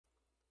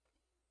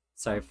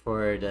Sorry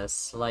for the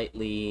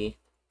slightly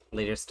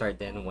later start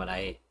than what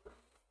I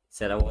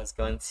said I was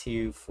going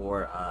to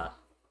for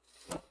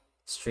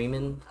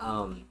streaming.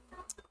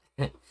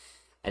 I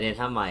didn't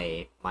have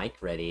my mic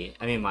ready.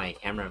 I mean my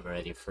camera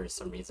ready for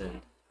some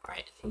reason.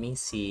 Alright, let me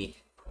see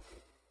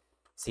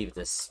if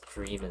the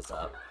stream is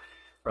up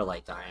for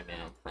like Iron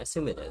Man. I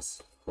assume it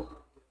is. Cool.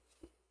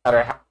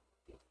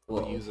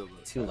 Whoa,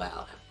 too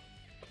loud.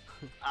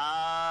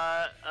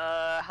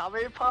 How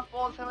many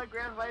puffballs have a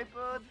Grand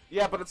Viper?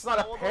 Yeah, but it's not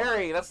a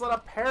parry. That's not a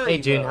parry. Hey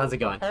June, though. how's it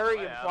going? Parry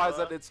implies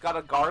that it's got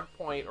a guard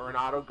point or an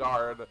auto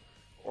guard,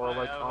 or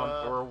like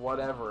or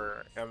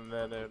whatever, and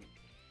then it,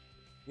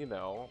 you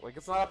know, like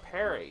it's not a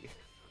parry.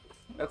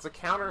 That's a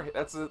counter.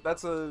 That's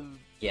a.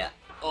 Yeah.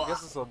 I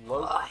guess it's a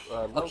low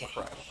okay.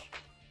 crush.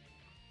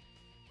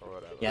 Or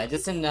whatever. Yeah, I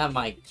just didn't have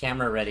my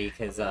camera ready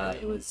because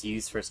it was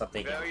used for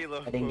something. I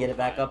didn't get it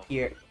back up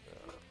here.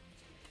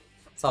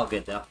 It's all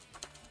good though.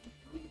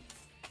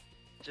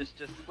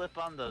 Just slip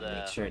under there.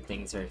 Make sure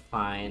things are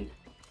fine.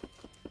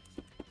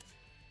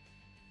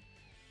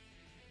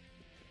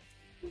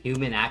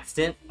 Human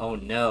accident? Oh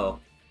no.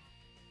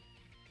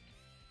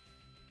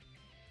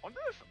 I wonder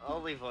if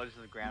early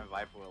versions of Grand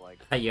Viper were like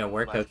Yeah,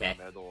 work less okay.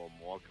 committal or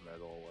more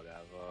committal or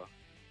whatever.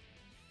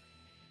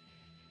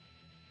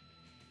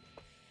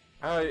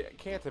 I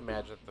can't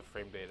imagine the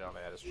frame data on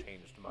that has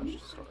changed much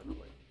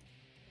historically.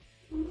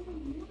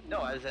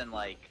 No, as in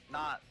like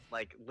not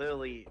like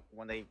literally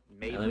when they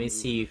made. Let me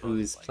see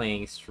who's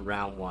playing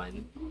round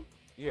one.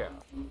 Yeah.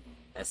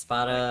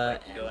 Espada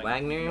and during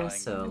Wagner.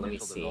 So let me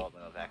initial see.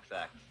 development of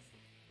XX.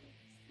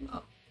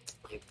 Oh,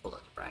 let me pull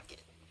up the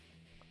bracket.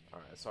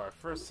 Alright, so our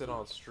first sit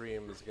on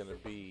stream is going to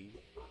be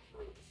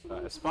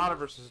Espada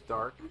versus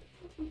Dark.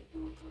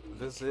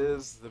 This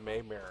is the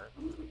May Mirror.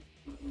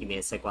 Give me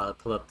a sec while I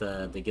pull up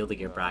the Guilty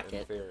Gear In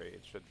bracket. theory,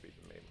 it should be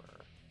the May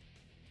Mirror.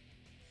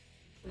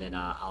 And then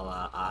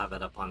I'll have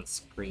it up on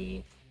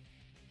screen.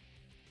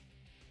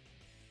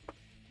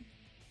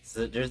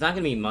 So there's not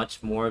gonna be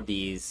much more of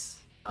these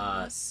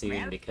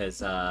soon because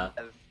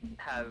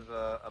has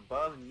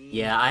above knee.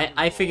 yeah,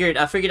 I figured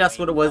that's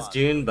what it was,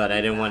 June, but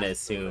I didn't want to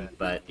assume.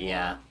 But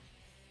yeah.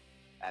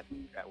 At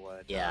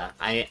what? Yeah,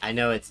 I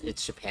know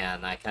it's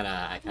Japan. I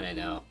kinda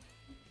know.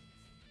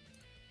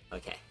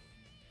 Okay.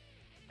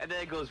 And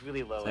then it goes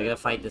really low. So I gotta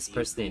fight this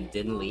person in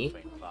Dinley.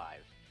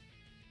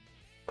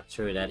 Not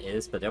sure who that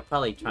is, but they're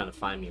probably trying to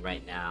find me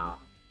right now.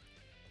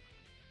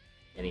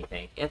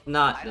 Anything. If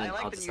not, then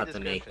I'll just have to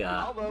make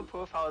I'll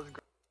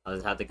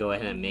just have to go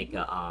ahead and make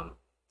a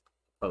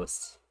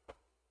post.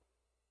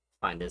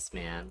 Find this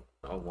man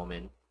or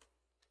woman.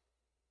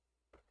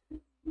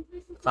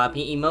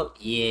 Clapping emote?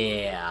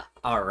 Yeah.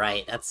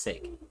 Alright, that's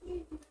sick.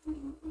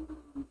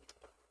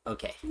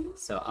 Okay,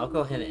 so I'll go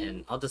ahead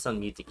and I'll just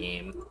unmute the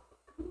game.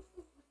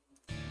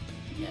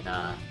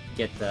 And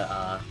get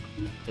the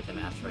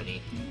match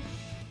ready.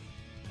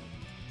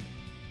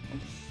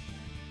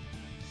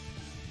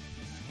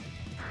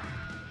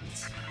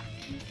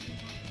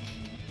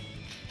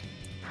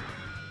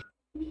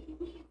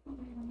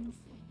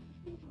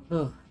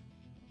 Oh.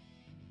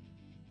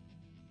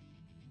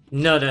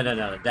 No.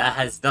 That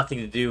has nothing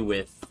to do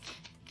with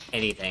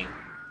anything.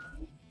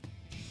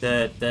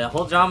 The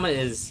whole drama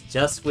is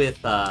just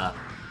with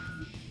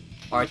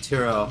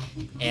Arturo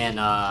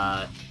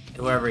and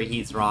whoever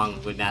he's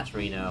wrong with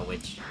Matcherino,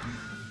 which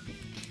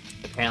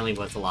apparently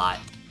was a lot,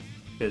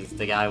 because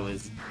the guy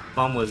was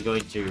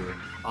going through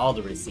all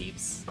the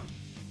receipts.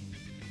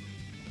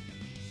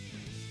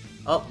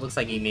 Oh, looks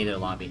like he made it a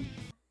lobby.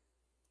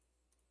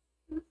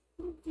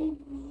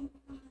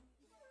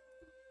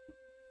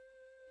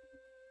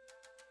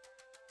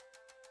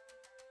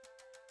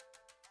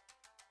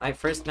 Alright,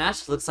 first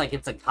match looks like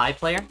it's a Kai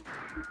player,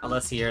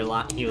 unless he was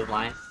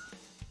lying.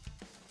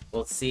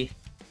 We'll see.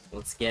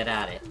 Let's get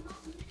at it.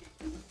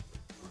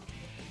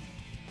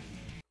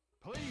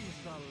 Please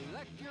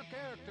select your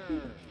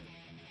character.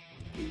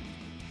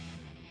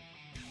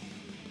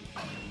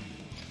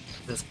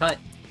 This cut.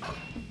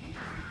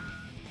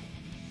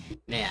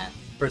 Man,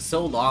 for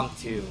so long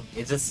too,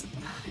 it's just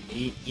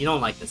you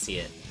don't like to see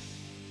it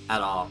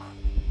at all.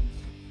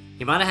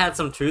 He might have had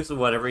some truth with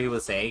whatever he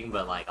was saying,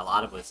 but like a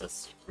lot of it was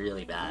just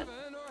really bad.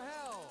 Heaven or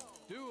hell.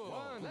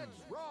 Duo. Let's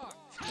rock.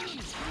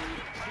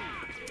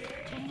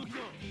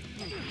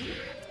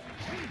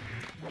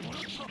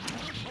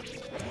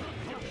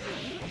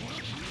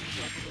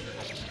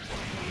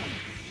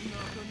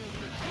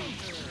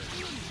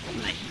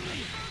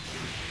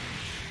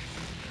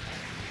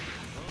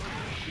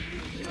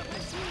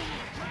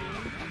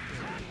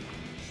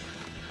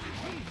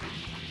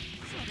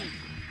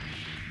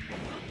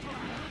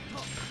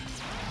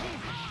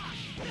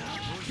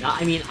 No,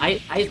 I mean,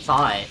 I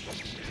saw it.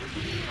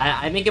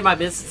 I make it my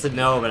business to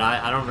know, but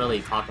I don't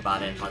really talk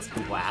about it unless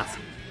people ask.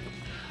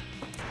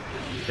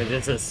 But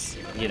this is,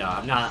 you know,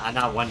 I'm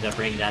not one to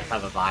bring that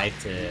type of vibe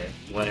to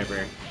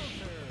whatever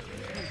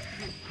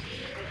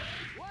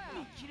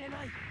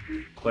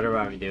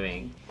I'm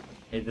doing.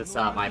 It's just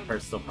my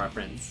personal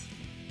preference.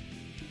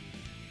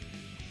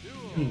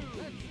 Duo.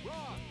 Let's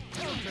rock.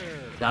 Counter.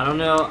 I don't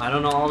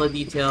know all the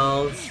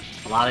details.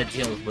 A lot of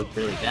details look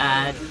really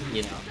bad,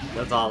 you know,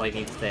 that's all I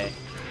need to say.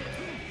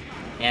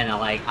 And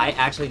like, I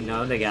actually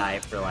know the guy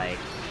for like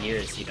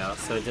years, you know,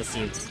 so it just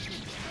seems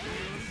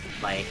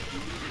like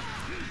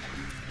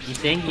you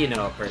think you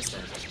know a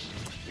person.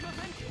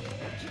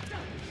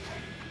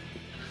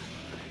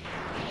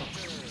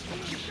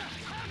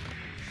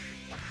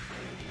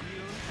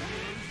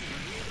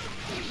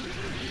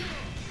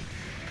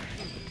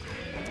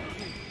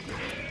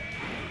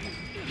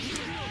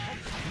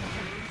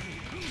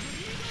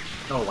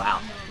 Oh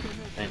wow,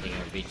 I didn't think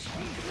I would reach.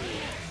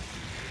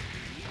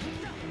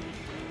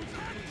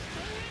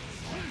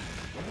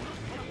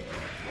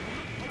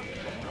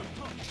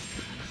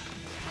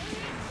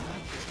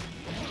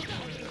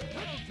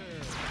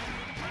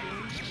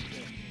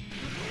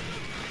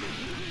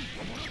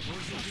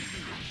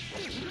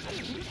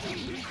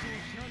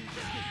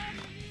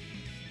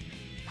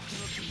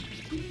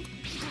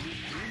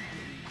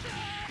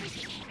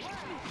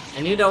 I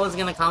knew that was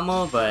gonna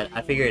combo, but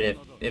I figured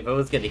if it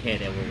was gonna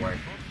hit, it would work.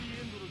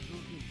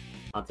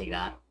 I'll take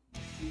that.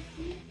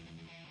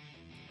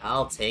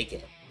 I'll take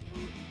it.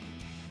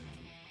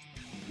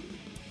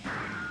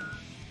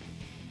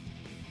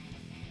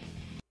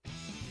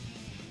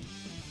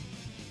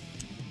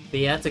 But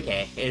yeah, it's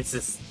okay. It's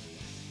just...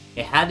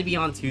 It had to be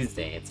on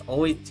Tuesday. It's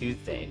always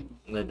Tuesday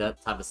when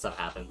that type of stuff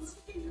happens.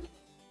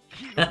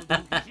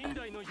 I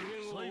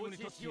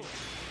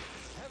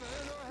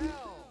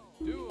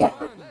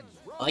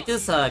like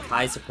this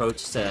Kai's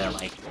approach to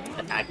like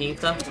attacking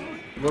stuff.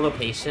 A little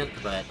patient,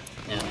 but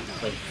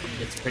like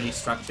it's pretty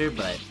structured.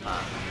 But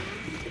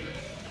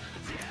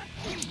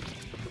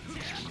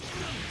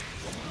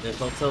there's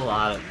also a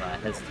lot of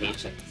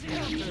hesitation.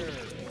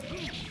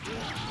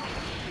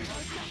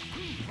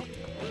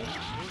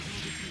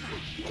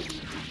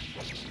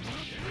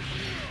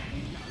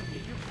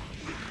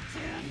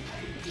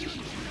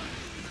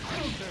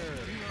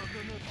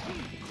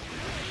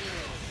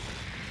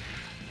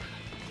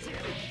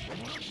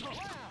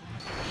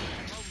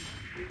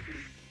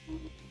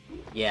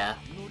 Yeah.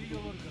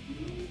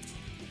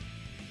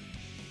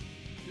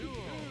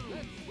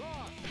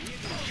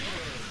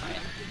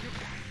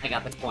 I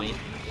got the point.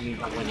 It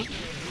means I'm winning.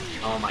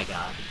 Oh my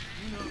god.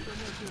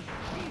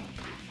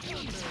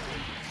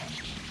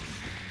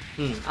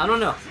 I don't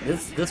know.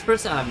 This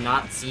person I've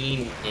not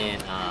seen in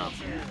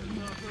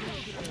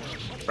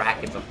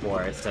bracket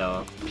before,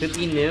 so could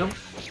be new.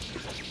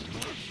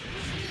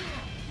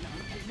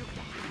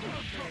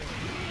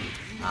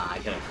 I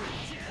could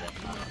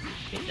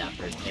have made that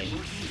first take.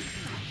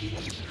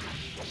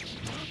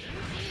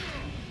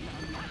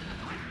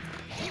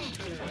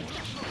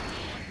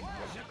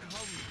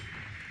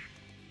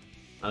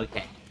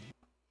 Okay.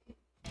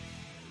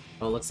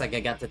 Well, looks like I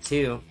got the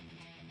 2.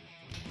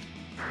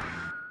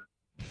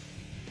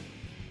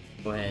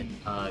 Go ahead,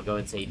 go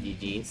and say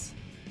GG's.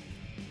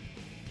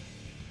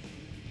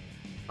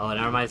 Oh, and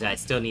that reminds me, I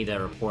still need a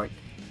report.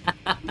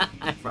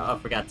 I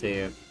forgot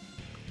to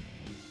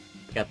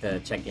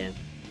check in.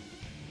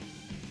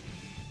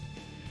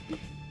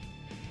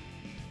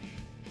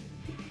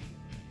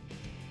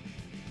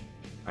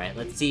 Alright,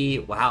 let's see.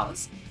 Wow.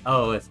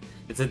 Oh, it's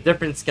a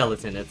different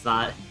skeleton. It's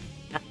not...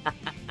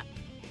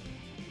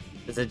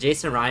 It's a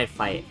Jason Riot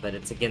fight, but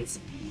it's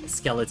against a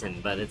skeleton,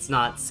 but it's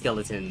not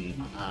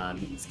skeleton,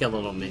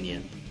 skeletal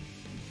minion.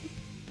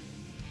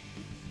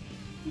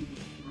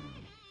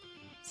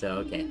 So,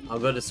 okay. I'll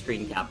go to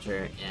screen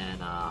capture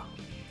and,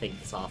 take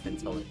this off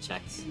until it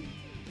checks.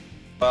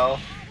 Well...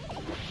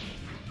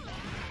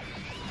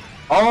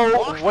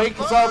 Oh, wakes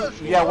up!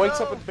 Yeah,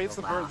 wakes up and baits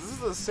the bird. This is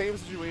the same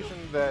situation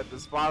that the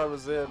Spada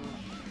was in,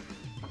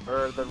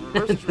 or the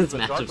reverse This situation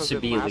that Dark matchup was should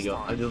in be last illegal.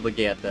 time. I'm just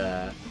looking at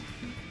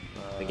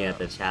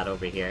the chat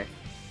over here.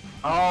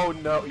 Oh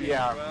no,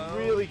 yeah,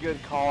 really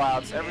good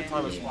call-outs every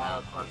time a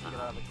Spada tries to get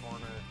out of the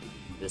corner.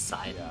 This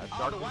side. Yeah, I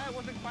don't know why it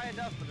wasn't quite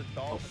enough for the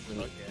dolphin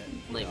to look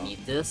at. Let me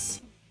mute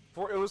this.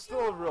 it was still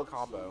a real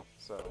combo,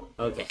 so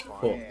Okay, it was fine.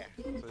 cool. Yeah.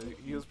 So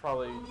he was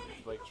probably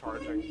like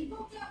charging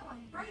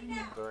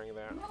during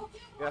that.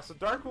 Yeah, so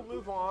Dark will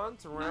move on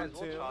to Might round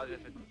as well 2. charge if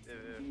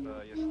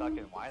you're stuck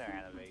in wider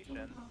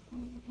animation.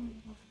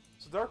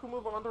 So Dark will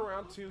move on to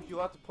round 2.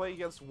 He'll have to play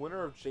against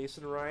winner of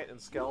Jason Riot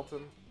and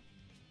Skeleton.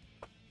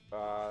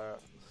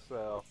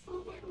 So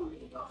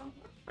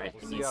Alright,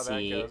 we'll see how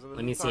that goes.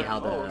 let me see how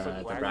looks like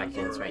the Wagner's bracket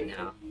is right already-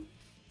 now.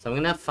 So I'm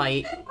gonna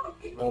fight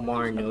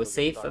Omar No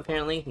Safe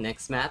apparently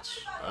next match.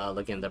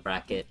 Looking at the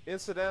bracket.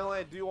 Incidentally,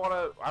 I do want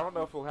to. I don't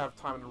know if we'll have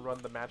time to run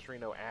the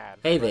Matcherino ad.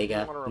 Hey but I do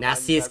Vega, wanna remind you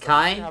Nastiest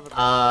guys that we do Kai.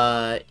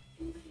 have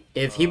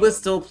If he was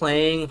still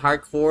playing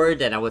hardcore,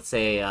 then I would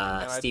say and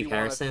I Steve do wanna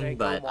Harrison. thank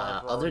But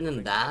Omar for other already than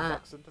putting that,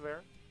 ducks into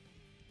there.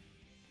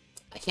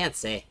 I can't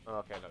say. Oh,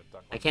 okay, no,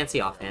 duck I can't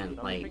see ones. offhand,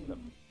 No, like- ping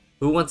them.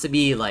 Who wants to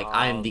be like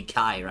I am the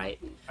Kai, right?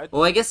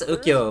 Well, I guess there is a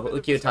Ukyo bit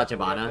of discussion we have to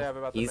Tachibana. have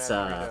about the He's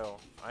Matcherino.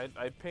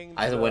 I pinged.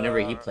 whenever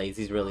he plays,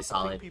 he's really I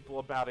solid. pinged people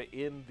about it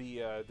in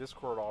the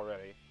Discord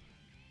already.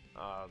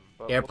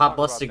 But Air we'll Pop talk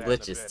Buster about that in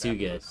a glitch is bit too after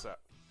good. this set.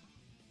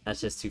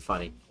 That's just too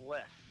funny.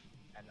 Cliff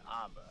and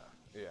Amba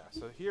Yeah,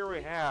 so here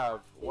we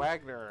have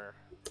Wagner.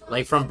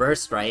 Like from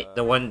Burst, right?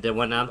 The one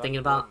I'm thinking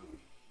about.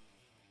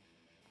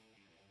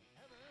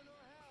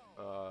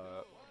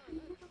 I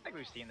think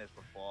we've seen this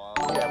before.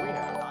 Yeah, we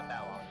have. Not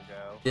that long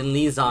ago. Din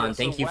Lee's-on, Yeah,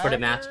 thank so you for the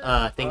match.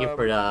 Thank you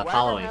for the Wagner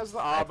following. has the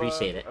I Abba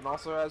appreciate it. And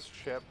also has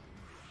Chip.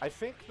 I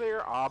think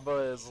their Abba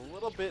is a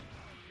little bit.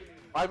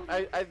 I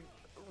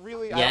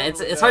really. Yeah, I don't it's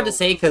really hard to know.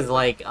 say because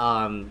like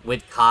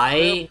with Kai,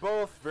 They're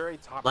both very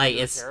top like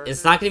tier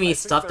it's not gonna be characters.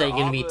 stuff I that think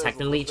you're gonna their be Abba is a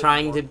technically little bit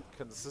trying more to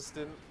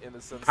consistent in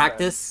the sense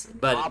practice, that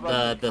but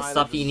Abba the kind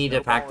stuff of you just need to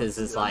snowballs practice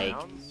is the like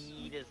rounds.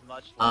 Need as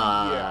much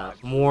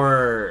like,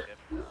 more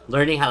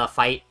learning how to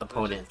fight It's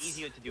opponents.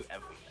 easier to do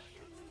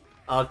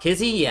everything.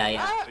 Kizzy,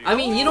 yeah. I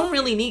mean, you don't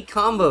really need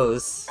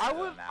combos. I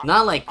would.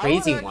 Not like I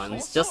would crazy actually-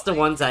 ones, just the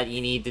ones that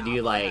you need to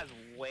do like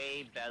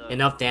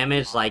enough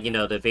damage, like, you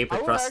know, the vapor I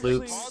would thrust actually-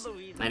 loops.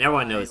 And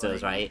everyone knows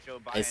those, right?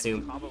 I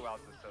assume.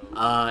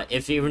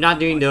 If you're not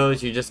doing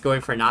those, you're just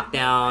going for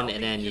knockdown,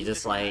 and then you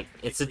just like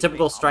it's the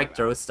typical strike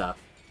throw stuff.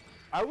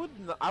 I would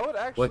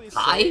actually. With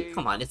Kai, say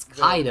come on, it's that,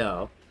 Kai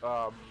though.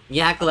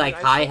 You act like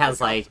I Kai still has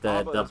think like the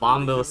Abba is really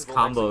bombos difficult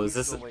combos.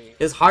 executionally.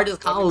 His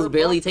hardest I mean, combos they're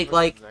barely both take different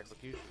like in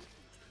execution.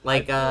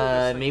 like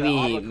I feel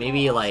just,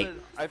 maybe the like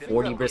I think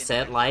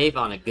 40% life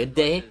on a good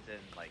day.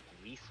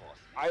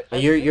 I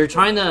You're think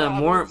trying that to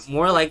Abba's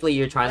more likely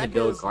you're trying to Rekka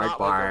build is guard not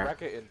bar,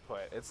 like a Rekka input.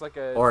 It's like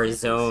a or a 3-6,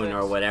 zone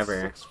or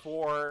whatever.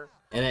 6-4,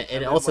 and it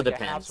then also like a half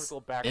depends. circle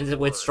back And forward.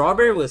 with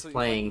Strawberry was So, like,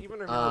 playing, even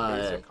her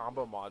basic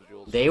combo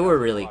modules, they she were has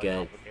a really lot of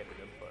good. complicated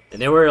inputs.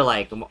 And they were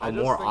like I a just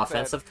more think that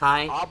offensive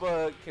Kai.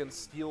 Abba can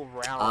steal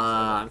rounds.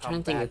 I'm trying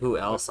to think of who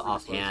else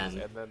offhand.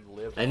 And then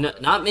live And on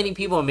it. not many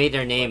people made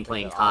their name But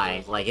playing the Kai.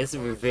 Abba's Like it's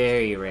always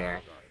very really rare.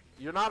 good.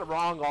 You're not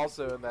wrong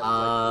also in that.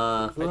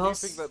 Who I do else?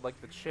 think that like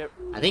the chip.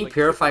 I think like,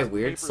 Purify chip is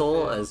Weird paper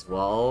Soul thin, as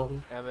well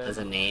and then as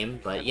a name,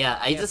 but and yeah,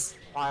 I can't just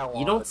pile you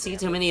on don't the see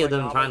too damage many of like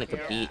them Abba trying to can,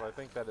 compete. so I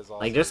think that is Like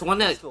also there's one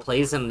that still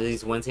plays true. in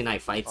these Wednesday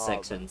night fight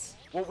sections.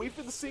 What we've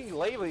been seeing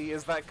lately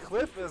is that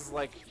Cliff is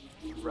like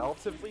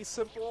relatively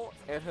simple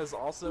and has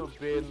also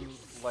been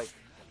like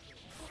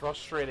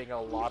frustrating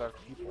a lot of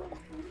people.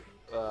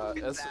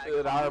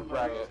 In our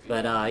bracket.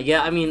 But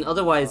yeah, I mean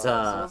otherwise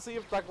so let's see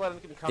if Duck Lennon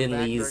can come Din back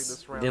during Lee's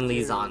this round Din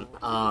Lee's two.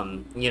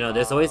 on. You know,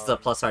 there's always the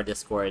 +R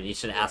Discord. You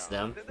should ask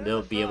them.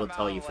 They'll be able to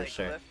tell you for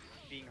sure.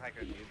 Being like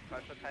a noob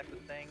crusher type of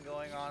thing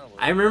going on.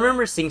 I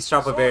remember seeing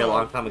Strawberry a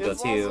long Sort time of. ago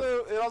It's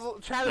too.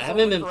 Chad is I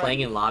haven't been correct.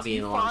 playing in lobby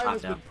in a long T5 time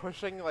has now. been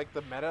pushing like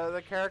the meta of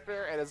the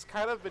character, and it's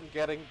kind of been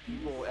getting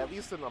people, at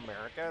least in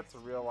America, to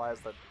realize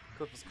that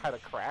Cliff is kind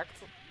of cracked.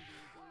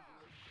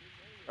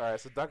 All right,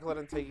 so Duck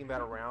Lennon taking that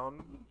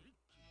around.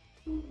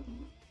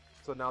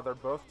 So now they're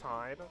both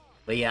tied.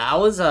 But yeah, I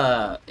was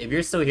if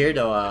you're still here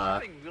though,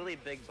 Having really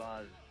big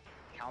buzz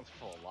counts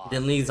for a lot.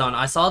 Din Lee's on.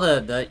 I saw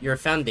the your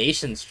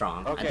foundation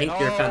strong. I Okay. think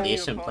your Oh,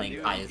 foundation Well, playing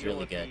dude, Kai is deal really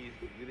with good. these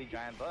really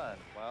giant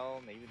buds.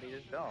 Well, maybe they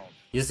just don't.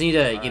 You just need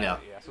to, Alright, you know,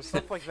 yeah, so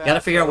stuff like that.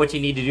 gotta figure out what So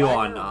you need to do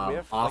on Wagner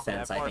whiffed, like,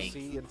 offense. the I think.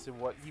 FRC into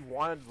what he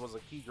wanted was a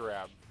key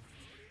grab,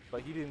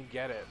 but he didn't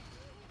get it.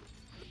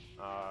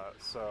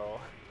 So.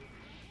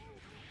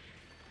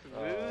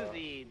 Threw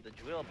the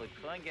drill, but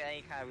couldn't get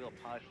any kind of real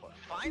punish for it.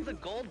 Finds a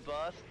gold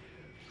bust.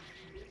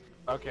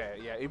 Okay,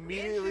 yeah,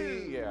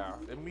 immediately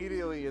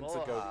into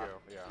Aloha. Goku,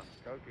 yeah.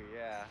 Goku,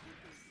 yeah.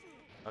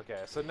 Okay,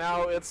 so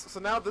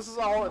now this is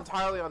all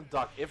entirely on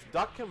Duck. If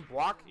Duck can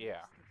block, yeah,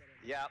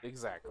 Yep.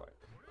 exactly.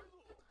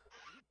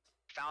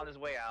 Found his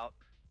way out.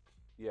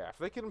 Yeah, if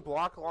they can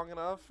block long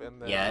enough, and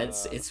then Yeah,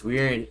 it's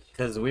weird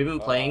because we've been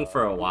playing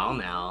for a while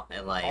now,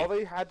 and all like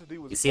they had to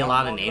do was you see a block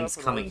lot of long names enough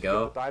in come order and to get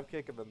go. the dive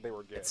kick, and then they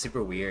were good. it's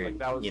super weird, Like,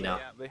 that was you know.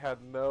 it. They had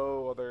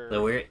no other.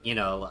 The weird, you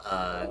know,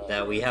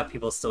 that we have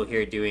people still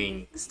here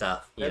doing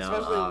stuff. You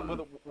especially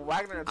know, with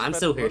Wagner. had I'm spent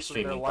still here most of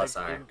their streaming life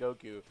 +R. in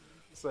Goku,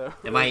 so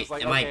It might- it's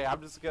like, it might okay,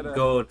 I'm just gonna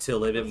go to a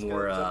little I'm bit just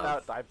more gonna send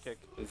out dive kick.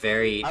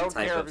 very I don't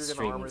type care of if you're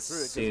gonna armor streams through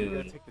it, 'cause you're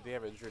gonna soon. take the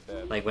damage. You're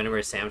dead. Like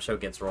whenever Sam Show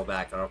gets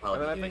rollback, I'll and probably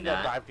then I be doing think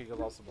that that dive kick is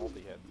also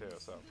multi-hit too.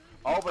 So.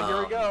 Oh, but here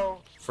we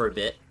go. for a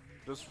bit.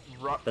 Just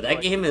But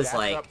that game is dash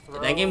like up,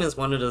 throw. that game is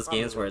one of those Not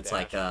games really where it's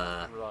like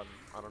dash, run.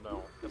 I don't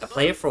know. I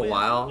play it for a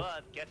while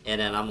and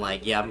then I'm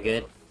like, yeah, I'm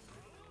good.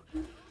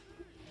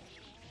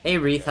 Hey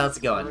Reeth, how's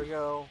it There we going?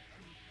 go.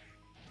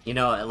 You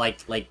know,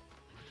 like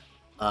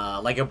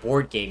a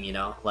board game, you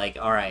know? Like,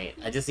 all right,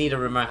 I just need to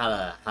remember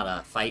how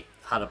to fight,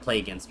 how to play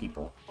against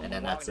people, and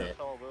then that's it.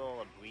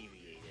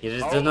 Yeah,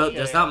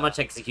 there's not much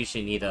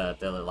execution you need to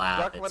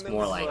lab. It's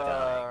more like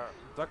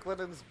Duck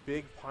Lennon's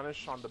big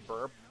punish on the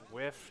burp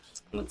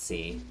whiffed, let's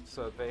see,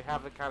 so they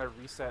have to kind of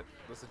reset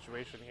the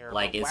situation here.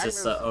 like But it's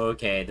just Wagner's-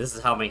 okay. This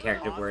is how my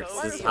character works.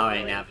 This is how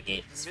I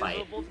navigate this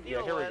fight.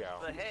 Yeah, here we go.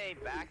 But hey,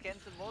 back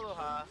into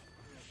Monoha.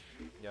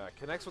 Yeah,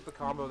 connects with the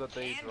combo that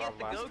they And dropped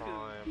get the last Goku.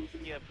 time.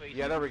 Yeah, please.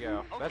 Yeah, there we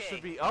go. That Okay,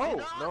 should be. Oh,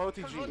 did no not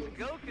OTG. promote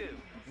Goku.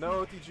 No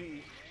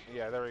OTG.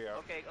 Yeah, there we go.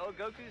 Okay,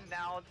 Goku's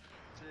now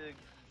to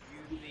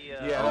use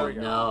the Yeah, there we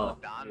go. No.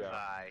 Danzai.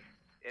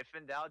 Yeah. If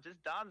in doubt,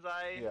 just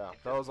Danzai. Yeah,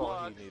 If that it's was all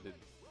blocked, he needed.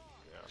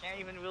 Yeah. Can't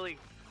even really.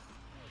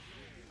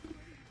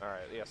 All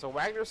right. Yeah. So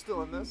Wagner's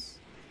still in this.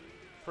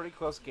 pretty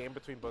close game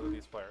between both of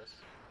these players.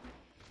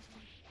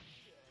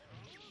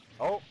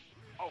 Oh.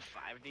 Oh,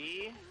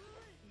 5D.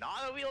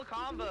 Not a wheel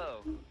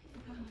combo.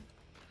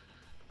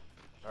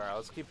 Alright,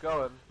 let's keep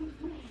going.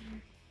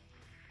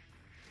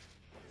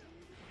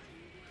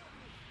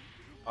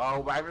 Oh,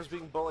 Wagner's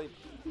being bullied.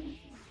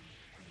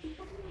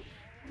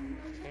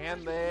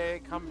 Can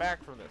they come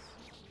back from this?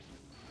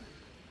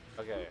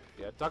 Okay,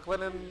 yeah, Duck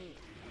Lennon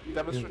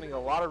demonstrating a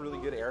lot of really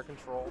good air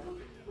control.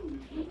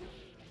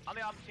 On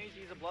the opportunity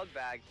to use a blood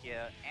bag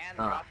here and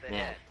drop the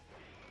hit.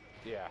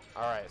 Yeah,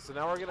 alright, so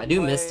now we're gonna I do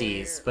play... miss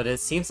these, but it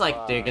seems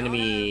like they're gonna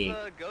be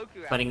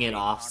cutting it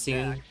off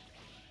soon.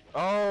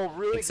 Oh,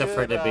 really Except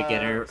good, for the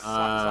beginner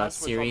side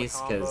switch on the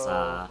series, because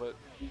combo,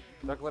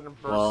 but Duck Lennon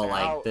bursts well,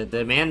 like out. the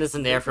demand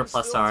isn't there for They can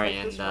plus still R,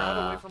 take this round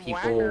away and from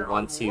people Wagner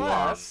want to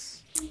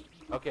unless-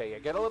 Okay, yeah,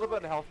 get a little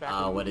bit of health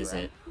back. what is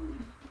it?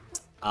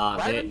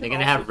 Wagner They're can gonna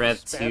also have Rev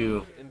spam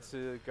 2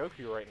 into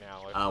Goku right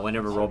now.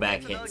 whenever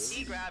rollback hits.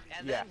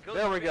 Yeah,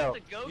 there we go.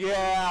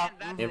 Yeah.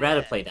 They'd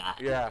rather play that.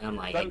 Yeah. I'm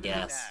like, I Duck-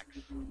 guess,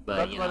 but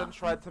Duck you know, Lennon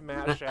tried to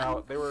mash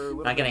out. They were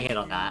Not gonna literally hit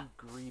on too that.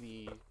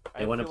 greedy.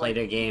 They I wanna feel play like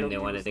their game, Goku they're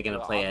gonna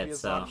was play the it, obvious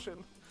so-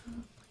 option,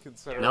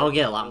 considering They'll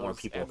get a lot those more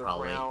people, end of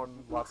probably.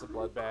 round, lots of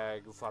blood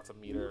bags, lots of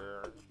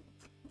meter.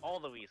 All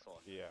the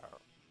resources. Yeah.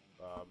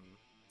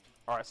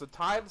 Alright, so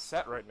tied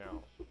set right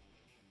now.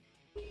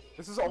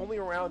 This is only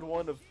round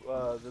 1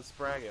 of this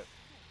bracket.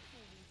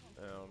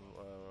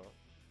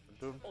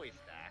 Doing, Always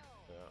stacked.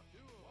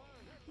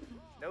 yeah.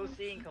 No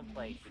seeing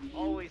complaints. It's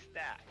always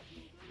stacked.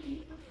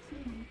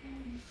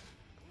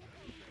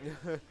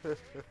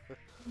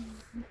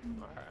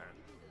 Alright.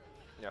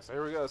 Yeah, so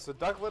here we go. So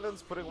Duck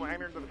Lennon's putting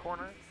Wagner into the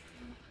corner.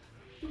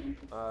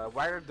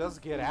 Wagner does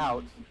get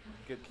out,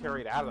 get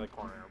carried out of the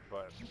corner,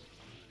 but...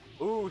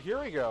 Ooh, here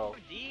we go.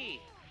 D.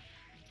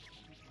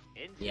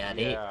 Yeah,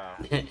 Yeah.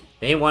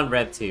 they want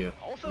Rev 2.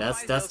 Also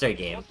That's finds their Goku,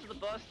 game. forces the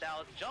burst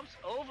out, jumps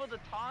over the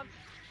taunt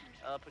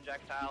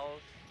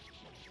projectiles.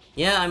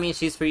 Yeah, I mean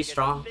she's pretty Gets a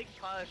strong. big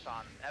punish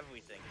on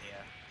everything here.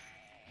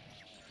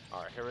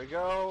 Alright, here we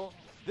go.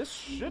 This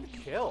should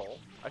kill.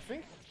 I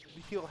think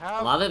he'll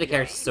have... A lot of the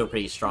characters are still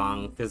pretty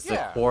strong because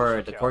Yeah, the core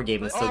should the kill. core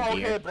game is so Oh,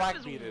 okay, geared, Black This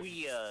is beat it.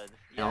 weird.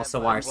 and also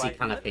Black YRC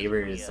kind of beat it.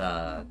 favors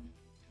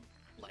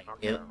like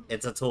Okay.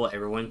 it's a tool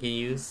everyone can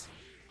use.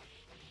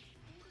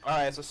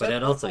 Alright, so But set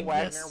it up also for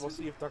Wagner. exists. We'll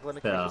see if Duck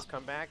Lennon So- can just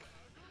come back.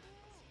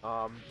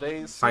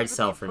 They seem Hard to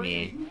sell be for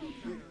pretty- me.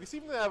 They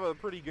seem to have a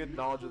pretty good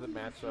knowledge of the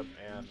matchup,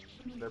 and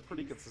they're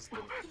pretty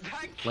consistent.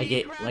 Like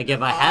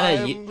if I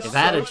had I'm if I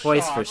had a so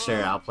choice for shocked.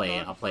 sure, I'll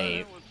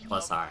play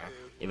plus R.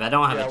 If I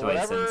don't have Yeah, a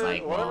choice, then it's whatever,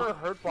 like, well,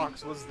 whatever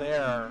Hurtbox was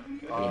there,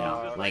 you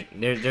know, like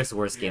there's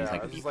worse games yeah, I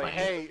could it's be like,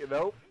 playing. hey,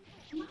 nope.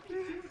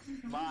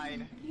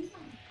 Mine.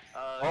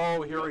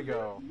 Oh, here we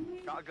go.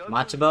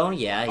 Machabo,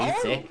 yeah, he's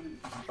Oh! sick.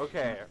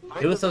 Okay.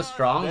 He was so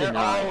strong in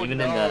Oh, even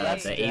no, in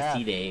that's the death.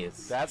 AC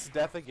days. That's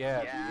death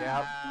again.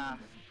 Yep.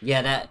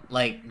 Yeah, that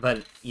like,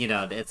 but you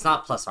know, it's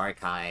not plus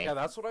Archive. Yeah,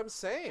 that's what I'm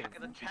saying.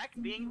 The tech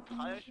being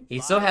punished He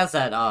by- still has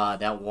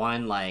that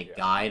one like Yeah.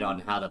 guide on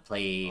how to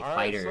play All right,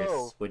 fighters,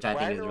 so which I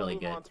think Wagner is really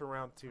will move good. on to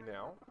round 2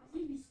 now.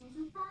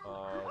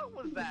 What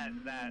was that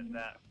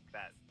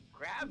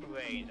grab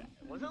raid?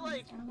 Was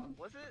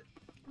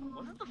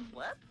it the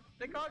flip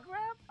that got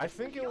grabbed? I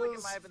think it feel like it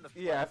was. might have been the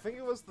flip. Yeah, I think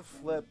it was the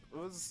flip. It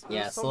was.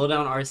 Yeah, was slow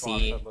down something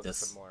RC, that looked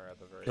just similar at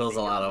the very kills a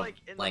beginning. lot of in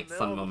the like middle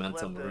fun of the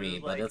momentum flip, for me, it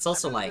was but like, it's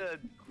also I'm like gonna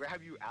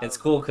grab you out it's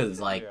of cool the because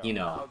flip. like Yeah. you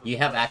know you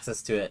have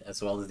access to it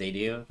as well as they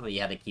do.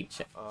 You had to keep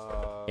track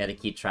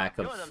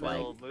You're of in the like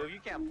middle move, you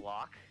can't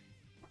block.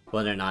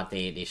 whether or not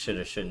they should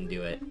or shouldn't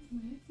do it.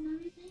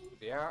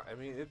 Yeah, I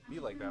mean it'd be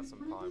like that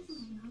sometimes.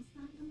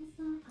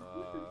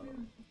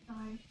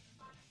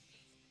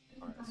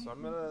 Alright, so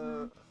I'm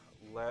gonna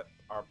let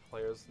our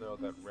players know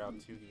that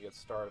round 2 can get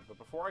started. But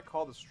before I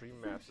call the stream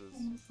matches,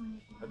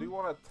 I do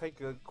want to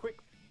take a quick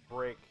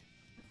break.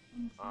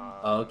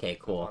 Oh, okay,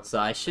 cool. So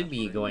I should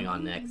be going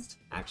on next,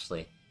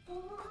 actually. Say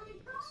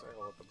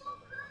hello to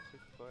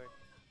my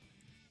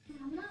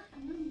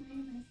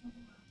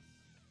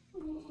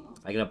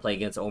I'm gonna play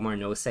against Omar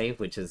No Save,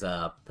 which is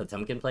a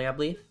Potemkin play, I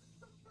believe.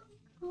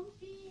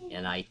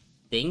 And I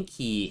think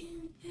he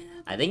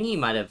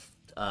might have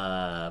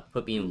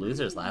put me in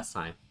losers last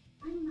time.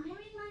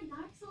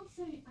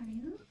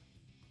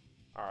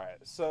 Alright,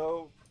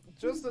 so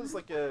just as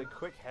like a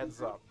quick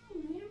heads up,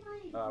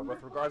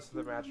 with regards to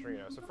the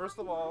matcherino. So first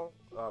of all,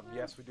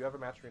 yes, we do have a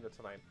matcherino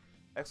tonight.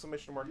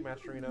 Exclamation mark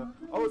matcherino.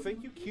 Oh,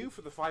 thank you Q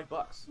for the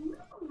 $5.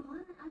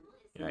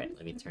 Alright,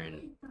 let me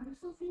turn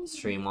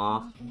stream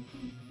off.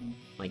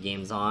 My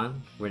game's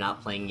on. We're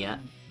not playing yet.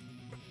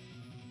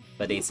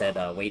 But they said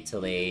wait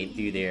till they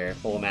do their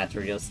whole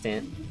material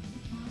stint.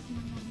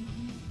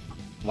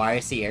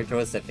 YRC air throw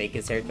is the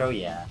fakest air throw?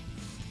 Yeah.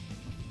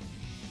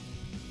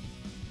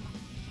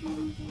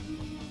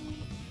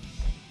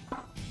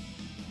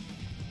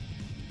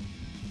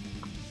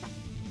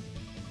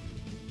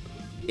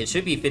 It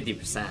should be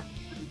 50%.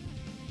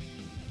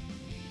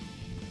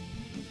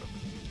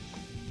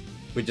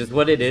 Which is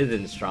what it is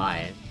in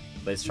Strive.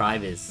 But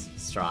Strive is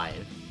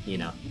Strive, you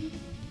know.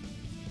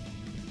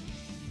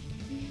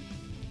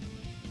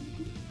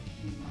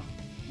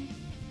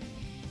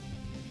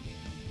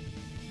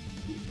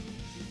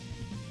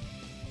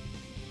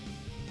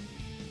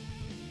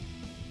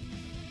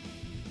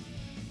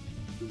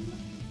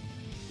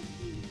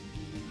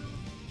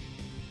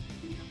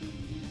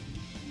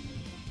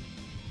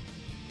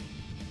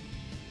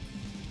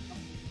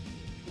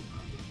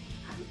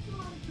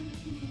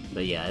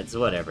 But yeah, it's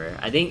whatever.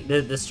 I think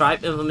the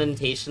Stripe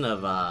implementation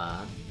of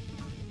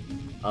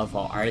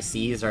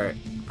RCs are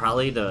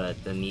probably the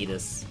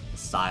neatest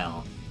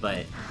style,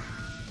 but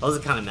those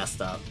are kind of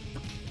messed up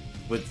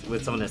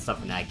with some of the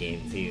stuff in that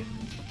game too.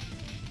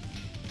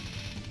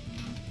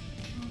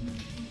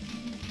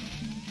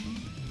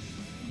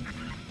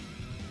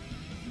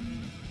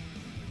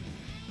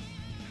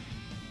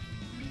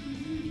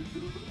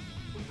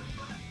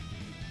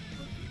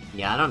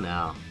 Yeah, I don't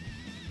know.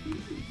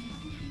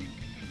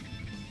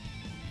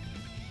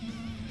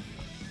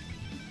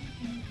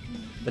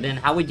 But then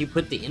how would you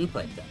put the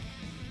input though?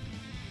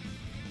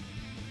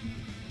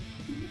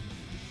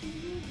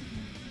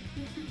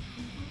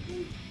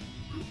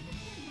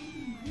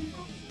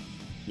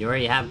 You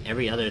already have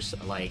every other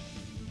like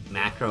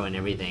macro and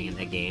everything in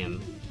the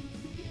game.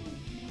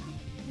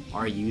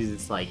 Or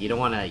use like you don't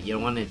want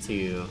it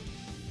to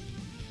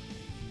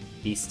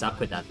be stuck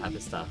with that type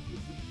of stuff.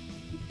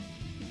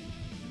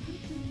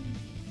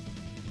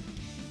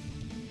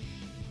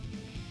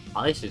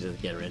 Probably should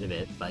just get rid of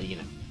it, but you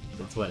know,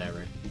 it's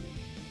whatever.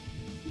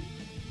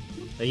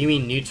 Oh, you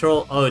mean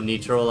neutral? Oh,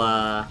 neutral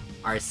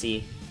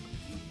RC.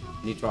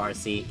 Neutral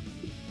RC.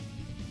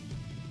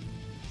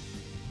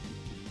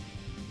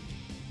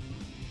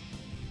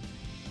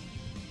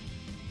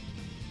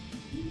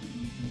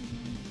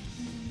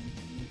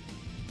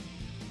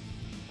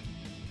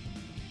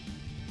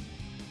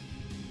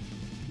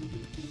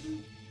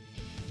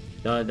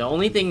 The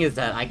only thing is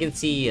that I can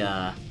see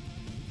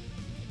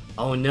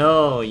oh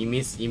no, you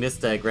missed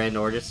the Grand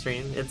Order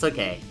stream. It's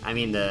okay. I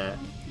mean the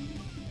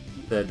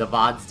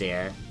VOD's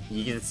there.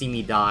 You can see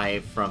me die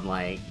from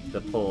like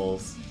the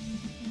pulls.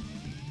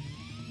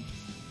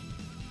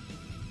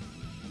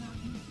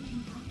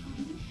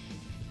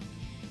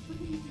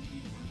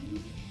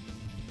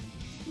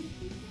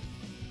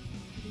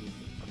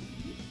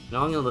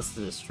 Now I'm gonna listen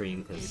to the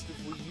stream because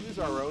if we use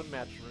our own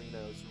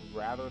matcherinos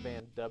rather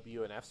than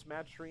WNF's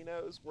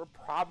matcherinos, we're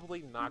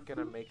probably not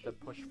gonna make the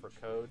push for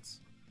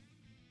codes.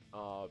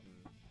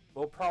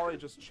 We'll probably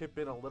just chip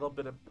in a little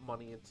bit of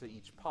money into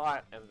each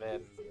pot, and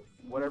then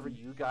whatever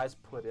you guys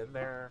put in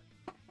there,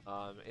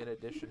 in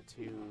addition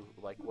to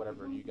like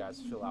whatever you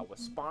guys fill out with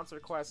sponsor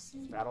quests,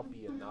 that'll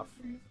be enough,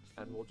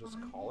 and we'll just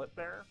call it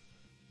there.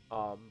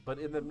 But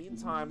in the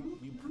meantime,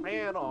 we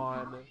plan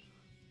on,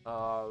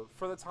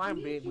 for the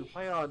time being, we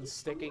plan on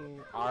sticking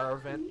our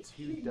event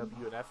to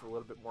WNF a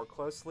little bit more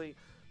closely,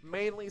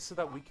 mainly so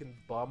that we can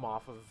bum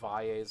off of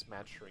Vaille's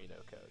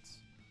Matcherino codes.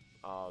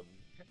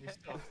 We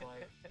still have to,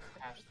 like,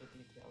 hash the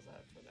details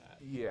out for that.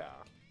 Yeah.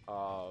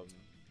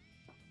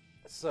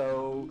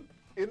 So,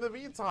 in the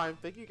meantime,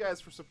 thank you guys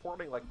for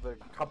supporting, like, the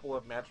couple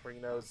of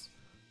Matcherinos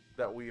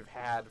that we've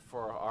had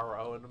for our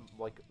own,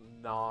 like,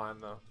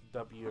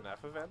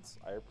 non-WNF events.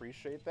 I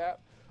appreciate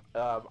that.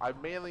 I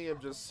mainly am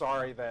just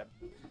sorry that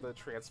the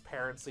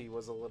transparency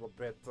was a little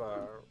bit,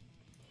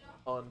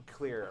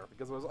 unclear,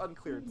 because it was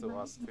unclear to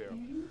us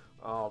too.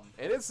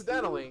 And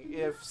incidentally,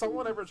 if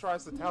someone ever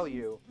tries to tell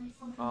you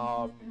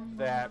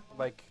that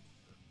like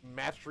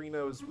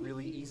Matcherino is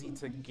really easy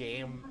to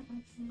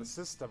game the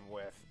system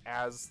with,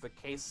 as the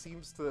case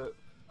seems to,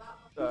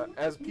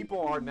 as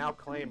people are now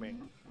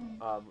claiming,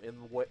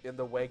 in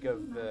the wake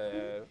of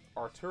the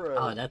Arturo.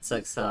 oh, that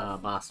sucks,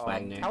 Boss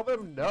Wagner. Tell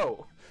them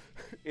no,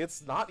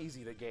 it's not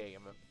easy to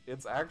game.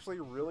 It's actually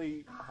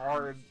really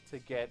hard to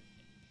get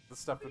the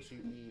stuff that you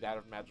need out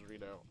of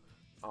Matcherino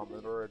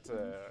in order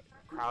to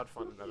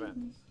crowdfund an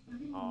event.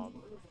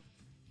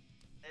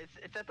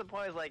 It's at the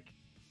point like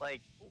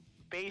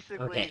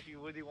basically Okay. if you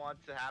really want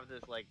to have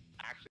this like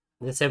actually.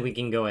 They said we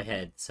can go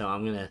ahead, so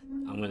I'm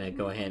gonna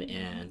go ahead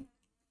and.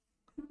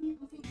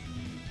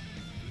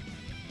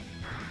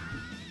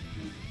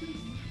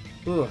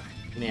 Ooh,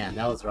 man,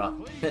 that was rough.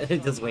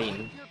 Just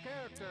waiting.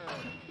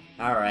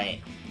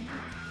 Alright.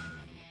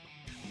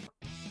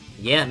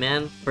 Yeah,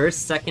 man.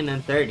 First, second,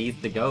 and third, he's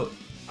the GOAT.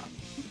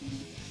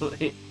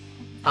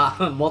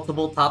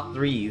 Multiple top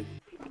threes.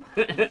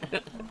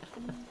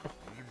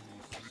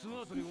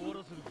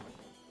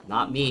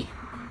 Not me.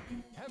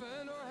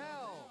 Heaven or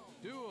hell?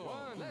 Duo.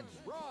 Let's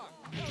rock.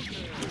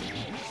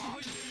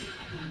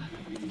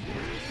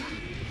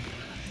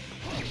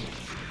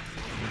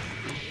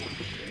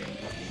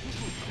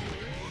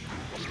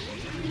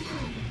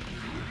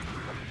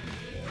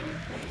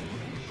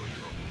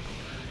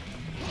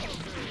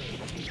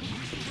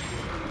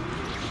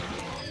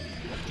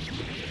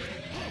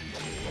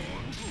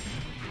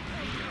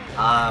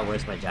 Ah,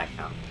 where's my jack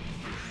now?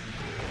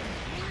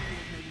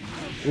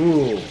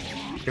 Ooh,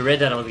 you read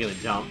that I was gonna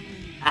jump.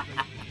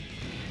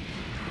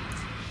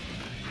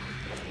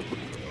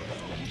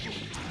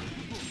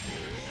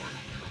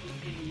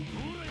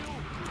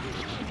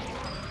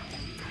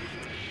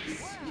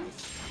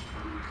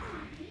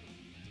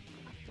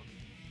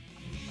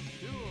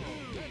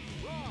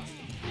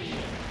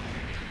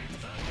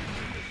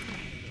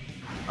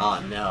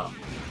 Oh no.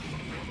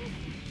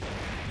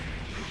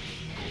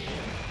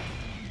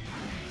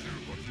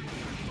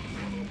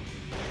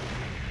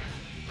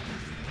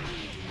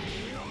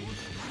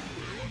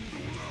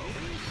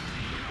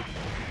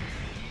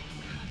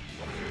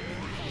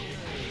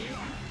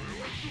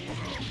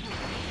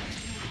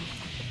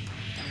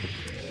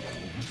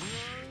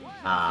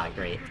 not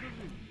great.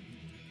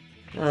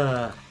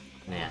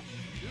 Man.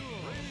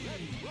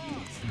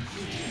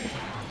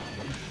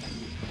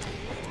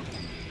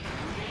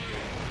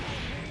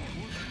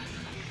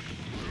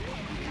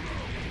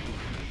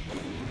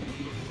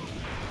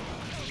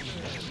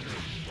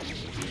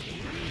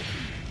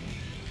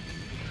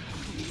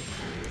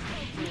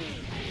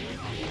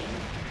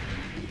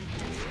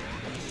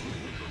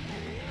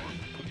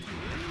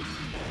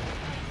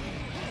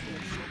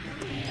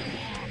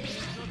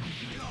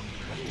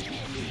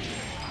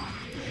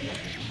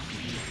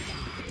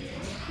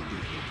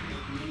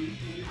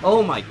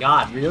 Oh my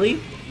god,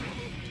 really?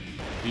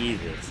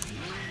 Jesus.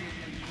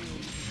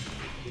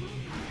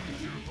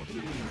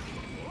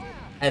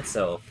 That's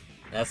so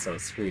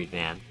screwed,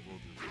 man.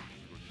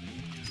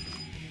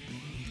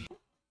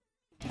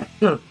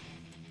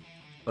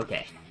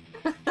 Okay.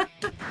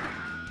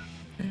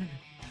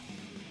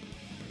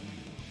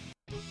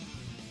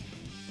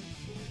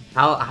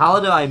 How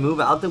do I move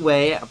out the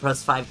way,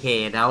 press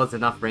 5K, and that was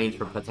enough range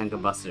for potential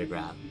Buster to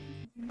grab?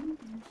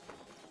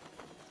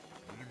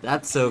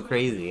 That's so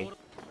crazy.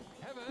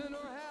 Heaven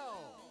or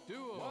hell?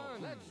 Duo.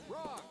 Let's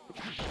rock.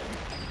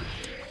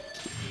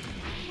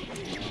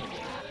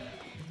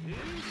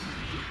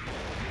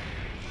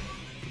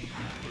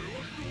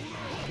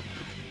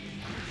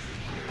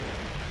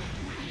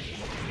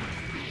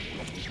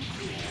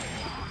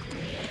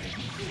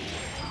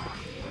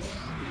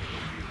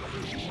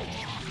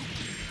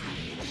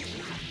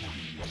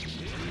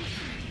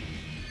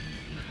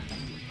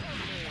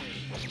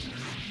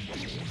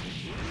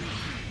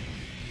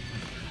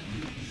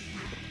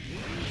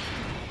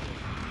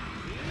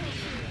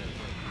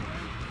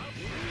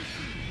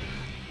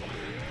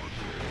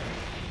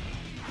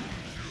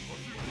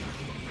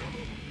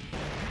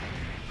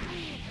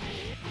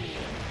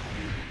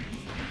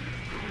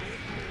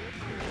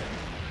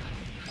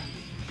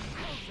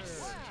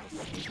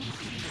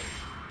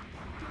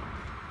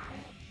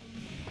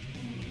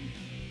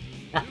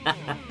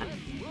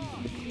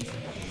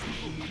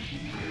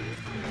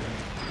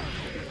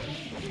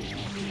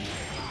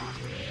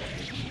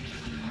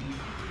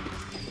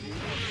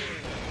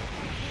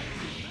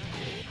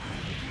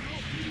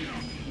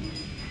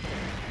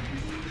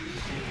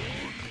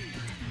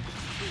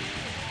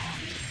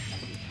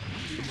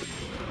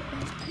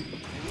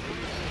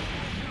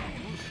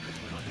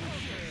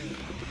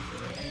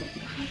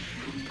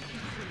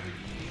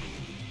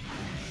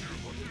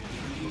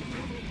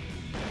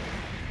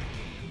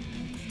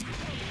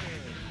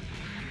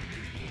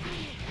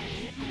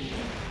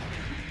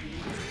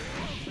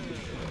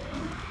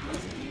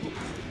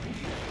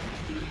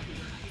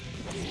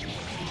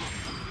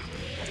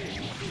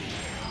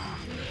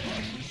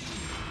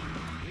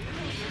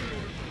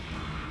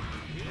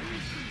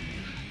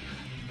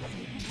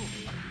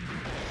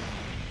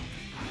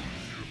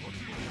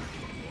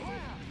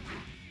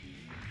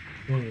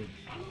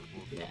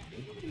 Yeah.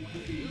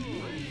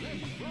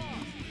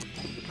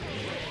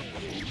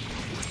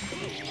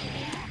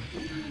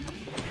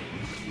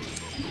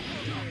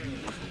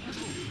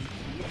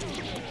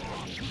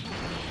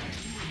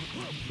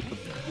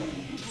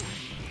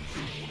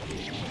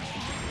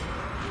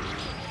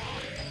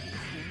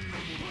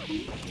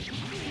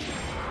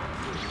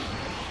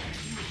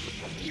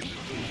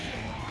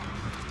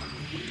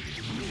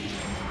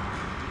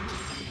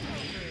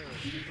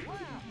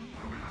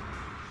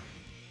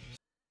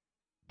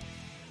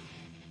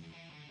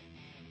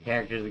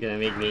 Character's gonna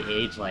make me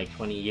age like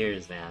 20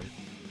 years, man.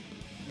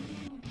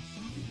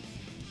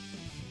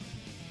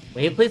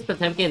 When he plays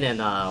Potemkin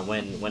and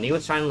when he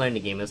was trying to learn the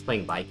game, he was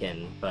playing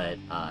Viking, but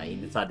he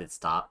decided to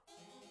stop.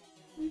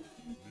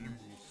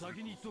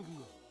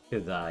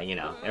 Because, you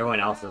know, everyone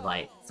else is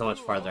like so much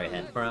farther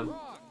ahead for him.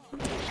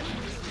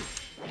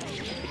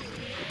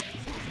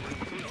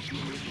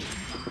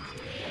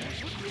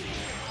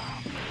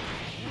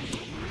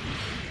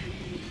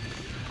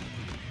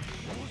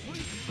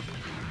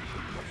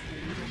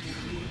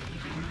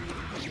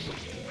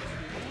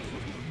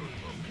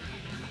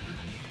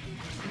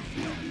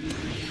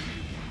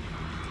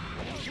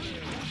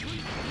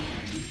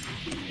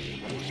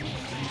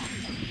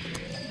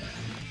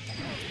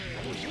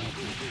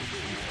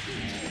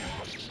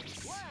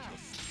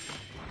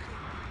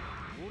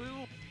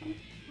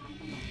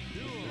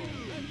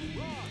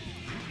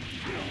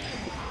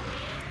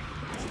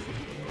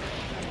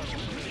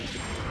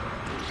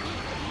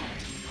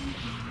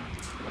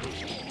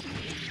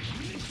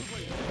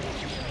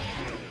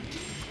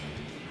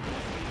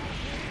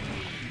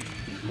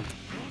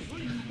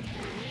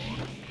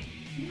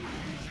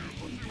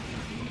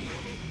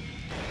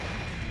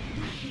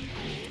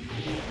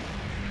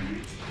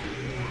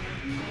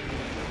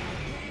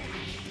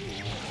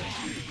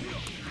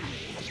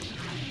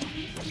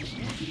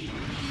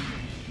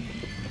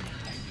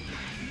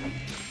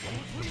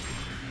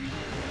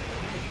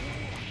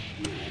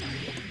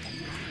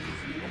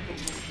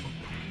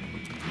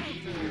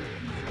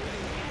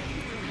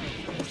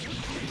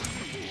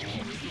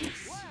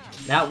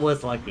 That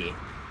was lucky.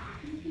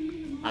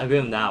 I'll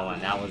give him that one.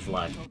 That was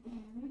luck.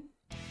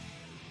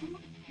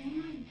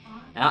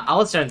 I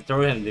was trying to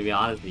throw him, to be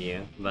honest with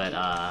you, but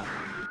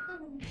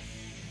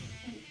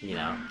you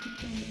know.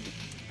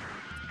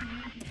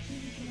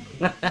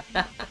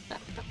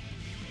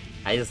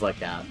 I just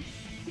lucked out.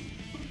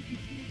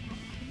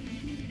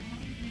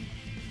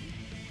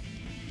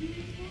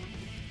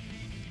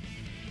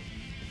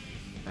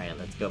 Alright,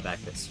 let's go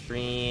back to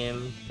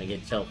stream. I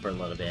get chill for a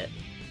little bit.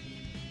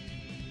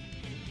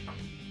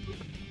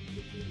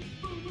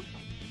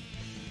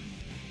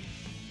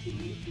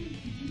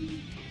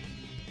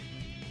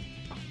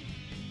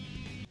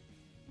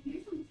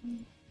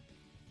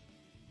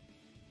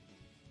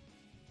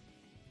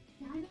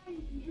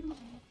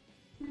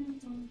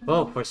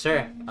 Oh, for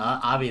sure.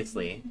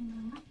 Obviously.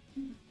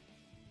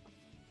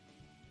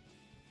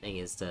 Thing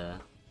is to...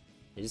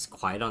 They're just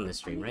quiet on the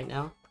stream right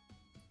now?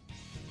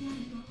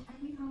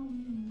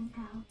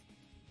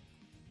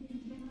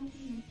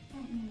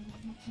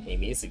 Hey,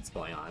 music's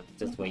going on.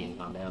 Just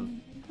waiting on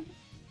them.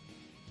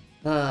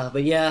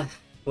 But yeah.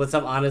 What's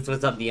up, Honest?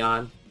 What's up,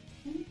 Dion?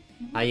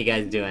 How you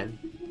guys doing?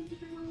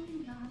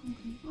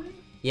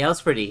 Yeah,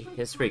 it's pretty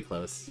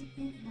close.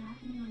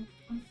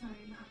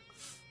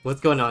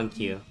 What's going on,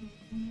 Q?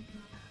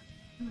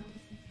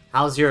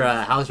 How's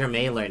your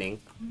May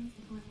learning?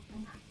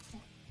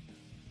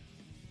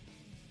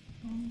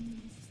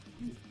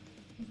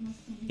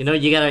 You know,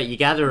 you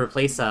gotta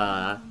replace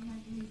Jack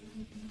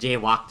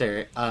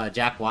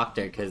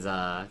Wachter,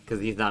 cause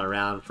he's not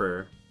around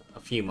for a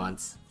few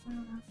months.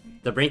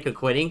 The brink of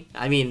quitting?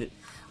 I mean,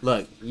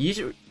 look, you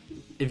should,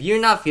 if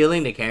you're not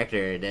feeling the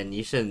character, then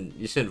you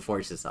shouldn't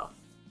force yourself.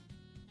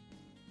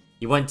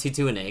 You won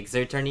 2-2 in the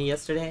Exert tourney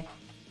yesterday?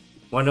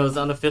 One of those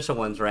unofficial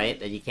ones, right?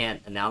 That you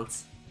can't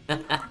announce?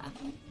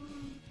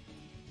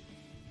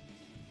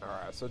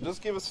 Alright, so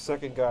just give us a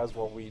second, guys,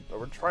 while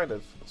we're trying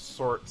to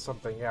sort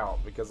something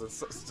out,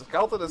 because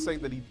Skeleton is saying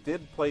that he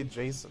did play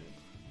Jason,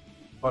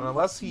 but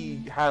unless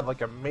he had like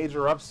a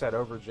major upset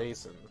over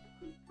Jason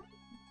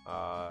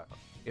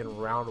in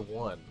round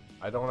 1,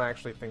 I don't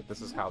actually think this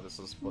is how this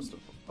is supposed to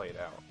have played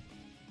out.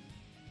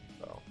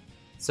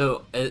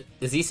 So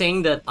is he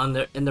saying that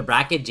in the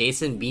bracket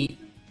Jason beat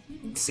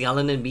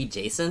Skeleton beat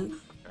Jason?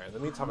 Alright, in the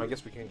meantime, I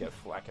guess we can get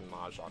Flack and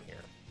Maj on here.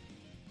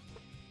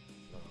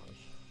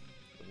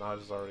 Naj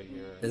is already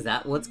here. Is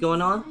that what's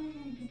going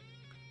on?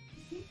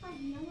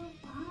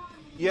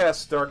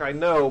 Yes, Dark, I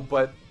know,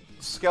 but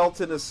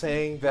Skeleton is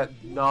saying that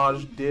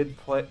Naj did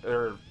play,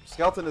 or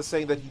Skeleton is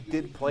saying that he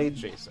did play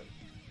Jason,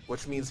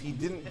 which means he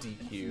didn't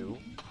DQ,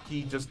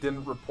 he just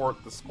didn't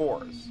report the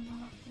scores.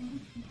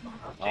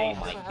 Oh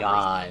my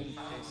god.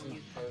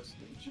 Jason posted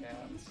in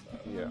chat, so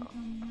Yeah.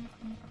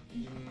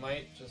 you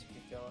might just be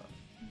going.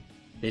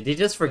 Did he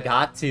just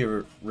forgot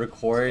to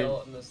record?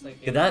 Cause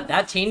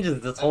that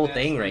changes this whole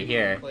thing right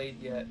here.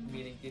 Played yet?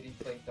 Meaning, did he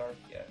play Dark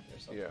yet, or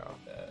something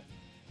like that?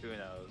 Who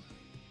knows?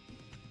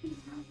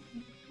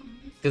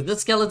 Cause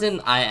this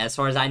Skeleton, as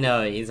far as I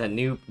know, he's a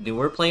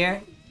newer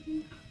player.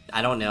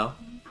 I don't know.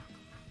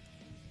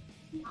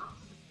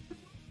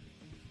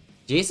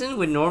 Jason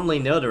would normally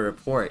know to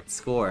report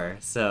score,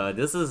 so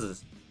this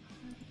is...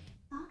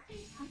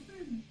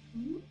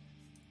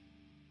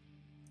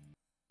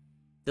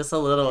 Just a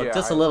little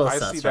I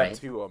sus, see that right?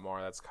 too,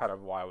 Omar. That's kind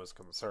of why I was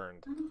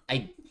concerned.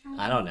 I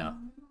don't know.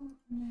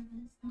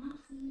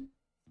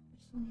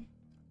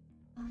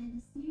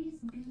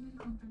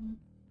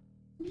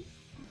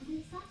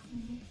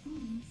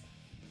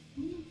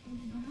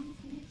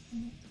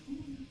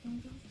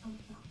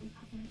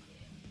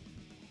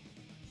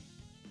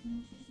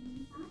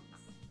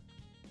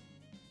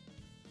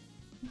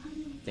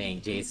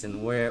 Dang,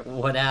 Jason,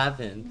 what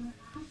happened?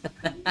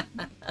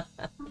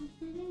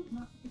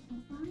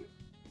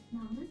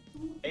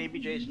 Maybe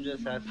Jason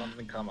just had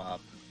something come up.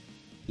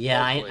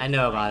 Yeah, I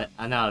know about it.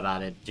 I know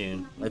about it,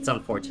 June. It's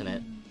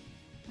unfortunate.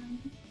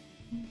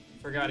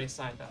 Forgot he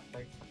signed up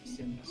like this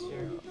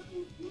year.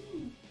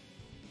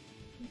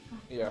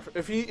 Yeah,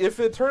 if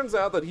it turns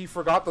out that he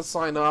forgot to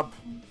sign up,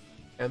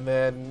 and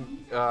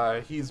then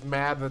he's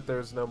mad that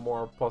there's no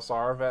more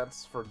 +R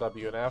events for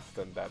WNF,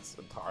 then that's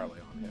entirely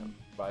on him.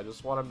 But I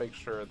just want to make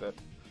sure that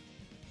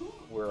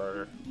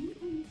we're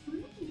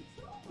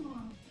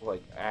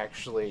like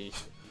actually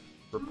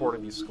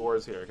reporting these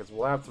scores here, because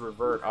we'll have to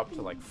revert up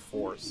to like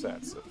 4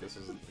 sets if this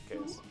isn't the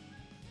case.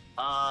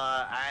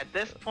 At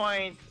this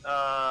point,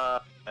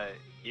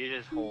 you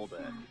just hold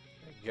it.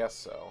 I guess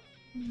so.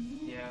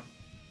 Yeah.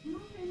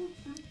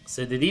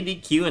 So did he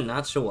DQ and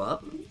not show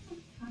up?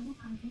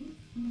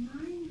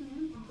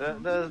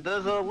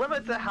 There's a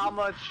limit to how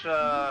much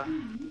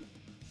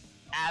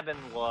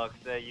admin work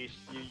that you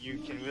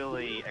can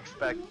really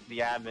expect the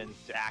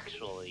admins to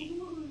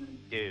actually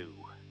do.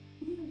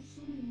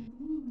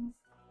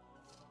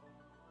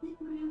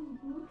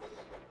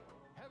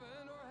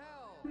 Heaven or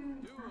hell? Do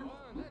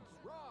one, let's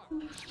rock.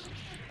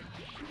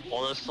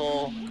 Well, the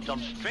soul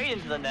jumps straight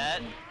into the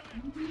net.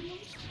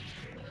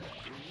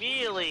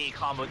 Immediately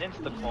comboed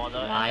into the corner.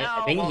 And I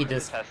now think he welcome to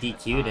just test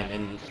DQ'd time.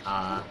 and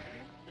then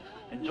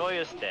Enjoy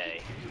your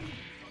stay.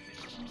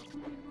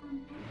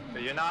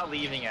 But you're not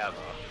leaving ever.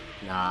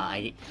 nah,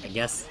 I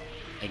guess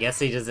he just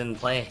didn't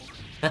play.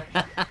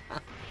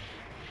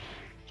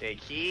 Okay,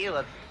 Key,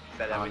 let's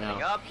set Oh, everything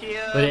no. up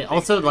here. But it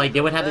also, Big like,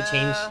 they would tree have to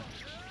change there.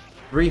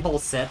 3 whole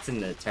sets in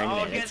the Oh,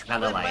 tournament. gets It's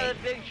kind of split by like,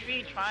 the big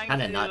tree trying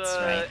kinda to, nuts,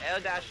 right? air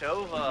dash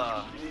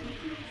over.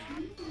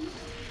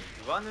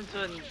 Run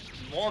into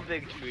more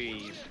big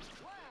trees.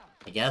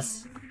 I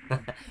guess. Are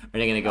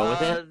they gonna go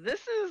with it?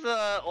 This is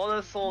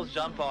Order Soul's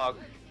jump arc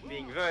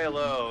being very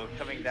low,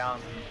 coming down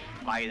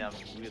to fight him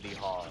really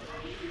hard.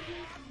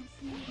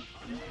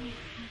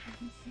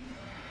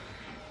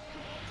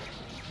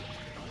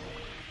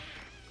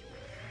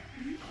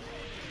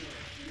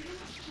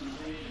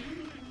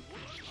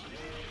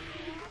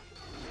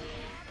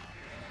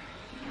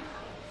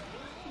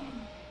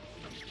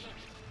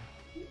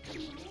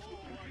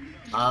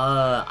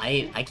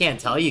 I can't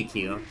tell you,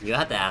 Q. You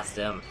have to ask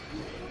them.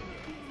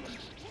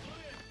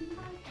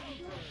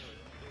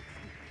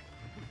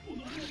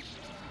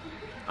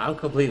 I'm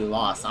completely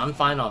lost. I'm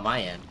fine on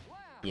my end.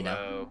 You know?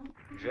 So,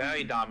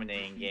 very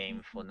dominating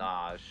game for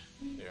Naj.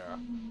 Yeah.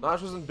 Naj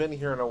hasn't been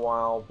here in a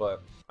while,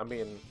 but I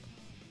mean,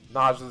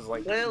 Naj is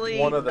like Clearly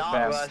one of the not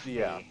best. rusty.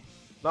 Yeah.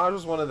 Naj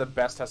is one of the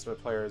best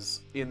Testament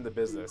players in the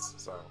business.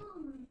 So.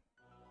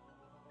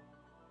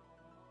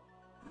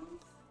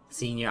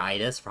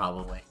 Senioritis,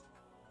 probably.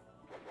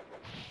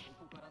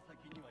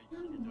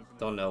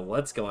 Don't know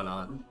what's going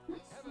on.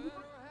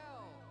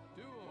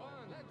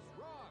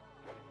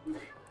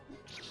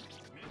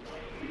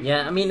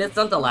 Yeah, I mean it's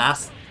not the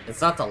last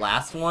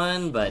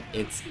one, but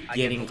it's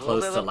getting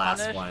close to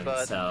last one,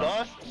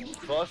 so.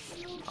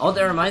 Oh,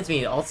 that reminds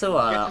me, also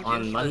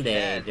on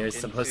Monday there's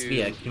supposed to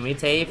be a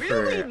kumite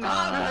for Really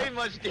not very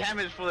much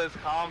damage for this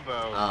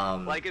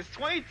combo. Like it's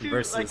 22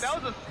 versus... like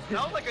that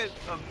was like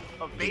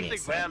a basic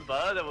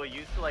Ramba that we're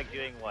used to like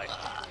doing what,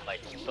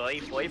 like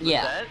 30-40%?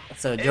 Yeah.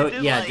 So And Joe it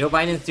did, yeah, like, Joe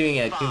Biden's doing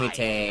a 5.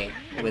 kumite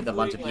with a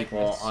bunch of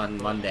people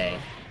on Monday.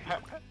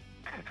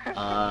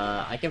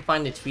 I can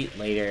find the tweet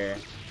later.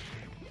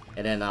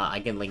 And then I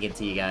can link it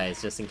to you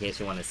guys just in case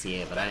you want to see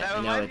it. But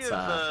I know it's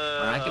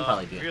I can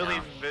probably do it really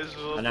now.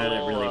 miserable, I'm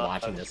not really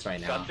watching this right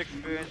now. Guts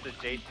experience that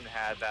Jason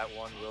had that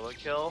one Willa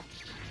kill.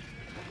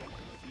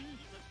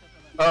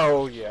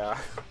 Oh yeah.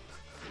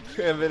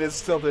 And then it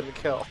still didn't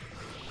kill.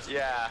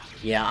 Yeah.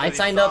 Yeah, I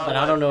signed up, but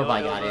I don't know if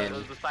I got in. It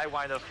was the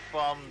sidewinder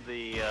from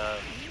the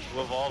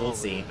revolver. We'll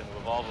see. And the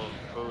revolver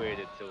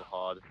prorated too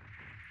hard.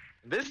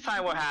 This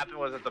time what happened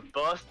was that the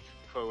burst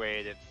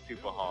prorated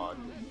super hard.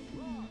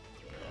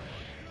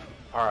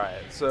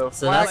 Alright, so that's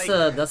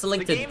Flag... that's a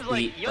link to the game's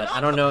tweet, like, but you're I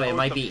don't know, it not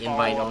might be supposed to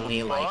invite follow only,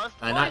 the like, boss.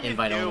 What not are you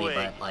invite only,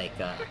 doing? but like,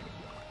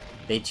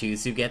 they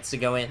choose who gets to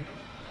go in.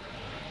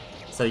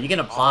 So you can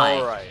apply,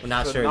 Alright, I'm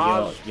not so sure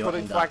Naj you'll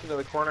putting end Black up. into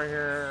the corner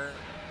here.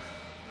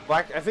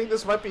 Black, I think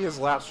this might be his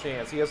last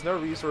chance. He has no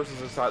resources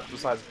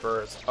besides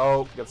burst.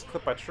 Oh, gets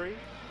clipped by tree.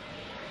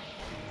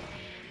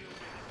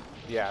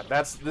 Yeah,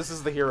 this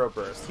is the hero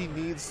burst. He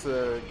needs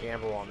to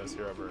gamble on this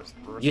hero burst.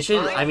 You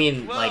should, I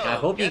mean, Whoa, like, I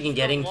hope you gets can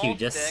get the in Q wolf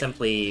just stick.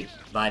 simply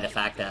by the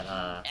fact that,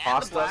 And the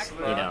Cost black us, you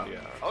know,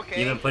 yeah.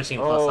 Okay. even pushing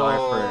plus R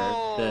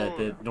Oh,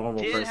 for the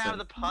normal didn't person. have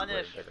the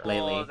punish for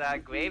lately.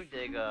 that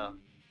Gravedigger.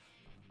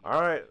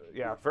 Alright,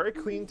 yeah, very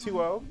clean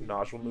 2-0.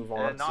 Naj will move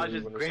on And Naj to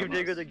is Winner's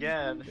Gravediggered Summons.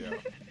 again. Yeah.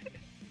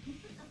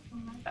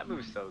 That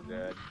move's so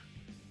good.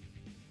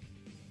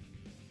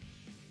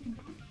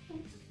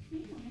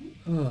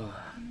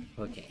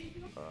 Okay.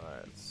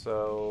 Alright,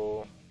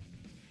 so...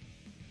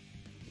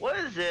 What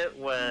is it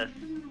with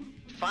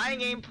fighting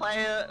game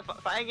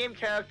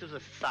characters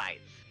with sights?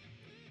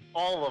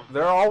 All of them.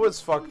 They're always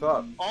fucked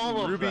up.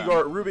 All of Ruby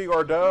them. Ruby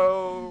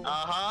Gordeau,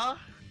 Uh-huh.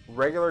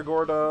 regular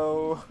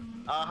Gordeau,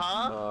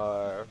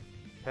 Uh-huh.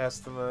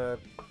 Pestimate,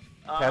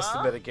 Uh-huh.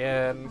 Pestimate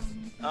again.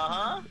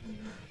 Uh-huh.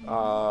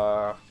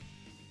 Are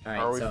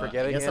Alright, we so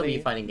forgetting I guess I'll be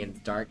any? fighting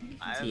against Dark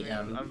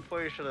TM. I'm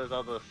pretty sure there's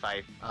other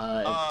sights.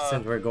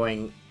 Since we're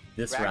going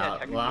this Ragnar route.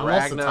 technically- Well,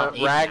 I'm also top 8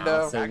 now,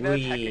 Ragnar so Ragnar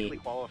we... technically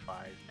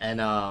qualifies. And,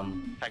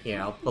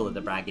 here, I'll pull up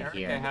the bracket Erica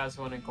here. has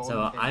one in golden.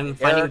 So Pin. I'm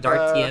fighting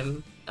Dark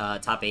Erica.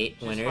 TM, top 8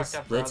 She's winners, fucked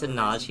up for Blitz and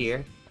other Naj reasons.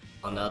 here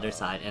on the other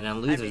side, and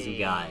on losers we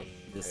got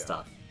this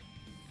stuff.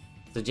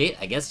 So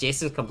I guess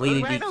Jason's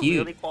completely Would Ragnar DQ'd.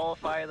 really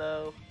qualify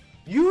though?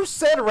 You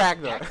said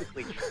Ragnar.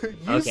 Technically.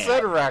 You Okay.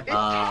 said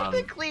Ragnar. It's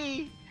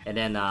technically And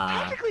then,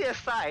 technically a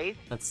sight.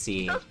 let's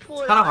see. Just It's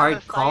pull it kind of out hard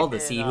of the call site to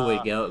and, see who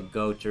would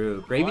go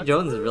through. Gravy what?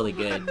 Jones is really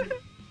good.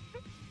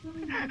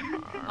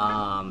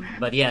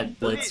 But yeah,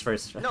 Blitz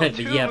first. No, but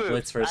two yeah, moves.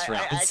 Blitz first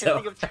round. I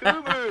so can think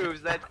of 2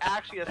 moves that's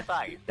actually a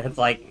sight. that's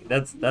like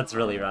that's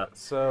really rough.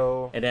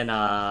 So, And then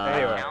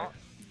Anyway.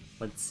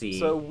 let's see.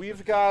 so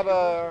we've got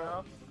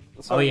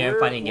So Oh, yeah, I'm we're,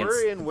 fighting against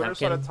we're in Winner's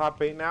Pumpkin. Side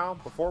top 8 now.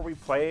 Before we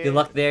play, Good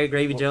luck there,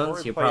 Gravy before Jones.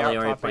 we You're play probably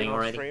out already top 8 playing on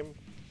already. stream,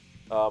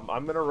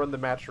 I'm gonna run the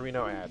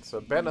matcherino ad. So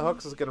Ben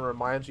Hooks is gonna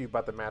remind you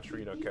about the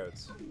matcherino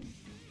codes,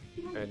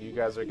 and you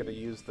guys are gonna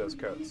use those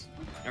codes.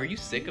 Are you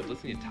sick of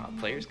listening to top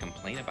players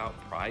complain about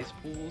prize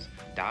pools,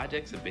 dodge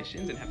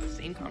exhibitions, and have the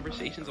same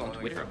conversations on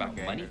Twitter about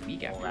money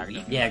week after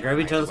week? Yeah,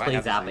 Gravy Jones So I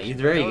plays have Zappa. a He's solution.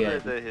 very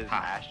Those good. are his Hi,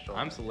 astral.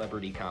 I'm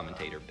celebrity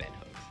commentator Ben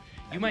Hooks.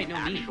 You might know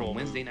me Actual from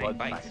Wednesday Night blood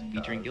Bites, type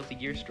featuring does. Guilty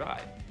Gear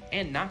Strive.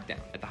 and Knockdown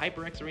at the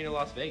HyperX Arena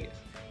Las Vegas.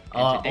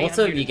 And today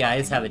Also, I'm if here you to talk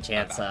guys to have a you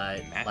chance, about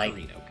like,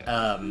 Matcherino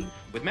codes.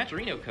 With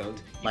Matcherino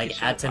codes, you like can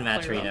show add to a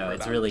top player up Matcherino. for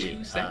It's about really,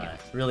 2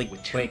 seconds. really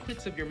With 2 quick,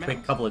 clicks of your mouse.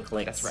 quick couple of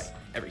clicks. That's right.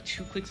 Every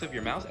 2 clicks of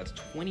your mouse adds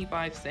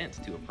 25 cents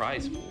to a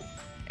prize pool.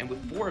 And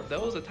with 4 of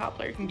those, a top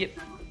player can get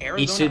Arizona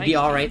He should be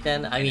iced alright tea.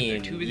 then. I And if they're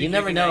mean, too busy you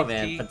never drinking know, iced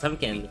man. tea,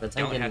 Potemkin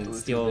don't have to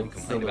still listen to them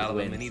complain about all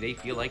the wins. money they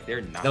feel like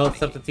they're not No making.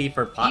 sympathy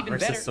for pot Even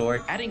versus better,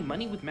 sword. adding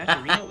money with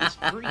Matcherino is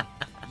free.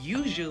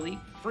 Usually,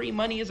 free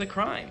money is a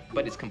crime,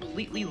 but it's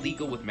completely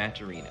legal with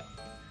Matcherino.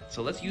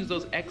 So let's use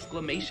those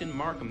exclamation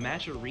mark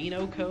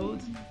Matcherino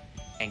codes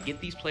and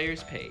get these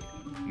players paid.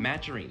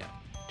 Matcherino,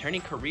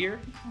 turning career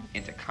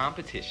into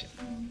competition.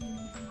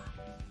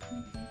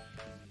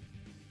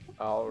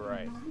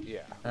 Alright,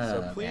 yeah. Oh,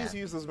 So please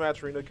man. use those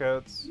Matcherino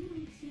codes.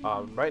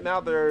 Right now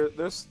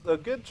there's a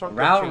good chunk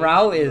Rao- of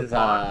Rao change in the is,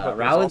 pot, but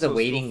Rao there's is also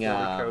awaiting, still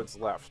 40 codes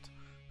left.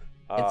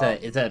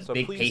 It's a So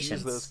big please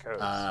use those patience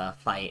codes.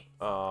 fight.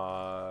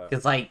 Uh,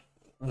 Cause like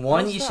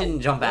one, there's you that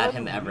shouldn't jump at one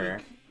him ever.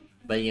 week-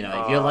 But you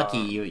know, if you're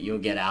lucky, Uh, you'll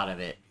get out of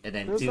it. And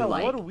then there's 2, that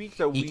like one week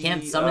that he we,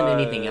 can't summon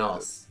anything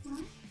else.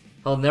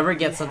 He'll never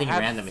get something had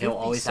random. He'll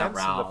 50 always have cents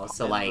in the Rao. po-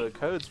 So in like the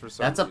codes for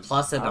some that's a reason.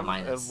 plus and a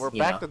minus, And we're you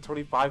back know? to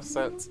 25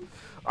 cents.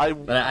 But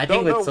I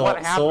don't think with know Soul- what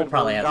Soul happened when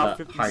probably we has got a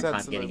 50 hard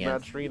cents time in getting the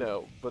in.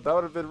 Matcherino, but that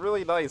would have been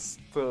really nice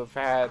to have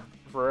had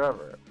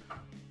forever.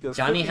 'Cause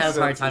Johnny 50 has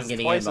a hard cents time is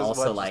getting in, twice but as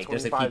also much as like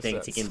there's a few 25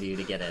 things he cents. can do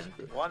to get in.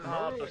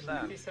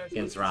 100%.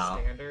 Against Rao.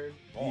 Standard.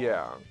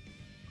 Yeah.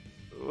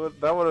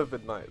 That would have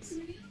been nice.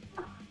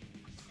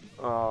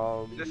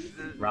 Rao Going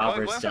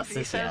versus from 50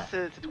 Justice,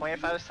 cents to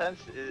 25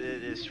 cents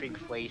is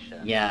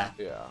shrinkflation. Yeah.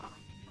 Yeah.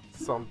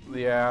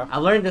 Yeah. I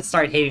learned to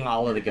start hating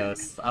all of the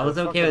ghosts. I was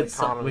The okay fucking with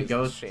economy's in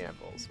ghosts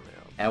shambles, man.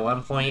 at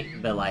one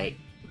point, but like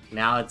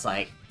now it's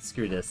like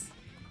screw this.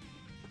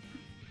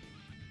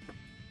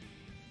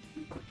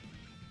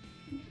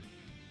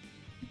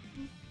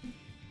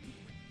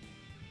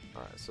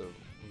 Alright, so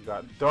we've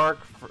got Dark.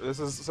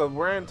 So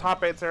we're in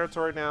top 8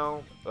 territory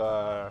now.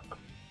 Dark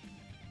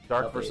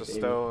Okay, versus baby.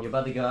 Stone. You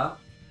about to go out?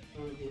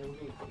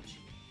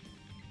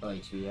 Oh,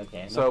 HB,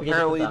 okay. So Don't forget to put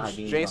apparently, the high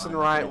beams Jason on.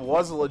 Wright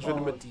was a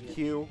legitimate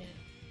DQ.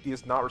 He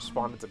has not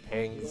responded to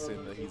pings,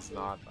 and he's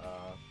not.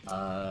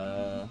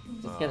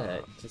 Just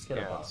get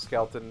a Yeah, ball.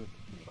 Skeleton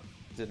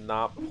did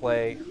not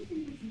play.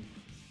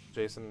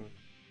 Jason.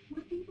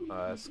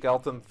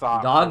 Skeleton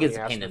thought. Dog when is he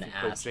a asked pain in if the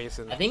he played ass.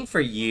 Jason, I think for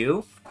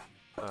you,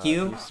 he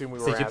Q, assumed we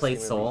were since you played asking him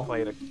if he Soul,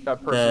 played a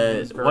person who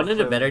was very one of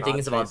the clearly better not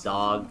things about Jason.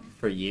 Dog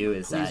for you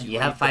is that Please you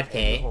have rate the 5k,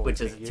 pain.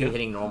 which is Thank 2 you.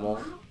 hitting normal,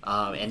 and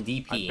I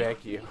DP,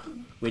 beg you.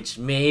 which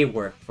may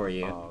work for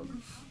you.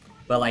 Um,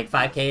 But like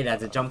 5k,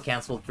 that's a jump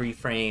cancel 3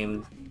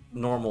 frame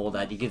normal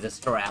that you can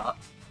just throw out.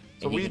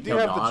 so and you we can do kill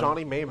have the Dog.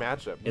 Johnny May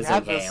matchup. We It's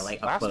had okay, this like,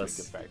 up last close.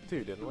 week, in fact,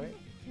 too, didn't we?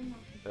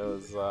 It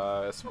was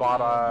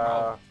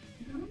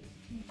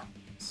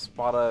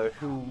Spada.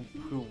 Who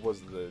was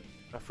the?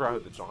 I forgot who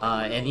the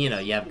Johnny. And you know,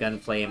 you have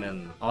Gunflame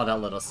and all that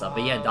little stuff.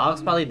 But yeah,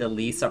 Dog's probably the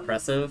least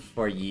oppressive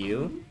for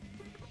you,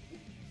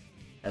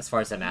 as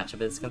far as the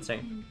matchup is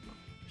concerned.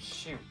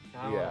 Shoot.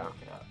 Now I Yeah. wanna look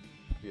it up.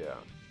 Yeah.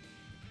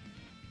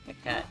 The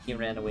cat, he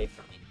ran away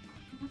from me.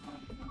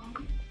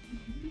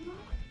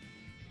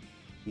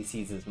 He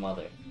sees his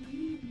mother.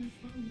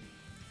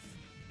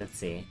 Let's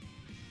see.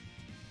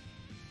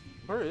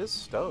 Where is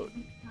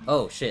Stone?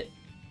 Oh shit.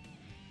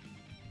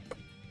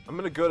 I'm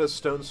gonna go to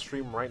Stone's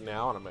stream right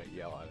now, and I'm gonna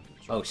yell at him.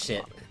 Oh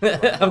shit.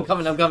 I'm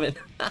coming. In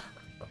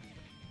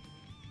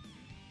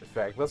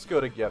fact, let's go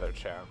together,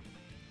 Chad.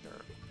 Here.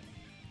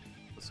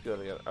 Let's go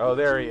together. Oh,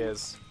 there he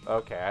is.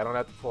 Okay, I don't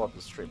have to pull up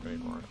his stream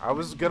anymore. I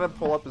was gonna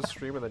pull up his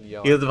stream and then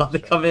yell. He was at about to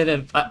Chad. come in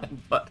and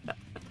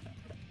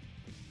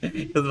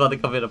he was about to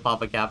come in and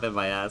pop a cap in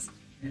my ass.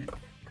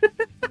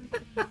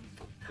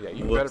 Yeah,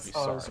 you Whoops. better be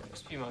Oh, it sorry. was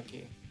Crispy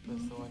Monkey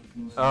was the one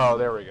who was Oh,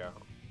 there we go.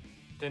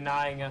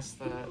 denying us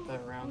the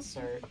round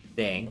start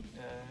Dang.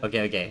 uh,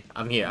 Okay.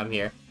 I'm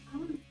here.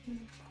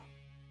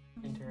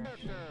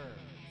 interaction.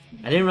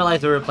 I didn't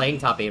realize we were playing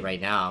top 8 right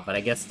now, but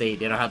I guess they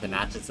don't have the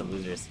matches of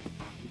losers.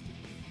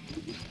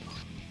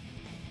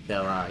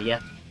 So yeah.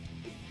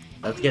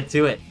 Let's get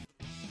to it.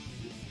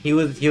 He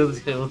was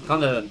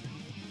coming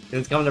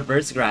to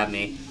burst grab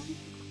me.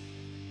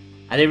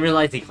 I didn't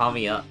realize he called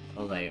me up.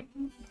 I was like,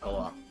 oh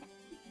well.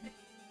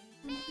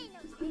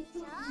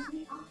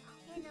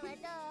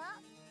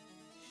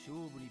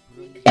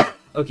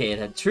 Okay,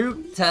 the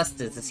true test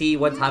is to see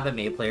what type of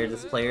Mei player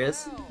this player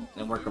is,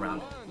 and work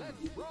around it.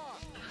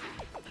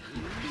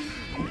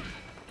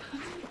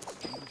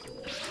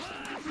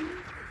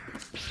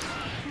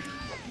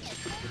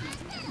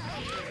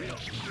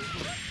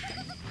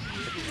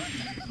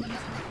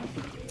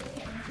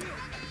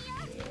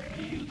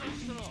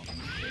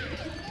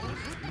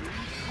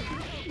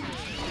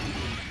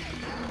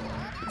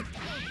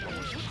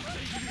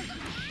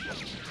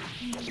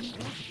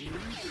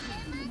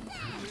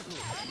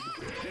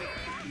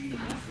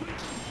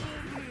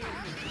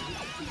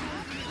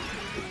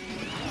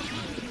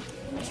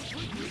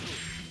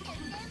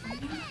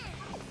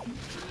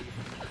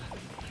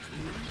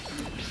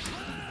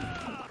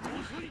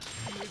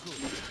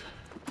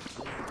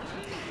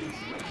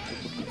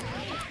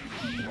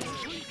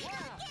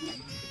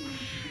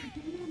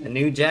 A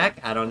new Jack?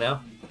 I don't know.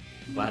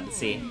 We'll have to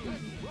see.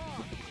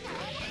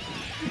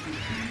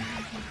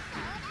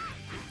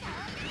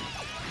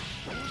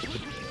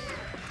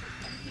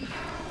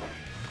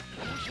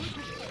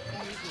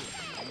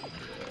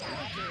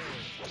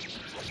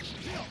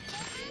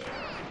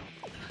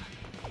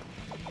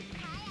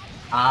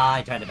 Ah,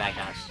 I tried to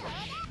backdash.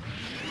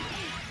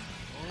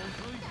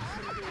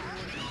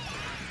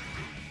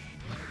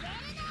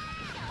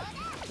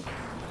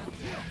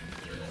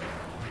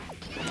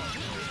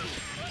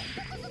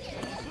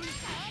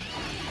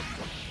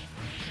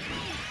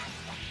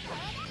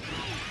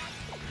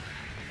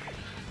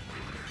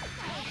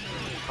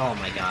 Oh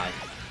my god.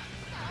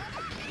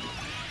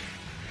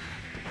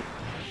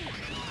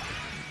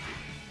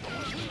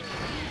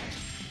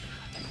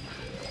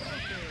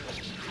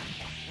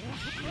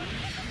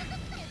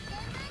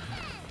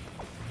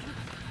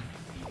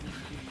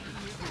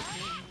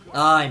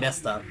 Oh, I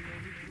messed up.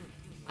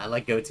 I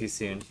let go too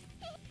soon.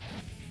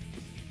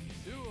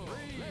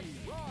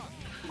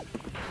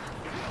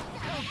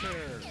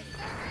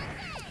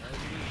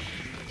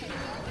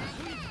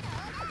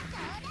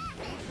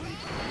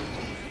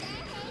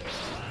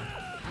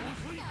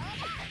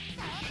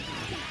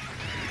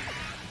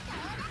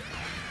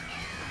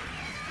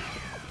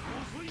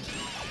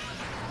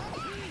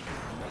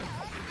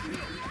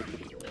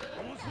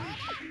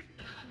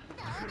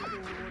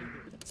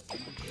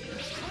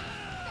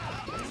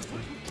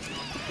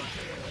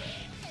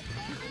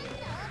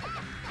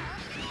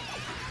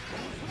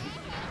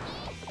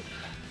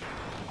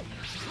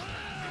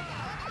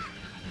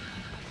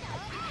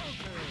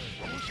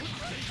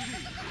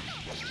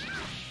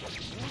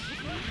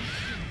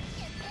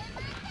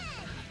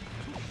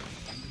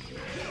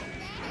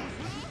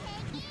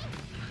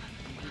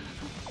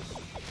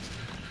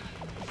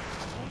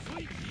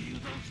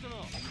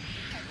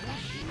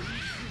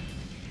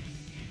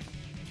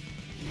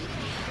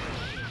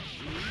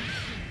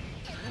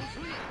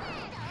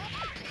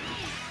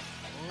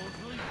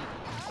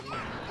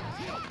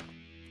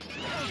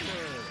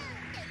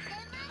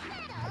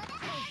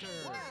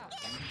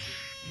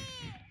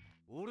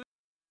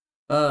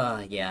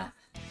 Yeah.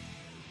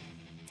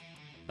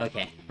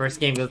 Okay, first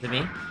game goes to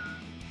me.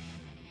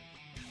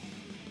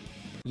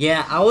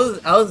 Yeah, I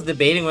was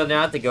debating whether or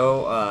not to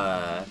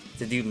go,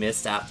 to do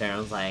Mist after, and I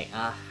was like,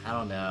 I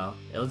don't know.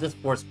 It was just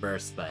Force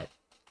Burst, but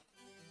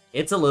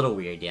it's a little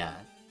weird, yeah.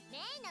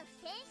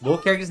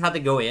 Both characters have to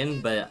go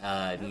in, but,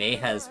 Mei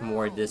has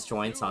more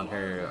disjoints on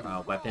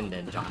her, weapon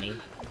than Johnny.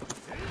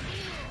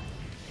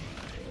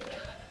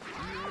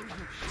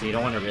 So you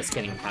don't want to risk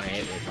getting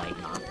counter-hit with, like,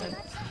 nonsense.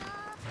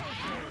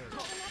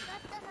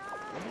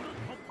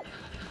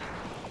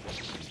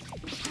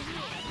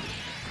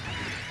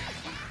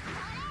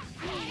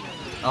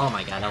 Oh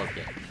my god, that was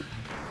good.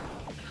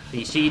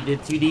 See, she did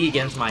 2D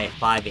against my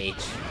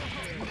 5H.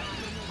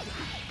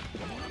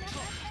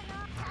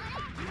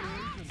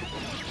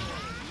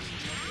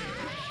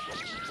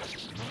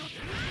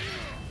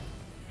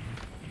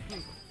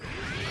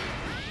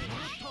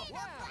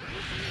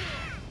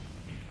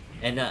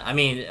 And, I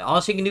mean,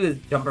 all she can do is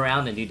jump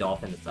around and do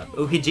dolphin and stuff.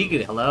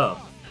 Ukijiku, hello!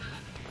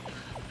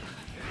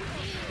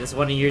 This is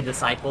one of your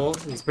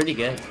disciples? He's pretty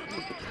good.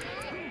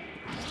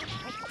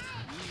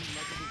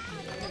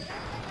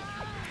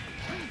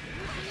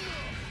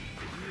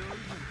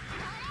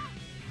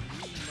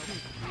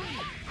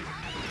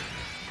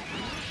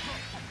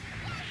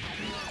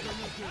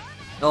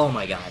 Oh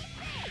my god.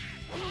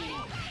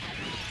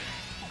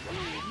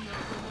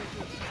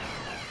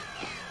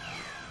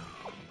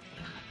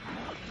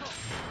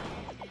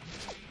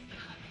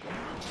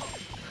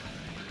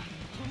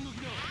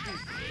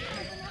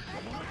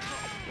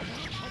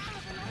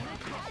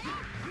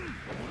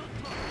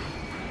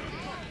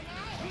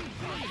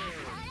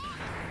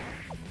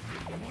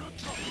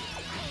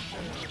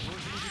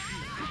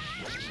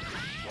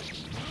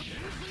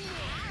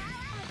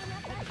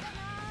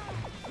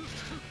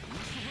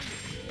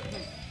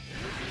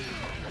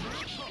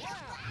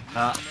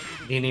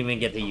 Didn't even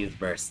get to use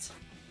burst.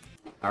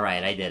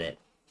 Alright, I did it.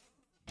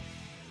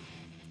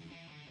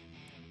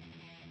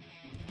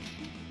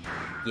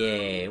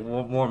 Yay,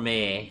 one more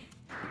Mei.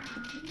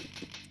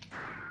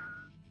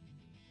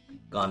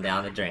 Gone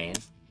down the drain.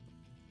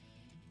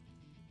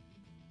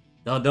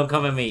 Don't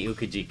come at me,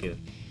 Ukijiku.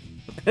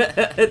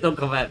 Don't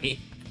come at me.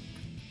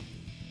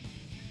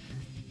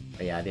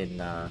 But yeah, I didn't,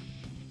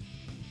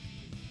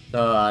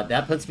 So,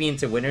 that puts me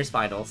into winners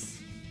finals.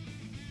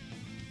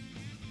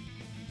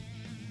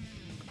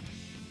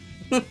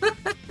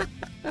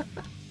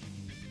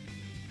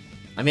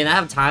 I mean, I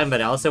have time,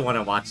 but I also want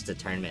to watch the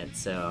tournament,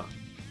 so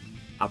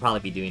I'll probably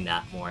be doing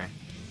that more.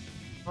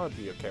 I would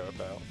be okay with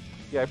that.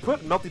 Yeah, I put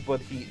Melty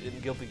Blood Heat in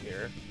Guilty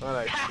Gear.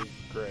 That actually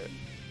great.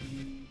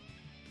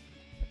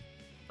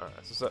 Alright,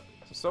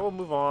 so we'll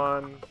move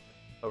on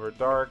over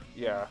Dark.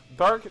 Yeah,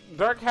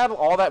 Dark had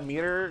all that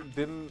meter,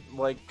 didn't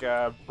like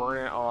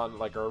burn it on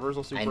like a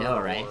reversal super. I know,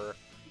 right? Or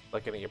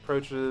like any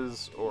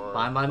approaches or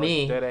Fine by like,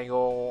 me. dead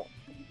angle.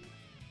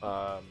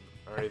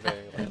 Or anything.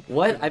 Like,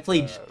 what? I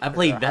played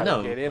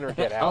Venom. Get in or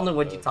get I don't know out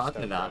what you're of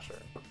talking stem about.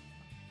 pressure.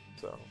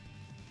 So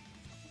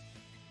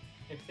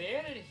If they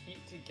added heat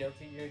to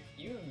Guilty Gear,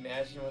 can you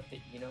imagine what the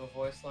Eno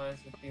voice lines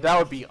would be? That like?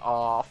 would be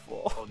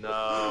awful. Oh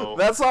no.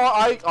 That's all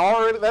I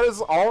already. That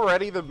is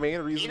already the main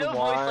reason Voice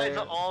why. lines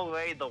are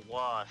already the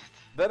worst.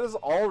 That is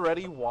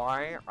already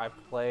why I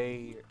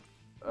play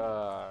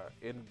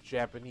in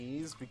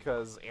Japanese,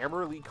 because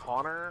Amerlee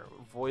Connor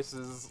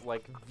voices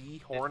like the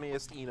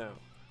horniest Eno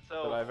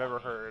So that I've ever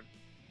heard.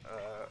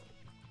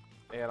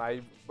 And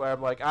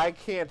I'm like, I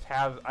can't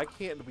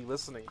be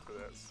listening to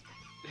this.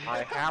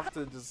 I have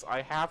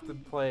to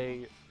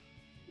play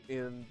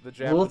in the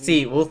Japanese.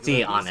 We'll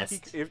see, At least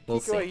honest. If We'll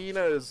Kiko see.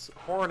 Ina is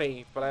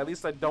horny, but at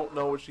least I don't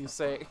know what she's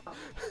saying.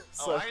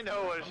 Oh, I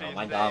know what she's Oh,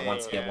 my saying. dog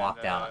wants to get and,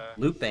 walked out.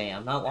 Lupe,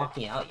 I'm not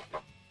walking out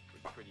yet.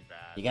 Pretty bad.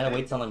 You gotta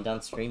wait till I'm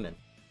done streaming.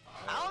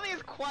 I don't think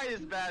it's quite as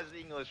bad as the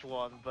English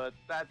one, but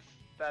that's.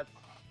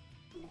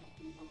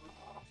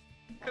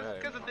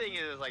 Because the thing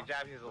is, like,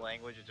 Japanese as a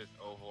language is just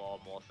overall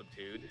more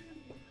subdued.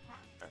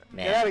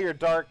 Man. Get out of here,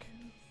 Dark.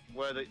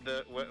 Where the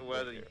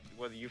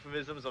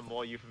euphemisms are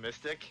more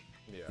euphemistic.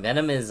 Yeah.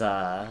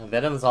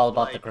 Venom's all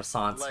about the Like-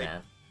 croissants, like-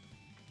 man.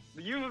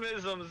 The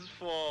euphemisms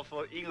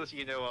for English,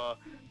 are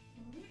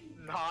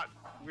not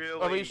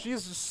really. I mean,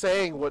 she's just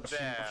saying what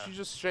there. she's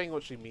just saying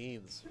what she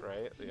means,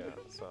 right? Yeah.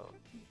 So.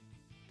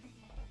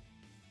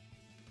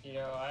 You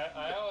know,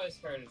 I always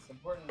heard it's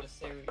important to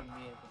say what you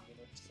mean and you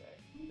don't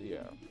say.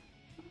 Yeah.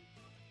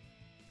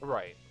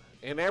 Right.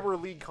 And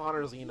Amerlee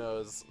Connor's Eno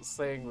is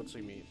saying what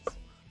she means.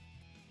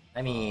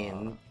 I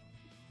mean,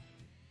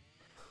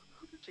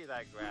 See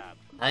that grab.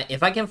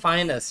 if I can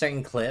find a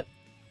certain clip,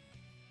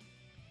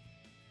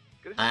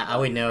 Good I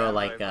would know, grab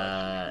like,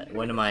 very much.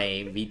 one of my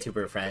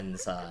VTuber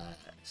friends,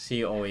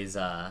 she always,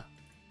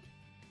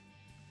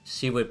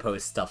 she would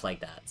post stuff like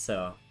that,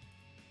 so...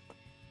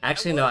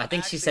 Actually, no, I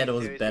think she said it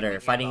was seriously better.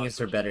 thinking Fighting about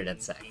games are better than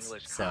switching sex,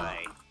 English so...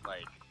 Kai,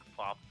 like,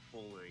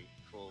 fully.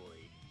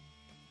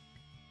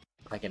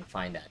 If I can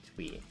find that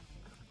tweet.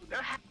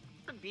 There has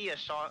to be a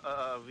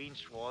Reen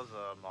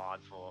Schwarzer mod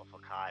for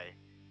Kai.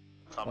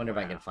 I wonder if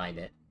I somewhere. can find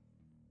it.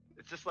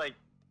 It's just like,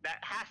 that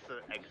has to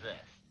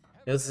exist.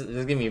 It was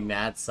gonna be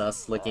mad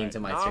sus looking into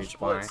my search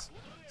bar.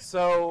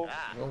 So,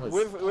 Ah. What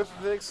was- with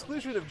the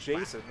exclusion of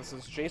Jason,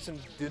 since Jason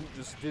didn't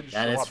That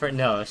show is up, for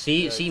no.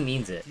 She uh,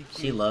 means it. he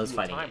She can't loves do a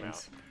fighting timeout.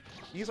 games.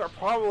 These are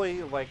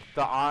probably like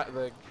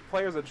the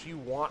players that you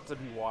want to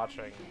be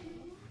watching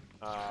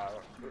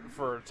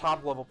for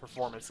top level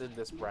performance in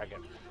this bracket.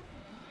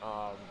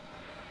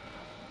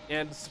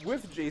 And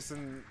with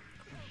Jason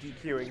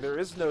DQing, there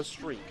is no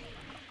streak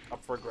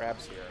up for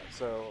grabs here.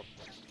 So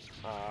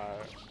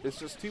it's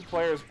just two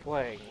players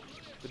playing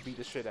to beat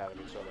the shit out of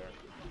each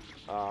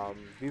other.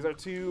 These are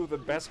two of the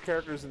best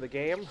characters in the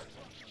game.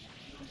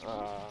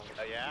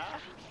 Yeah?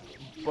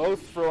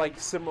 Both for like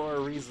similar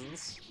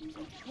reasons.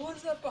 What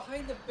is that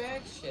behind the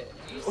bag shit?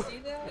 Do you see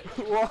that?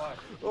 well, Fuck.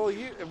 well,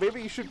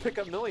 maybe you should pick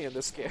up Millie in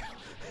this game.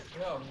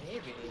 No,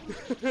 maybe.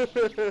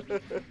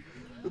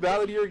 Now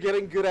that you're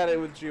getting good at it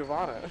with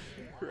Giovanna,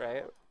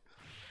 right?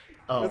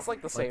 Oh, It's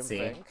like the same let's see.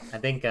 thing. I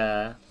think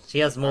she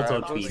has multiple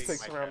Alright, Blitz tweets.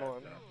 takes round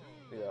one.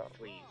 Yeah.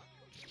 Please.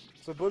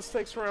 So Blitz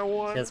takes round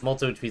one. She has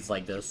multiple tweets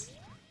like this.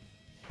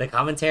 The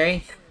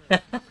commentary?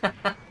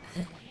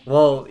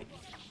 Well,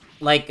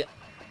 like,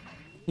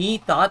 he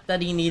thought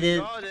that he needed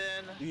Jordan!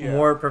 Yeah.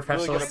 more Really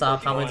professional good style at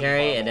Pokemon commentary,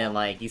 level. and then,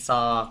 like, he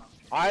saw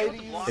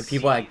IDs. the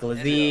people at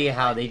Glizzy,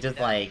 how they just,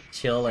 like,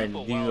 chill and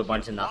do a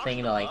bunch of nothing,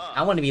 and they're like,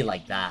 I want to be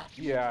like that.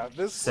 Yeah,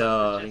 this.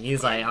 So,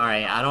 he's like,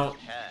 alright, I don't,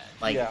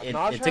 like, yeah,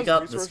 Naj it took has up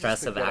the resources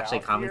stress to of get actually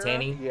out here.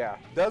 commentating. Yeah,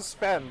 does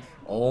spend.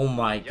 Oh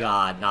my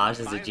god, Naj is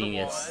a Find the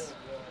genius.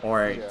 boy.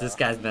 Or, Yeah. this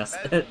guy's messed,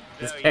 That's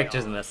this very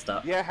character's young. messed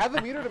up. Yeah, had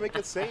the meter to make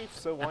it safe,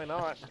 so why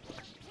not?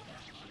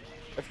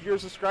 If you're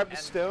subscribed to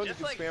And Stone, you just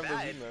can like spam that,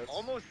 those it's emotes.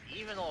 almost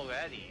even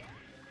already.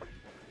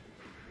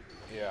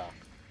 Yeah.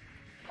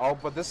 Oh,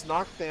 but this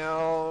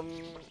knockdown.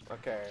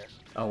 Okay.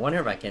 I wonder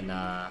if I can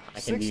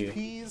Six do...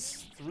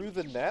 P's through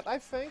the net, I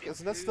think.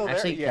 Isn't that still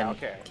Actually, there? Yeah.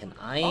 can, Okay. can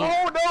I...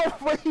 Oh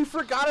no! Wait, you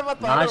forgot about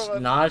the Naj, other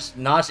one.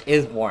 Naj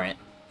is Warrant.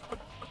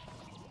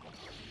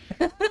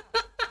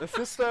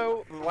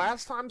 Mephisto, the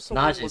last time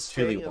someone Naj was is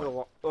truly staying in the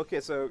one. okay,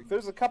 so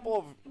there's a couple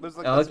of there's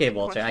like Oh, this okay, big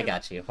Vulture, I question,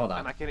 got you. Hold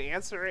and I on. can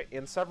answer it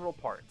in several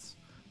parts.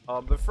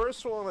 The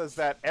first one is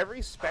that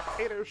every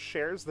spectator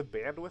shares the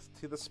bandwidth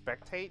to the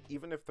spectate,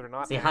 even if they're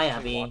not. Say hi,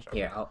 actually Abby. watching.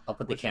 Here, I'll put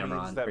the Which camera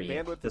means on that for you.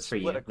 bandwidth Just is for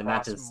you. split The match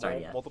across hasn't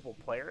started yet. multiple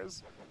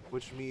players,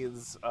 which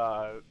means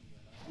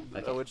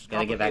Okay, which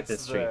gotta get back to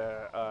complicates stream.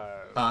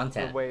 the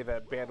Content. way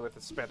that bandwidth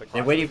is spent across.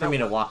 They're waiting the for me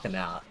to network. walk them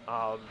out.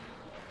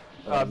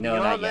 Like, no,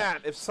 not Beyond yet.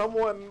 that, if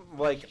someone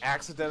like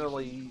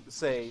accidentally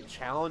say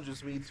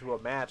challenges me to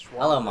a match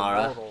while Hello, I'm Mara.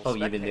 available Hope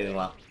you've been doing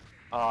spectating,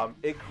 well.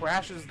 it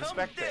crashes the Come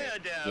spectate. there,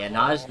 Dad. Yeah,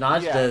 Naj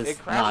Yeah, does it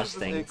Naj crashes, it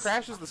things.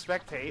 crashes the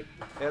spectate,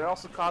 and it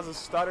also causes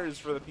stutters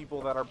for the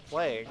people that are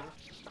playing,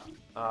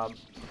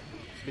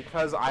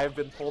 because I've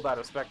been pulled out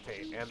of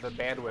spectate, and the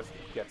bandwidth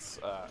gets,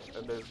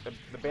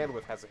 the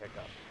bandwidth has a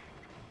hiccup.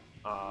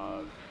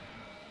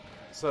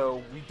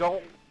 So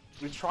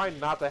we try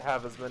not to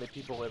have as many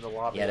people in the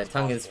lobby. Yeah, the as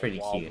tongue is possible pretty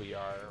while cute. we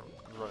are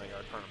running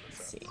our tournaments.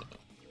 Let's see.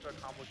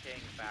 extra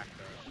complicating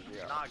factor.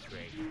 Yeah. Not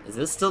great. Is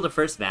this still the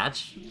first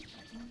match?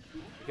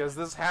 Because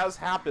this has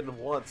happened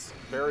once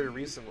very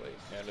recently,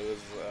 and it was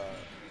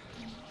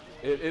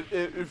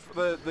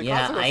the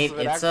Yeah, consequences of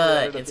it actually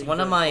ended up it's being one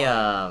of very my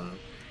fun.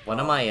 But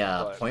at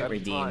the point time,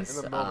 redeems,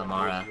 in the moment,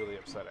 Mara. It was really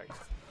upsetting.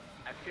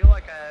 I feel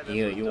like I had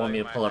You want me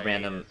to pull a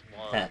random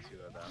pet?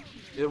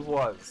 It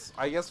was.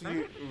 I guess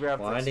we have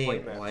to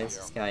explain that Why to is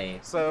you. this guy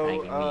So,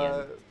 tagging me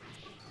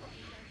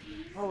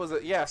in? what was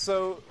it? Yeah,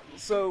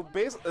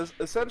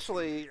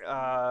 essentially,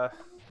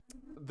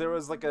 there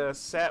was like a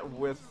set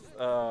with,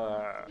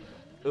 I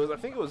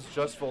think it was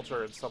Just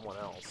Vulture and someone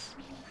else,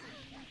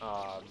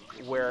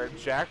 where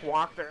Jack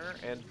walked there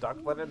and Duck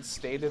Lennon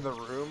stayed in the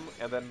room,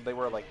 and then they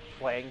were like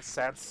playing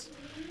sets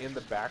in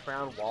the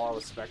background while I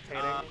was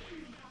spectating.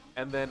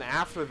 And then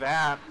after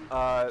that,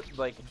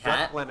 like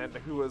Duck Lennon,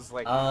 who was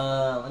like,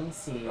 let me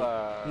see.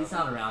 He's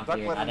not around Duck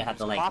here. Lennon I'd have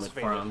to was like look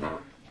for him.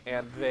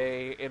 and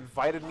they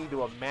invited me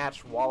to a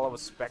match while I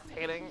was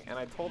spectating, and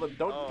I told them,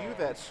 "Don't do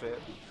that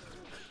shit."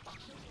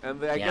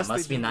 And I guess it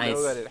must they be didn't nice.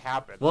 know that it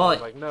happened. Well, I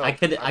was like, no, I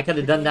could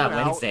have done that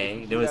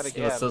Wednesday. It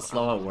was so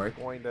slow at work.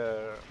 Going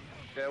to,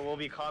 There will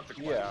be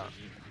consequences. Yeah.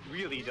 You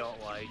really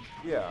don't like.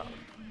 yeah.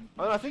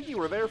 Oh, I think you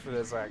were there for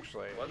this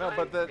actually. Was No, I?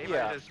 but then Maybe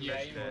I yeah, just Yeah,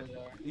 missed you it. were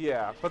there.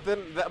 yeah. But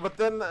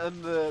then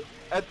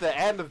at the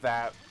end of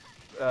that,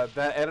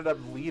 that ended up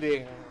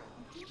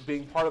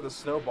being part of the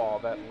snowball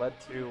that led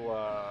to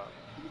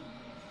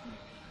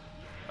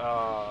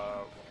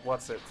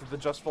to the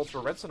Just Vulture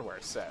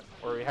Ransomware set,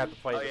 where we had to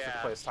play Oh, the yeah.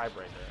 fifth place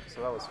tiebreaker.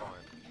 So that was fun.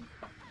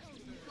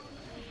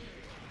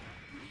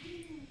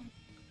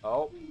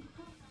 Oh,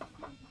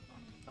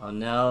 Oh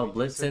no,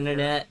 Blitz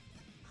internet.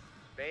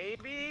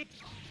 Baby,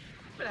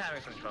 been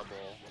having some trouble.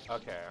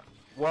 okay.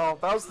 Well,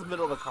 that was the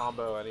middle of the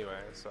combo anyway,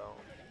 so.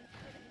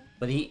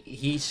 But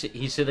he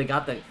should have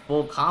got the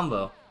full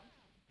combo.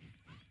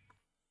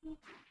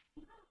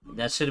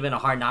 That should have been a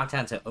hard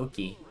knockdown to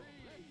Oki.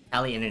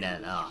 Alley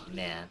internet. Oh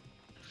man.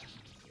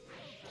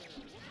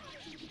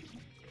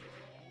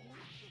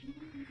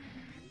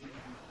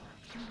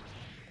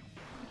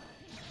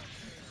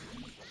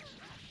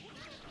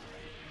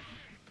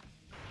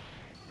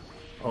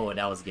 Oh,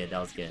 that was good. That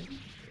was good.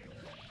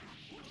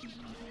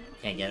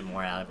 Can't get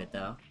more out of it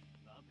though.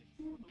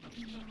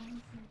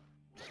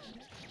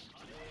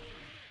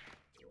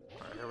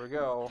 Alright, here we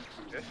go.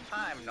 This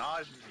time,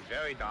 Naj is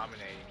very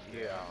dominating.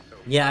 Yeah. So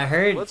Yeah, I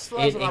heard Let's still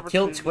have it an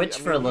killed opportunity- Twitch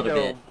I for a mean, little you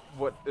know bit.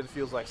 what it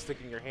feels like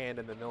sticking your hand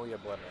in the Milia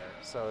blender.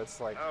 So it's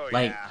like, Oh,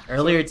 Like yeah.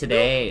 earlier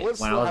today, Blitz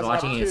when I still was has an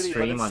watching his opportunity, but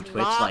stream on it's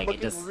Twitch, not like it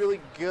looking just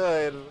really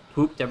good.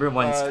 pooped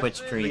everyone's Twitch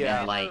This is stream, yeah.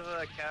 and like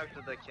a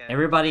character that can-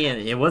 everybody,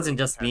 it wasn't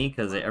just me,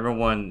 because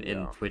everyone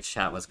in Twitch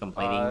chat was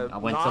complaining. I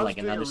went to Naj like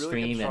doing a another really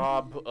stream good and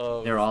job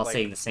of, they were all like,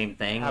 saying the same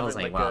thing. I was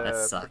having, like, wow, a that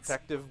sucks.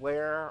 protective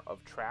layer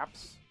of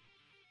traps.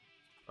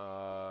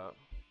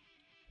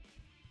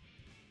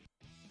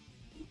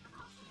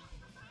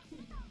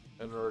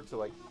 In order to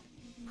like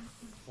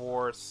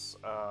force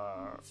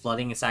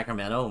Flooding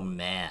Sacramento,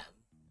 man.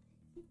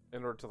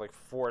 in order to like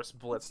force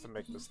Blitz to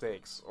make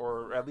mistakes,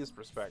 or at least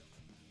respect.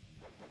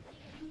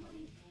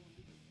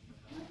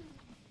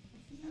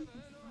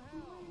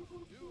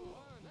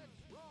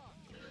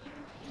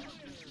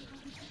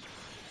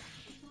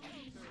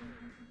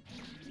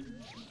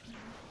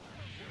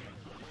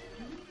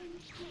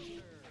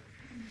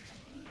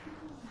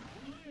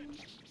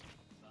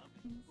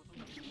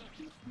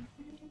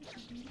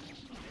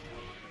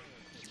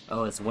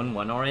 Oh, it's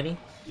 1-1 already?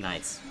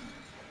 Nice.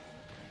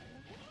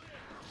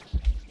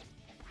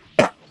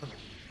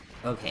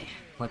 Okay,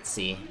 let's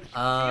see.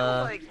 I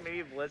feel like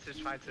maybe Blitz is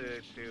trying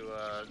to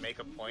make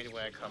a point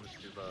when it comes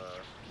to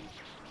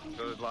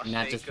the Lost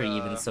Match is Lake, pretty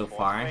even so force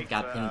far. breaks,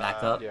 Got pinned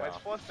back up. Yeah. When it's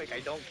force break, I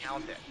don't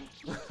count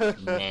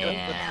it.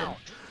 Man.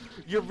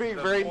 You're being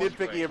The very force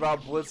nitpicky break.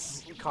 about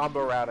Blitz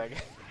combo routing.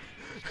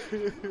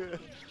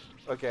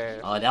 Okay.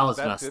 Oh, that was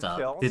That messed did up.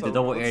 kill, Dude, the so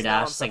double Blitz air is now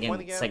on dash set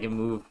point again. second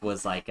move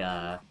was like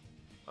I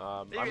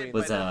mean,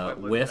 was by this a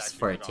point, Blitz whiffs is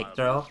for a actually tick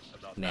forgotten throw.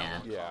 about that Man.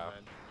 one Yeah.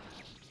 comment.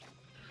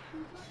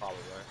 probably.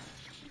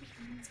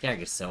 This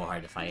character's so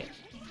hard to fight.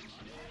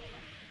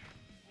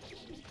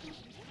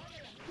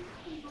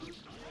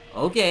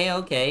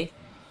 Okay.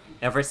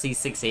 FRC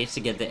 6H to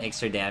get the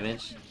extra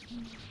damage.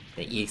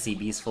 The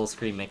EXEB's full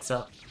screen mix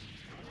up.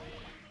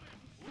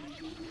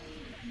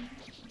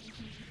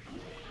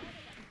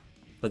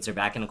 Puts her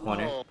back in the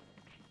corner.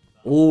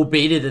 Oh, Ooh,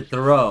 baited the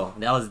throw.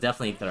 That was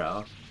definitely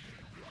throw.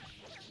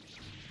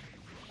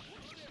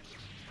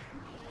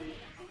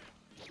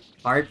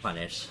 Hard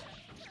punish.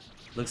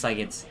 Looks like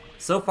it's...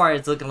 So far,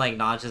 it's looking like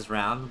Notch's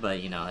round,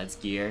 but, you know, it's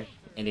gear.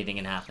 Anything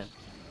can happen.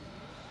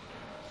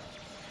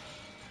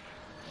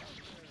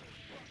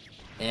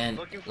 And,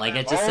 Looking for like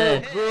I that- just Oh,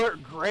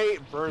 said,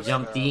 Great burst.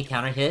 jump D,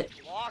 counter hit.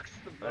 blocks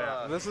the Yeah,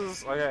 bug. this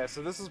is okay.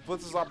 So this is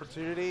Blitz's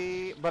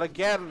opportunity, but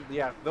again,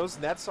 yeah, those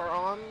nets are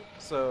on.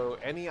 So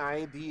any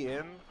IED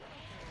in,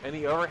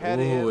 any overhead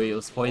Ooh, in. it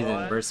was poisoned.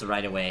 What? Bursted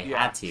right away.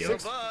 Yeah. Had to. Hero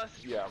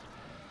bust. Yeah.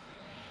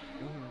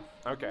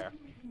 Okay.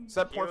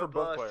 Set point Hero for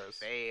both bust players.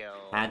 fail.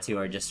 Had to,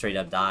 or just straight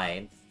up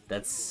died.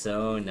 That's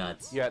so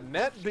nuts. Yeah,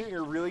 Net doing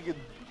a really good,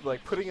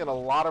 like, putting in a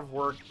lot of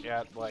work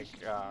at, like,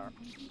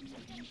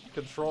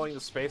 controlling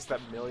the space that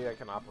Milia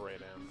can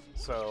operate in.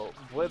 So,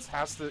 Blitz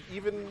has to,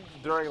 even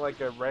during,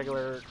 like, a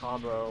regular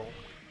combo,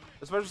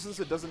 especially since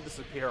it doesn't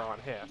disappear on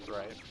hit,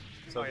 right?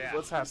 So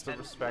Blitz has to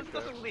respect it.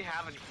 Blitz doesn't really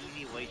have an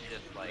easy way to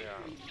just, like,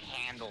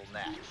 handle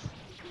nets.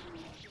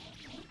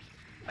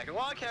 Like, a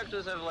lot of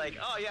characters have, like,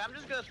 oh yeah, I'm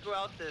just gonna throw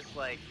out this,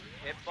 like,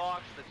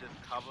 hitbox that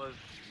just covers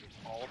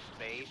all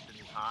space and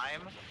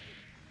time,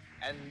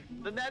 and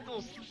the net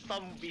will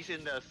be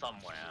in there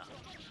somewhere.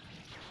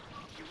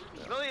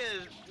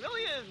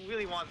 Milia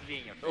really wants to be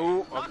in your face.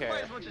 Oh, Not okay.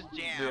 quite as much as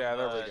Jam. Yeah,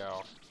 there we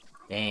go.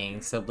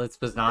 Dang, so Blitz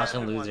was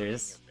notching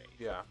losers.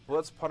 Yeah,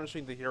 Blitz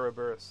punishing the hero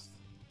burst.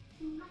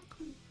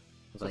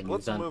 So like,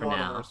 let's done move for on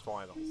now. to winners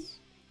finals.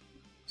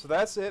 So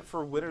that's it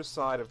for winners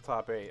side of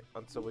top 8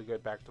 until we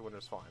get back to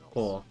winners finals.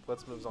 Cool.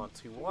 Let's move on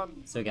to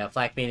 1. So we got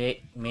Flak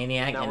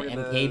Maniac Now and we're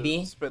gonna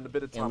MKB spend a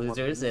bit of time and on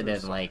the losers, and then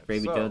losers like side.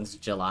 Gravy So, Jones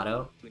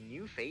Gelato.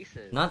 New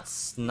faces. Not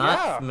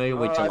yeah, familiar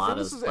with I think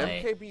Gelato's this is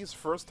play, MKB's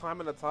first time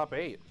in the top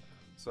 8.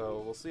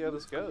 So we'll see how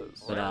this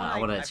goes. but I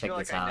want to check feel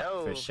this like I out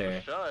know for sure.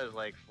 is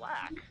like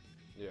Flak.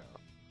 Yeah.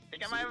 I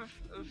think I might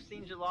have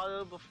seen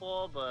Gelato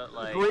before, but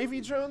like...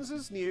 Gravy Jones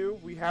is new.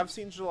 We have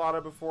seen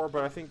Gelato before,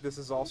 but I think this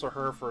is also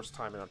her first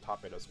time in a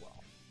top 8 as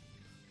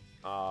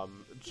well.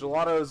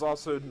 Gelato is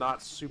also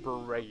not super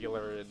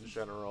regular in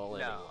general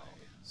anyway.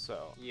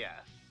 So, yeah.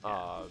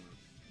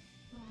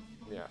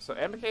 yeah, so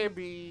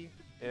MKB,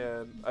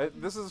 and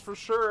this is for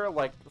sure,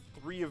 like,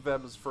 3 of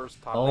them's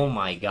first top 8. Oh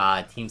my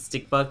god, Team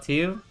Stickbug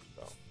too?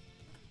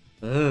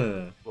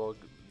 Ugh. We'll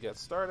get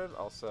started.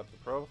 I'll set up the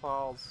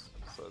profiles.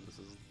 So this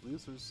is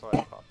losers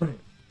side top 8.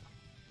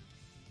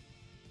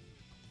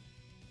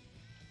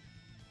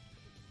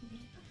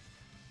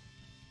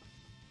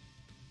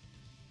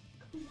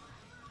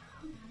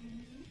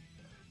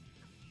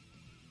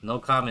 No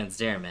comments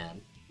there,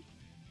 man.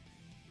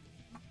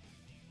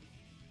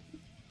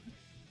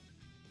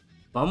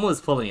 Bum was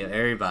pulling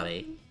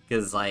everybody,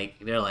 because like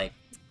they're like,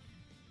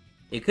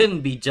 it couldn't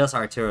be just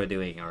Arturo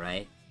doing it,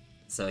 right?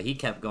 So he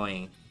kept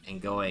going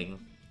and going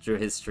through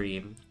his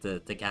stream to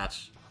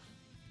catch,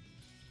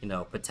 you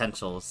know,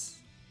 potentials.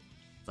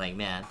 It's like,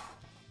 man.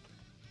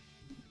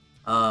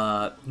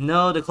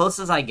 No, the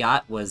closest I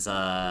got was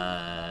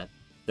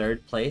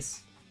 3rd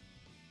place.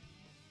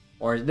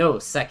 Or no,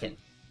 2nd.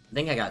 I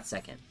think I got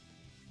 2nd.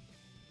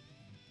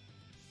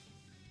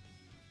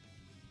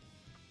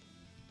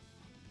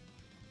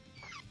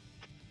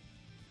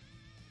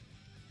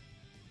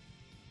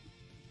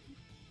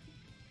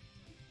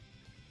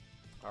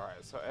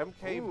 Alright, so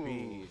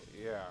MKB,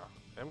 yeah.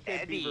 MKB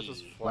Eddie.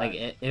 versus Flag.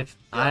 Like if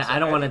Yeah, so I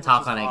don't want to Eddie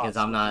talk versus on it because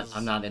Ops,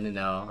 I'm not in the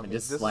know. I mean,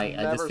 just this is like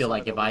I never just feel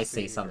like something if that I we've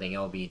say seen something, here.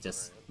 it'll be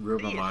just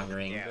rumor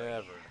mongering. Yeah.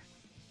 Never.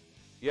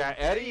 Yeah,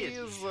 Eddie Eddie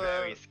is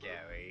very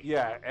scary.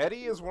 yeah,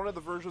 Eddie is one of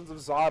the versions of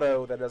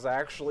Zato that is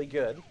actually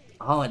good.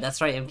 Oh, and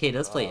that's right. MK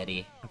does play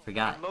Eddie. I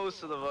forgot.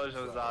 Most of the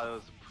versions of Zato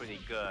is pretty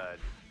good.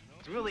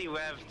 It's really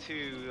Rev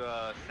 2,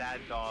 Sad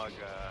Dog,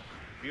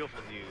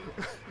 Beautiful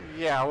Dude.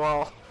 Yeah,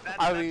 well,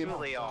 That's mean,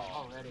 really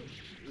all. Already.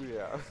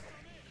 yeah.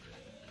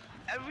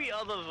 Every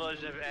other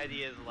version of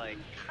Eddie is like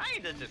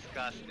kinda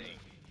disgusting.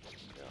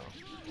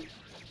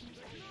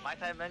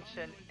 Might I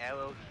mention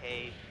LOK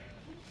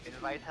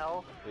Invite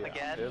Hell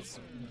again?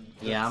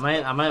 Yeah,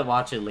 I might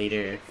watch it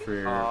later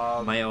for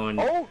my own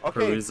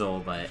perusal,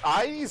 but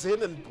Eyes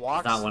in and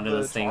blocks. it's not one of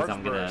those the things charge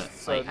I'm gonna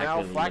burst, so like now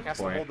actively Flak look has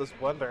to for. hold this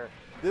blender.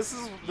 This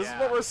is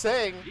what we're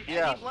saying. The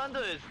Yeah, Eddie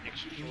Blender is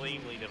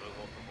extremely difficult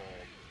to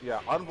hold. yeah.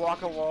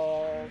 Unblock a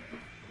wall.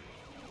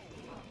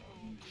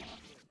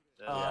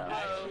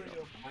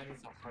 Mine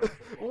is a hard to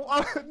pull.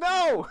 What?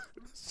 No!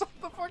 Shut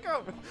the fuck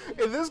up!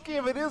 In this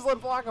game, it is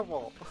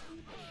unblockable.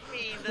 I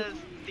mean, there's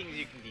things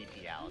you can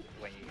DP out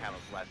when you have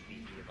a less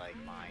DP like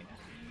mine.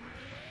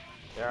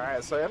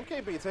 Alright, so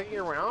MKB taking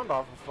a round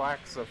off of Flak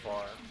so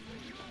far.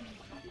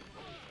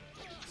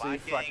 See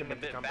if Flak can Getting a make the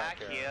bit comeback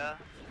back here. here.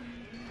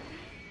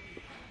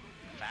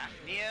 Back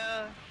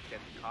near.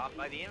 Gets caught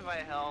by the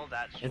invite hell.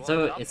 That's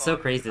It's so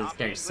crazy. This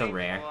character's so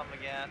rare.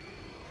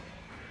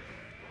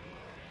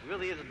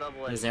 Really is a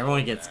double edged. Because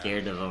everyone gets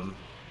scared of him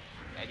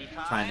Eddie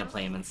trying to time,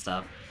 play him and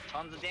stuff.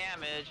 Tons of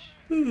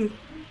damage.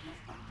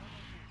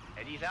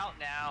 Eddie's out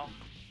now.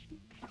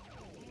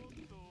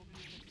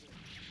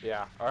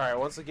 Yeah. Alright,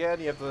 once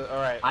again, you have to.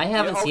 Alright. I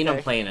haven't seen him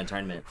okay. play in a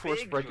tournament. Push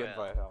Big break threat.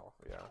 invite hell.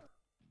 Yeah.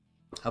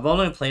 I've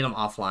only played him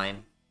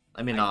offline.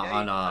 I mean,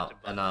 I know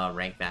you on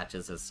ranked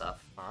matches and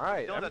stuff.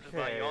 Alright, You don't have to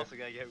buy, you're MK. also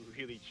gonna get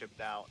really chipped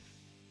out.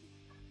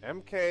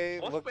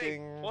 MK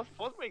looking.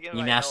 Fourth break invite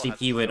You mash hell has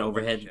DP when so much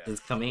overhead shit. is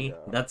coming. Yeah.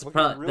 That's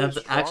Looking really that's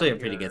actually a strong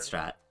pretty here. good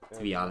strat,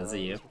 to be honest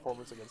with you. His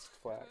performance against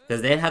Flak.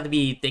 Because they'd have to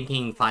be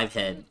thinking 5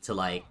 head to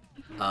like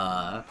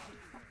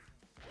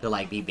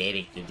be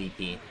baiting the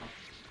DP.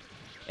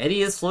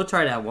 Eddie is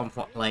flowchart at one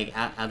point, like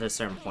at a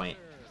certain point.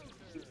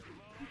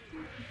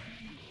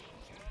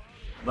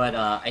 But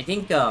I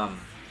think the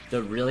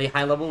really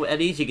high level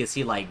Eddies you can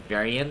see like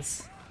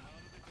variants.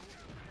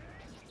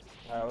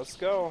 Alright, let's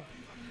go.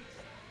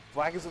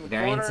 Black is in the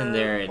variance corner. in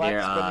their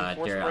Black's spending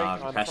force break on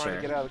trying to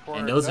pressure, get out of the corner.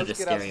 and those are Does just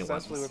get out scary ones.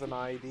 successfully with an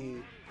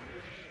IED.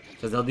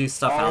 Because they'll do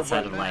stuff Oh,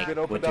 outside but of like it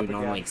what opened you up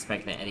normally again.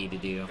 expect an Eddie to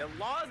do. A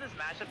lot of this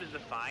matchup is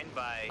defined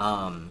by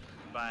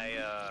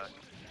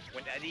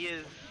when Eddie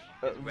is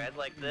red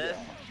like this,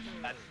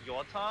 that's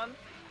your turn.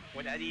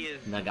 When Eddie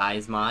is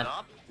Nagai's mod.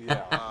 up,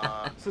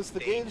 Yeah. Since the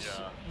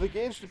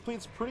gauge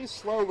depletes pretty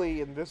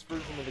slowly in this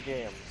version of the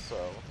game, so.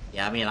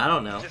 Yeah, I mean, I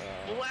don't know. just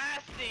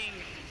blasting.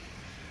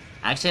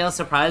 Actually, I was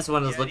surprised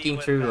when I was Yeah, looking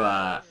with, through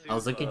super.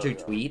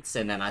 tweets,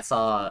 and then I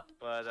saw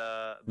But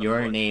the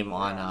your force- name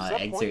on Step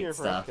point Exert here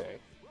for stuff. MK.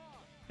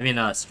 I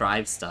mean,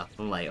 Strive stuff.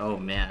 I'm like, oh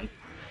man.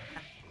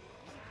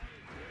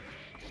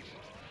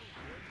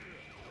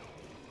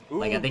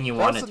 Like, I think you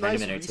want a that's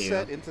tournament nice or two.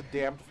 reset into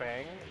Damned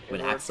Fang in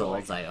With order to, Axel,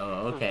 it's like,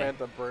 oh, okay.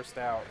 prevent a burst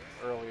out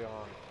early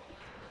on.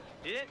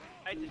 Didn't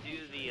I to do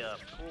the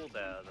pull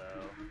there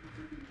though?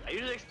 I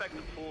usually expect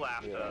the pull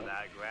after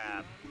that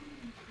grab.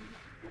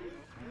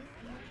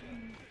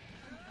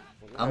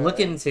 I'm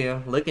looking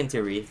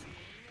to Wreath.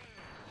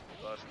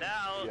 Burst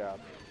out. Yeah,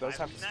 does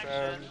have to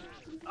Connection.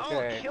 spend. Oh,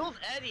 Okay. kills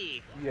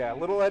Eddie. Yeah,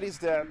 little Eddie's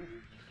dead.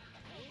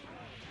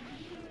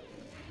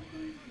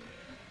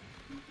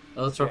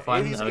 Those were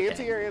fun. These Okay.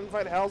 anti-air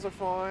invite hells are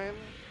fine.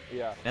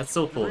 Yeah. That's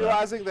so cool though.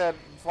 Realizing that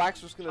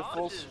Flack's just gonna Charge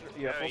full, is full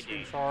very screen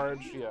dangerous.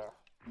 charge. Yeah.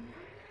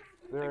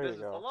 There There's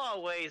you a go. lot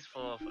of ways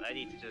for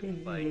Eddie to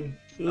just like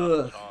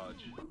Ugh. stop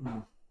charge.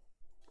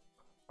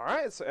 All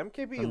right, so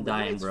MKB I'm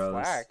dying, eliminates bros.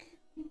 Flack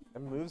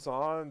and moves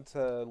on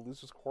to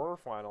losers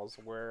quarterfinals,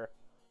 where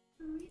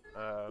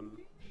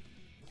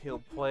he'll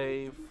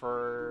play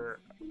for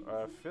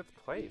 5th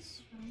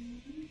place.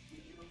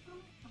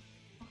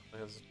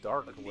 His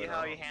dark. Let's see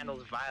how he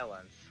handles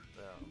violence.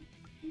 Yeah.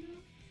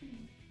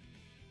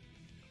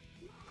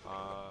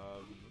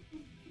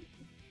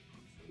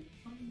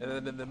 And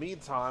then in the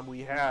meantime,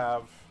 we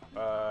have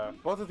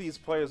both of these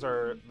players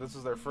are. This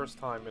is their first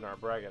time in our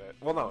bracket.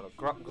 Well, no,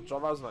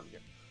 Java's not here.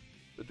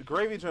 The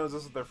Gravy Jones.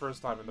 This is their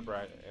first time in the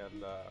bracket,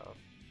 and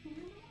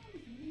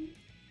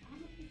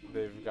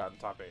they've gotten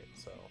top 8.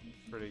 So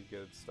pretty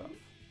good stuff.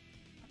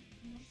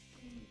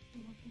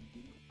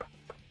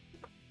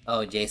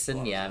 Oh,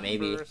 Jason, yeah,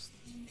 maybe. First,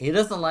 He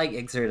doesn't like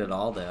Exert at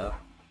all, though.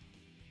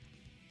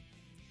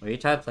 Well, you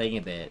tried playing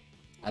a bit.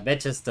 I bet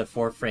just the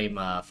 4-frame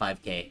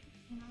 5K.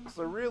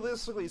 so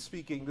realistically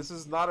speaking, this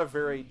is not a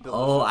very delicious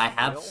Oh,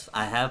 meal.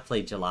 I have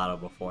played gelato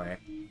before.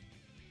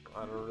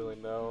 I don't really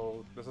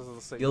know. This isn't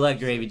the same. Good luck,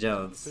 Gravy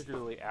Jones.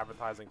 Particularly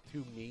appetizing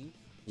to me.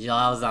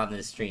 Gelato's on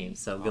this stream,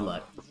 so good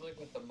luck. It's like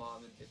what the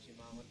mom and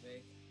Digimon would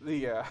make.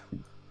 Yeah.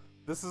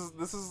 This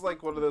is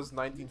like one of those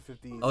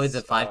 1950s. Oh, is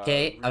it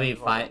 5K? I mean,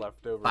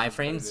 leftovers, 5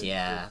 frames? but it is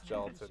Yeah. just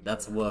gelatin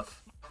That's there.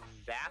 woof.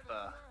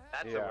 Zappa.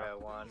 That's Yeah. a rare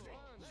one.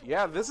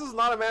 Yeah, this is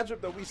not a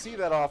matchup that we see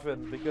that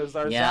often because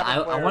our Yeah, Zappa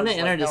I want to players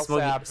enter the like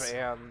Smoky, Elsap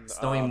and,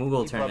 Snowy Big Moogle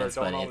Brother tournaments,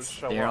 don't but always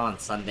show they're up. on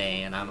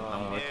Sunday, and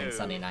I'm working Ew.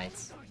 Sunday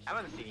nights. I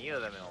haven't seen either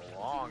of them in a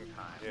long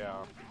time.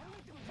 Yeah.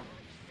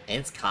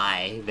 It's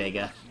Kai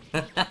Vega.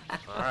 All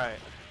right.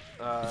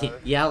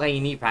 Yeah, like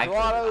you need practice.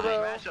 Gelato, Big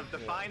though. matchup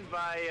defined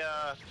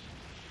by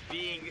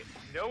being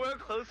nowhere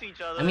close to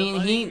each other. I mean,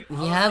 he letting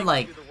other had, things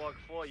like, do the work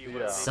for you, Yeah.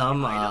 whether it be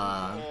some,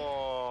 items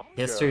or-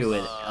 history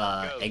with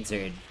Ghost.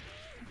 Exert.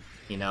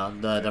 You know,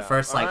 the Yeah.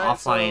 first like Alright,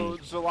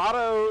 offline so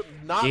Gelato,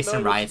 not Jason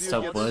knowing what Riot to do stuff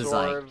against was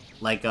Sword.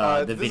 like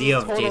This the is video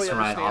of totally Jason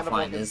Riot understandable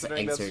offline is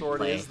considering that Exert Sword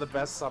play. is the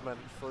best summon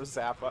for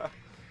Zappa.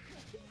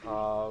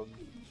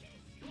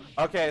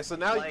 Okay, so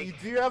now Like- you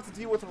do have to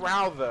deal with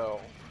Rao though.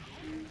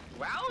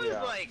 WoW is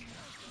Yeah.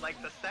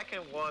 like the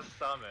second worst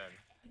summon.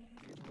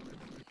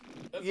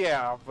 That's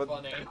Yeah, but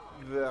funny.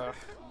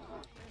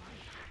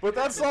 but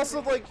that's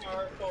also like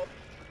Powerful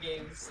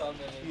game summon.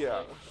 It's Yeah.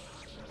 like,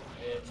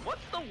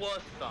 What's the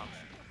worst summon?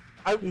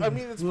 I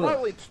mean it's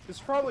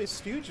probably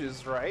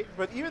Stooges, right?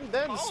 But even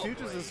then Stooges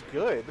Probably. is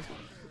good.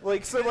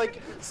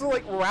 So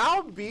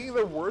Rao being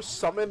the worst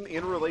summon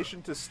in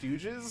relation to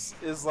Stooges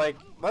is like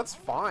that's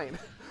fine.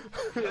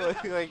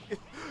 like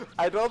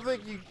I don't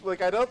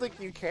think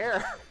you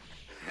care.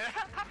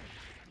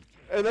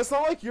 And it's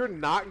not like you're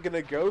not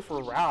gonna go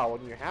for Rao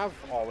when you have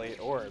all 8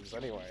 orbs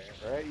anyway,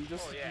 right? You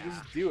just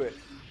do it.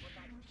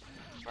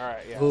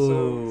 Alright, yeah.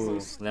 Ooh,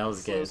 so that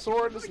was so good.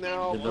 Sword is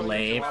now The playing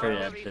delay for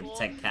Gelato. the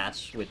tech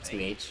catch with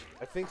 2H.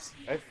 I think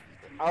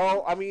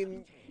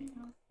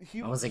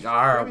he I was like,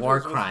 our Gravy war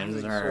Jones was crimes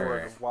using are.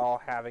 Sword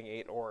while having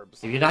 8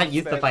 orbs. If you're not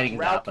used to Instead, fighting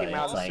Rao Zappa, came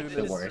out it's as like soon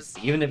the as- worst.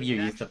 Even if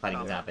you're used to fighting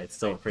Zappa, it's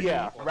still pretty.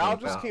 Yeah, Rao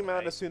pretty just rough. came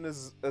out as soon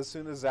as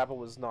Zappa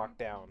was knocked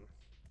down.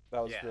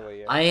 That was Yeah.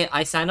 really it.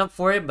 I signed up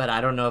for it, but I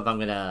don't know if I'm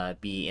gonna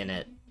be in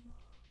it.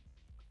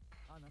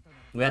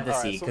 We have to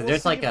Alright, see so because we'll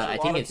there's see like if I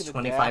think Gelato it's can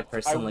 25 adapt.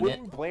 person I limit.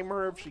 wouldn't blame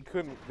her if she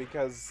couldn't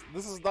because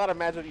this is not a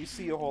matchup you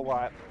see a whole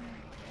lot.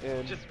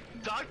 In Just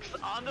ducks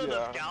under Yeah.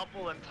 the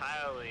scalpel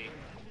entirely.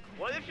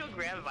 What if your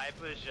Grand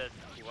Viper is just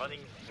running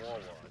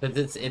forward?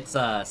 Because it's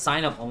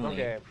sign up only.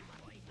 okay,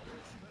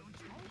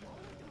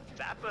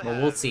 Zappa But we'll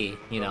has see.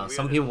 You the know,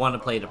 some weirdest people want to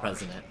combo. play the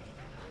president.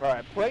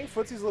 Alright, playing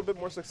footsies a little bit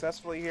more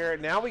successfully here.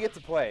 Now we get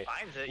to play.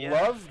 Finds it, yeah.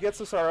 Love gets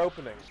us our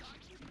opening.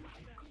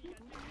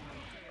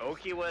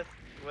 Oki with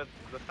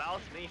the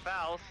Faust, mini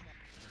Faust.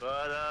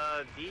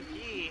 But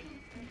DP.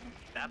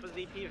 Nappa's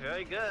DP,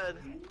 very good.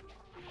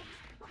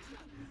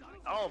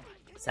 Oh.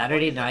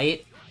 Saturday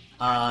night.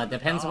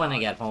 Depends when I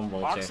get home,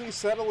 Vulture. Oxy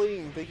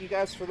settling. Thank you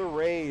guys for the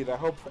raid. I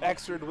hope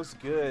Xrd was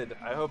good.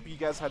 I hope you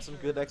guys had some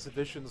good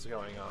exhibitions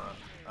going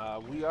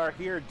on. We are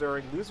here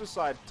during loser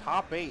side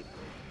top 8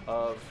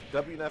 of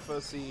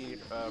WNFOC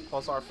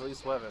plus R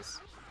Feliz Jueves.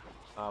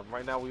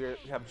 Right now we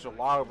have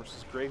Jalal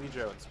versus Gravy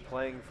Jones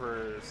playing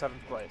for 7th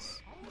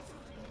place.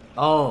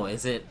 Oh,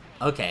 is it?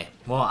 Okay.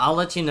 Well, I'll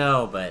let you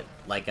know, but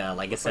like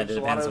I said, it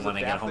depends on when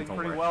I get home from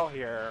pretty work. well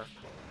here.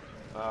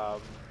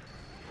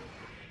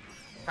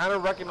 Kind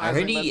of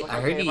recognizing I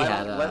heard he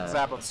had let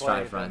Zappa play,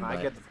 strive run, then I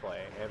but get to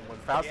play, and when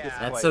Faust gets to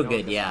play, that's so no one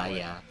good. gets Yeah, to play.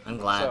 yeah. I'm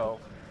glad. So,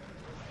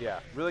 yeah,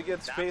 really good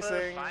Zappa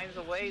spacing. finds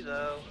a way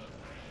though.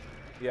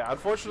 Yeah,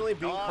 unfortunately,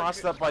 being Dog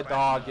crossed up by is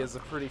Dog crap. is a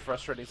pretty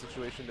frustrating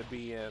situation to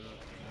be in.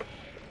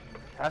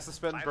 Has to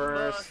spend Five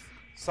burst. bucks.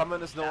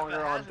 Summon is no Zappa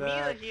longer on has Mila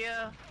deck.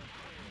 here.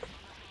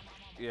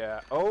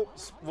 Yeah. Oh,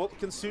 well,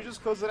 can Stu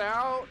just close it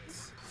out?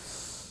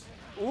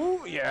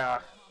 Ooh, yeah.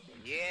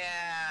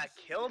 Yeah,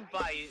 killed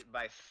by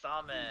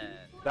Summon.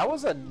 That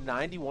was a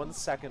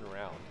 91-second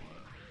round,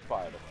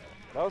 by the way.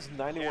 That was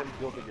 91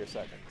 Guildigear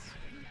seconds.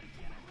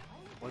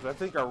 Which I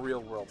think are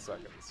real-world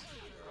seconds.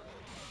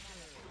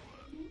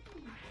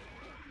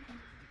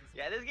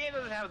 Yeah, this game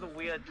doesn't have the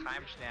weird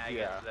time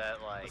shenanigans that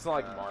like It's not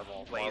like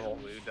Marvel. Blaze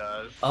Blue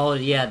does. Oh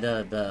yeah,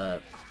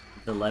 the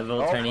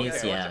level tourneys.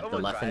 okay. Yeah, the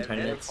left and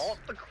tournaments. Halt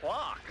the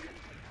clock.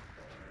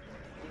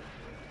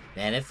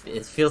 Man, it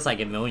feels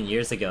like a million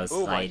years ago since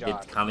Oh my I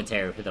God. did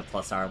commentary for the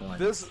plus R one.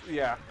 This,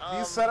 yeah,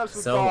 these setups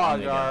with So long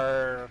Dog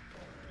ago.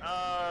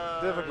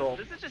 are difficult.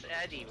 This is just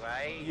Eddie,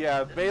 right?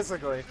 Yeah,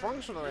 basically,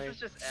 functionally. This is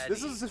just Eddie.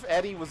 This is if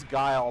Eddie was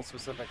Guile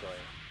specifically.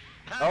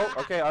 Oh,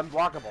 okay,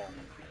 unblockable.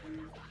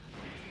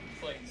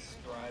 It's like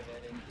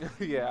Strive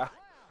Eddie. Yeah.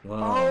 Whoa,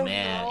 Oh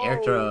man, no!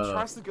 air throw.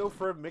 Tries to go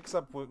for a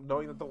mix-up with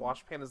knowing that the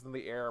wash pan is in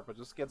the air, but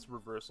just gets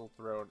reversal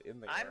thrown in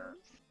the I'm air.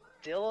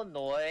 still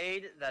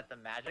annoyed that the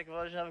magic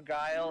version of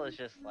Guile is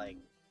just like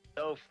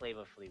so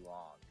flavorfully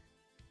long.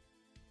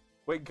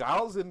 Wait,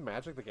 Guile's in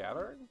Magic the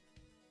Gathering?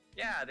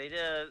 Yeah, they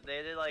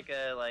did like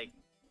a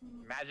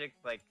magic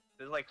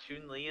there's like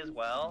Chun-Li as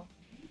well.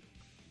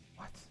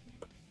 What?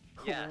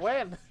 Yeah.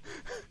 When?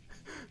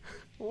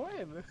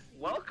 When?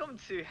 Welcome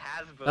to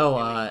Hasbro.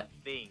 Oh,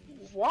 doing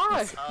things.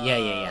 Why?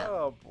 Yeah.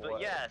 Oh boy.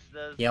 But yes,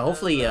 Yeah,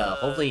 hopefully,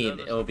 there's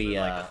it'll be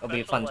like it'll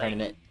be a special, fun like,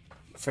 tournament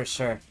for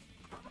sure.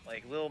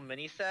 Like little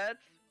mini sets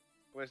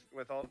with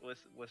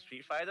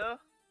Street Fighter.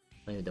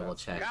 Let me double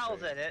check.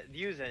 Guile's in it,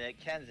 Yu's in it,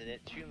 Ken's in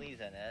it, Chun-Li's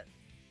in it.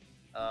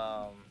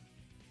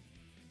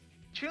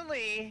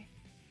 Chun-Li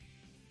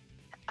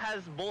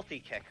has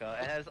multi-kicker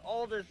and has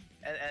all this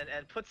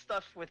and puts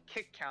stuff with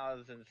kick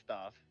counters and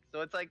stuff.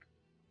 So it's like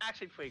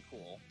actually pretty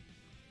cool.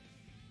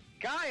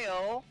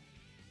 Guile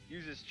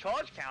uses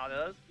charge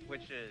counters,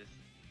 which is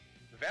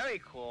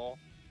very cool.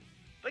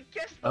 But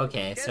guess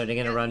Okay, so they're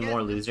gonna run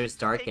more losers,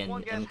 Dark take and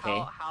one guess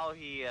MK how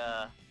he and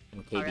how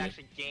he KB.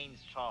 actually gains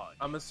charge.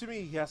 I'm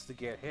assuming he has to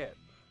get hit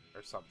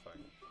or something.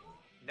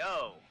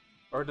 No.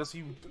 Or does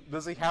he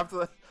have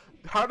to?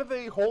 How do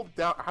they hold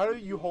down? How do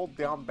you hold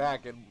down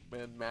back in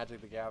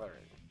Magic the Gathering?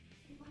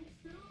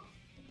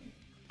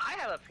 I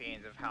have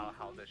opinions of how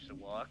this should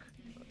work,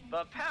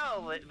 but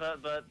apparently,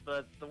 but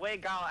the way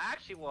Guile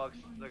actually works,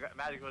 the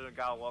magic version of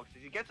Guile works,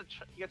 is he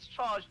gets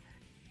charged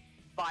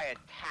by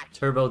attack.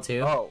 Turbo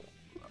 2? Oh,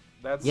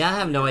 that's Yeah, I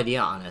have no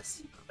idea,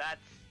 honest. That's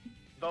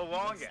the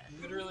longest.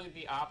 Literally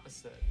the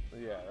opposite.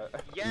 yeah.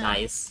 Yeah.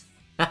 Nice.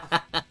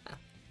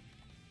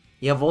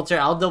 Yeah, Vulture,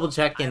 I'll double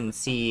check and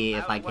see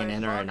if I when can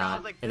enter saw or it, I not,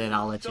 was like, and then this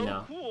I'll is let so you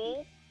know.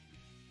 Cool.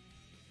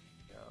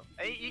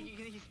 Yeah. And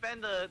you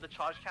spend the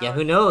charge count. Yeah,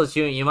 who knows?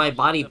 You might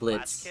body the flash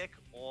blitz. kick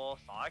or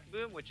Sonic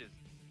Boom, which is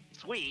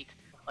sweet.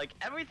 Like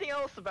everything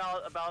else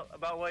about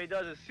what he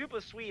does is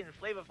super sweet and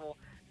flavorful,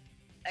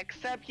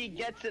 except he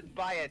gets it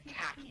by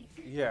attacking.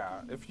 Yeah,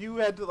 if you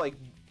had to like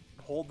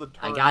hold the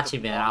turret I got to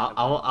you, man. block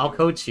I'll him,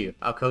 coach you.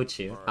 I'll coach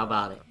you. How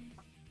about it?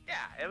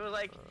 Yeah, it was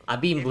like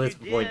I've beaten if Blitz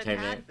you before in did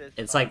tournament. attack this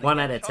It's button like 1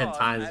 to out get of 10 charged,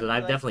 times, I'd but be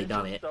I've like, definitely this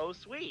done is it. So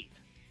sweet.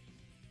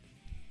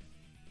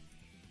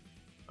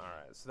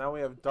 Alright, so now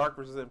we have Dark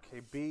versus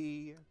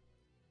MKB.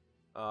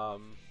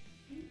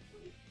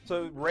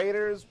 So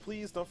Raiders,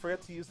 please don't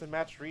forget to use the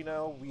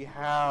matcherino.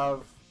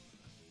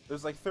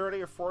 There's like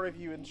 30 or 40 of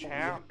you in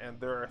chat, and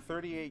there are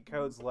 38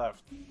 codes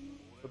left.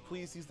 So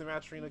please use the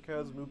matcherino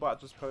codes. Moobot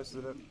just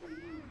posted it.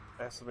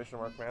 Exclamation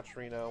mark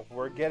matcherino.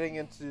 We're getting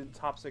into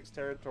top 6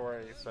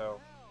 territory, so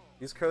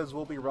these codes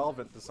will be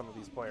relevant to some of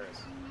these players.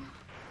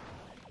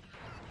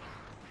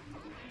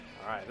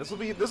 Alright, this will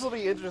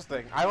be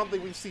interesting. I don't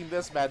think we've seen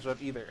this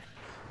matchup either.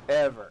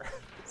 Ever.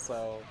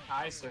 So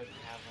I certainly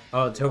haven't.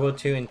 Oh, Turbo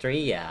 2 and 3?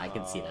 Yeah, I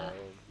can see that.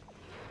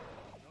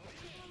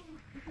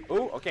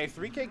 Oh, okay,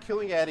 3K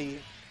killing Eddie.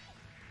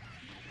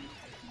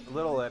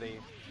 Little Eddie.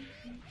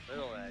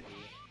 Little Eddie.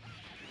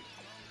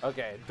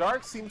 Okay,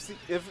 Dark seems to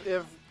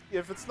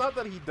if it's not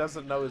that he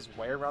doesn't know his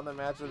way around the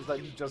match, it's that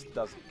he just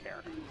doesn't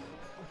care.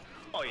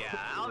 Oh yeah,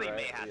 I don't think Right,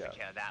 they have yeah. to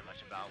care that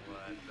much about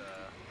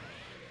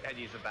what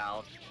Eddie's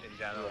about in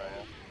general.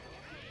 Right.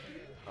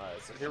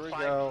 Alright, so here we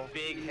Supply go.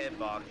 Big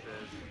hitboxes.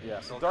 Yeah,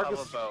 so They'll Dark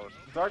cover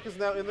both. is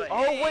now in the. But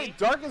Oh hey, wait,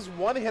 Dark is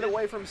one hit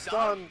away from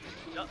stun.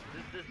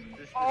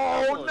 This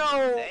Oh, level is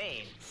no!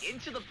 insane.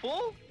 Into the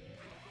pool?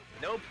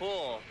 No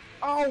pool.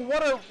 Oh,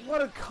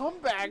 what a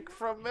comeback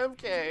from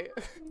MK.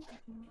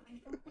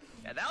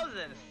 Yeah, that was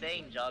an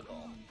insane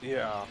juggle.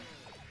 Yeah.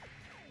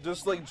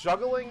 Just like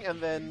juggling and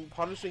then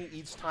punishing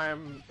each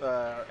time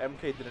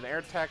MK did an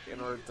air tech in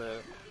order to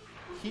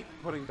keep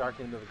putting Dark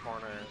into the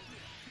corner.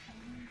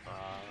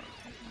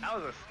 That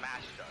was a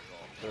smash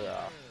juggle.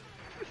 Yeah.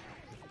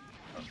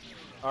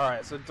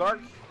 Alright, so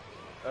Dark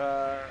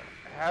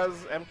has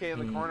MK in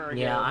the corner again.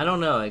 Yeah, I don't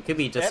know. It could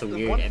be just a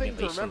weird one emulation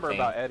thing to remember thing.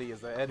 about Eddie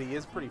is that Eddie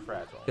is pretty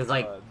fragile. Because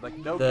like,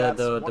 no the guts,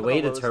 the one the of way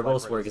the lowest life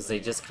turbos work rates is they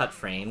just cut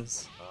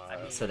frames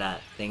so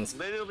that things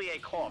Literally a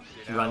corpse,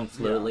 you know? run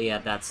fluidly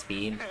at that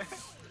speed.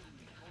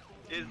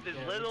 Is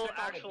little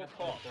actual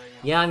corpse.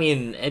 Yeah, I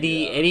mean Yeah.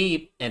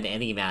 Eddie and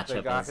Eddie They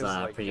matchup got is his,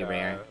 like, pretty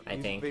rare. I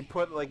think They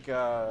put like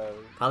probably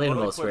the what do they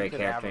most put rare in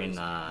character Cadaver's,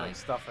 in like,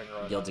 stuffing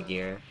or Guilds of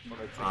Gear. when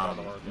they take out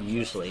the organs.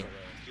 Usually.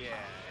 Yeah.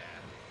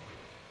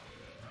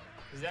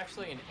 He's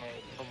actually an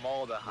egg.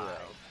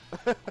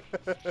 Formaldehyde.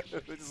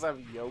 They just have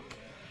yolk.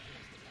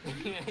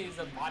 He's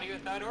a body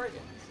without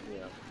organs.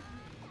 Yeah.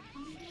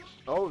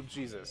 Oh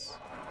Jesus.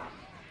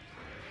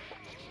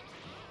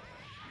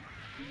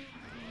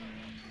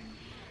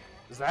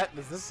 Is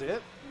this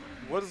it?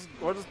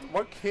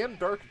 What can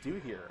Dark do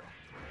here?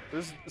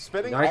 There's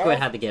spending Dark all, would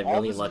have to get all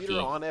really this lucky. meter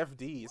on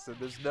FD, so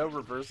there's no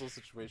reversal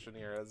situation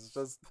here. It's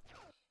just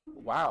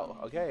wow.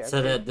 Okay.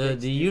 So the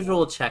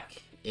usual check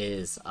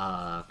is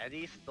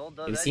Eddie still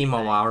does if you see anything.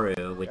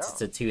 Mawaru, which is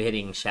Yeah. a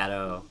 2-hitting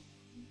shadow,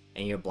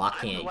 and you're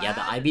blocking I'm it. Yeah,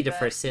 the glad IB the that,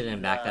 first hit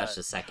and backdash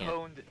the second.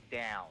 Toned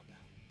down.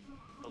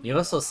 You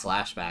also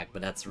slash back,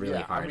 but that's really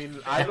Yeah, hard. I mean,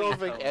 I don't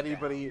think Okay.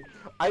 anybody.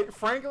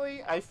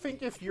 Frankly, I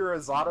think if you're a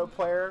Zato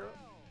player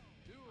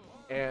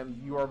and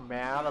you are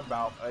mad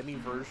about any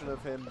version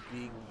of him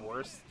being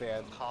worse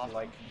than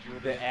like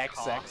the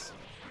XX,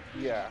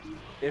 yeah.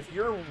 If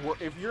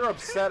you're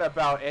upset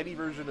about any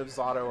version of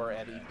Zato or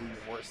Eddie being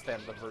worse than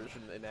the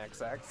version in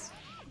XX,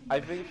 I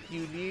think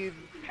you need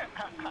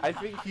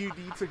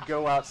to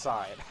go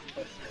outside.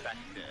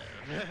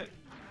 Perspective.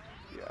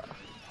 Yeah.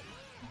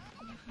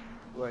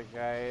 Like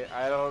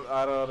I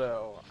don't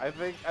know. I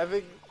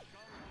think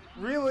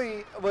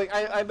really like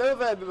I know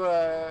that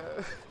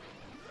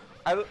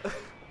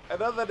I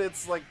know that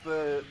it's like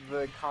the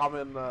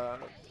common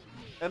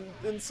and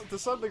to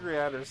some degree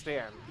I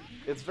understand.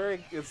 It's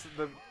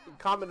the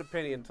common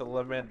opinion to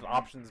lament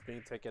options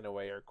being taken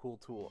away or cool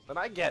tool, and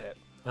I get it.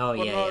 Oh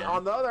But yeah, yeah.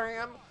 on the other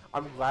hand,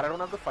 I'm glad I don't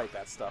have to fight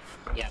that stuff.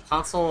 Yeah,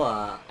 console.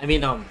 I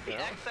mean, The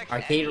XX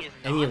arcade Eddie is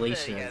not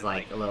emulation the, is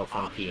like a little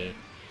option. funky.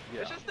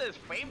 Yeah. It's just that his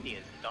frame D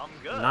is dumb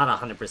good. Not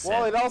 100%.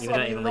 Well, it also- Even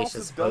though I mean, it emulation also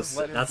is supposed. does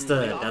let him That's do the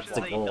the that's options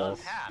the that he goal.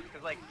 does have,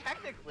 because like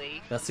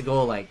technically, That's the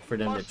goal, like for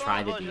them to Martial try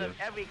art to version do. of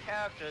every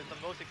character is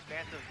the most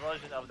expansive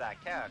version of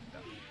that character.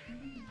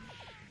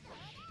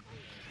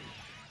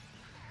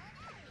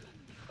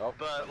 Oh.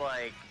 But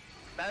like,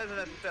 that doesn't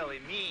necessarily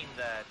mean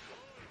that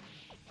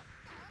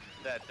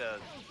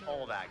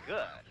all that good.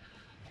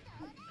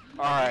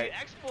 All If right. you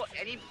export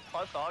any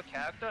plus R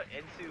character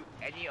into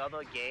any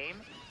other game,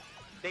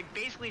 they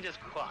basically just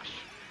crush.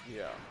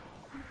 Yeah.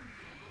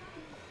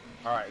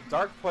 All right.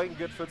 Dark playing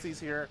good footsies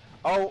here.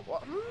 Oh,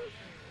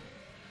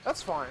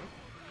 that's fine.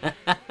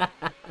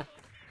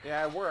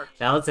 Yeah, it worked.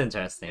 That was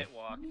interesting. It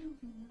walked.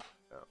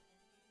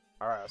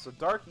 All right. So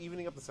Dark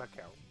evening up the set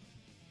count.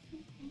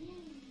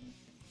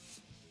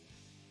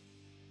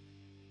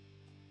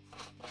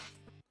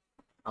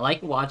 I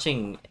like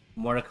watching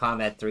Mortal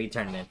Kombat 3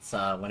 tournaments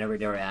whenever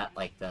they were at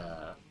like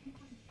the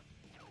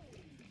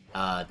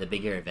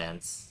bigger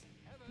events.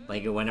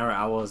 Like whenever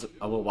I would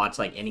watch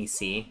like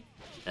NEC.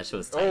 That shit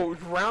was tight. Oh,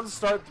 round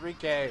start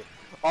 3K.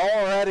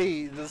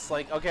 Already, just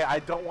like, okay, I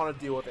don't want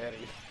to deal with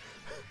Eddie.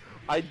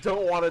 I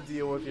don't want to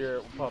deal with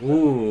your puppet.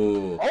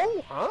 Ooh.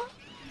 Oh, huh?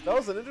 That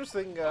was an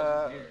interesting,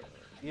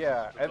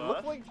 yeah, it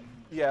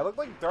looked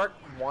like Dark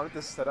wanted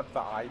to set up the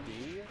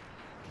ID,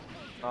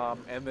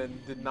 and then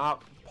did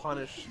not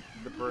punish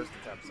the burst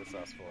attempt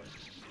successfully.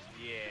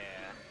 Yeah.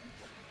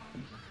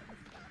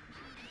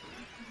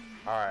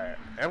 Alright,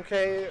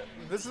 MK,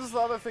 this is the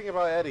other thing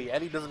about Eddie.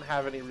 Eddie doesn't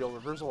have any real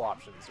reversal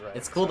options, right?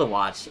 It's cool to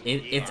watch.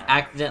 It's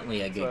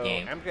accidentally a good So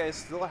game. MK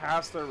still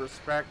has to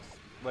respect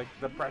like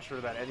the pressure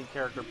that any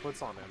character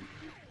puts on him.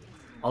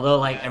 Although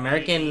like Yeah,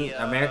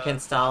 American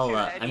style,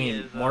 I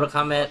mean Mortal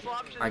Kombat reversal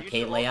option, you arcade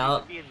should always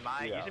layout be in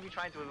mind. Yeah. You should be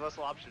trying to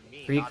reversal option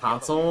me. pre not the other way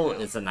console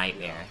around. is a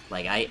nightmare.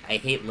 Like I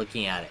hate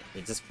looking at it.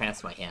 It just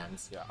cramps my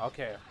hands. Yeah,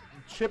 okay.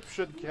 Chip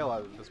should kill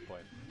at this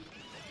point.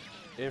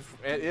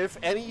 If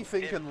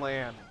anything can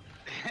land.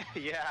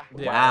 Yeah.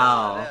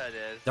 Wow. There it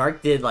is.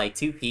 Dark did like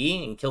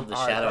 2P and killed the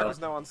Alright, shadow Dark is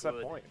now on set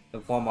Good. point.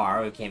 before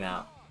Maru came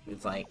out.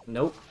 It's like,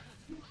 nope.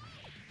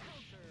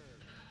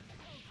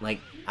 like,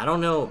 I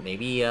don't know,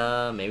 maybe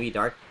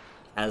Dark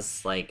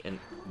has, like, a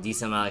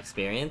decent amount of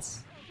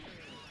experience.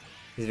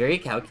 He's very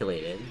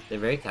calculated. They're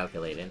very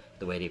calculated,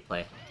 the way they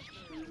play.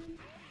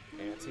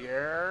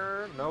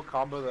 Anti-air, no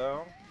combo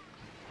though.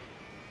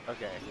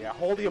 Okay, yeah,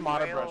 hold the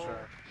amount of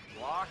pressure.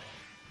 Block.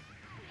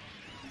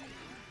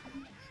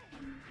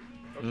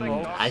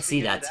 I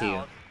see that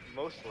too.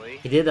 Mostly.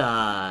 He did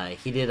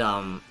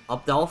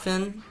up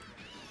dolphin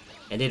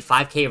and did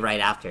 5k right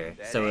after.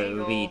 That So it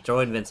would be angle. throw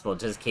invincible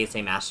just in case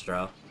they mash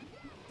throw.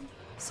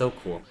 So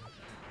cool.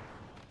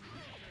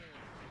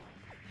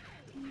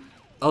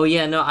 Oh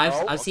yeah, no,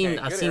 I've seen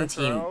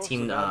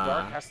team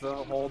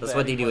that's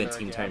what they do in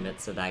team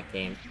tournaments of that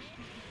game.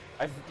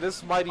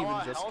 This might even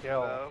just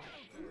kill. Though.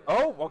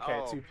 Oh, okay,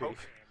 Oh, 2p. okay.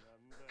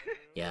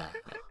 Yeah.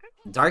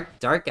 Dark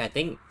I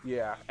think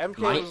Yeah, MK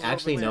might was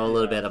actually only- know a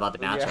little bit about the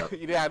matchup.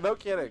 Yeah, yeah, no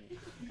kidding.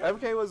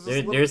 MK was just a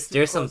little There's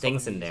too some close on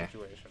things the in meat there.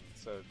 situation,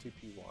 so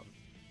 2p1.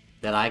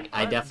 That I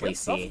definitely Good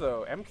stuff, see.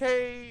 though.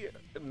 MK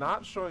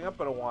not showing up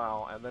in a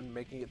while and then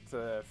making it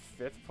to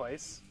 5th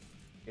place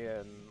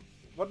in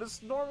what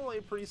is normally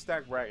a pretty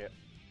stacked bracket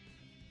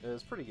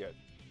is pretty good.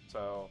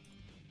 So,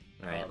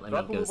 Alright, let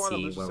Dark me will go move on to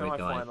see the where we're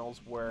going. semifinals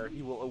where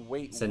he will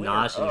await So winner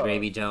Nosh and of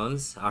Gravy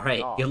Jones.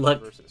 Alright, Nosh good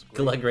luck. versus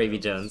Good luck, Gravy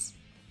Jones.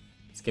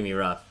 It's gonna be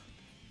rough.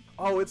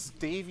 Oh, it's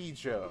Davy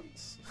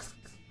Jones.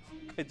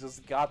 I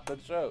just got the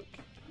joke.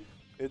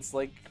 It's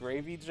like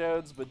Gravy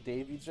Jones, but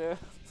Davy Jones.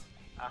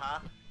 Uh-huh.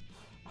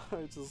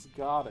 I just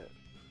got it.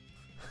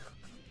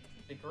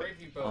 The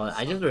gravy boat. Oh,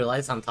 I just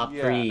realized I'm top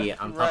Yeah, three.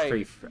 I'm top right.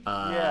 three.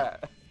 Yeah.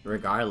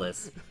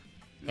 Regardless.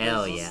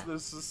 Hell There's yeah. just-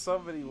 There's just so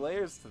many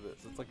layers to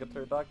this. It's like a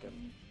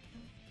turducken.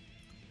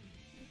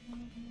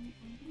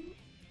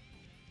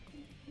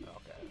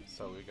 Okay,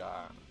 so we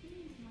got.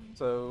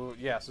 So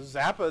yeah, so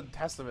Zappa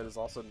Testament is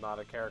also not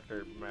a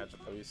character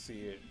magic that we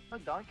see.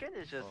 But Duncan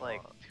is just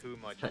like too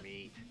much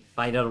meat.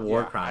 Find out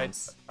war Yeah,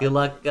 crimes. Good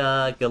luck,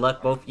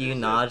 both of you,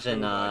 It's Naj just too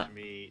and much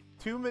meat.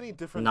 Too many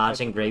different. Naj types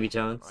and of Gravy meat,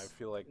 Jones. I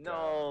feel like.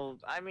 No,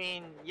 I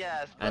mean,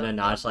 yes. I know but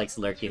Naj likes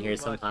lurking too here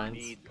much sometimes.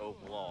 meat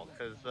overall,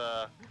 because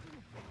I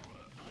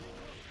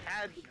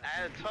had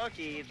a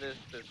turkey this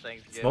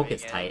Thanksgiving. Smoke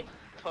is and tight.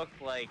 it took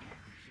like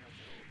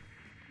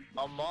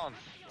a month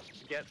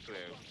to get through.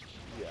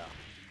 Yeah.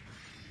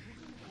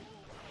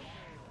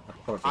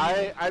 Of course.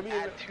 I mean,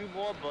 Add 2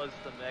 more buds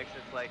to mix.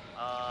 It's like,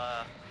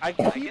 I I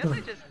keep. guess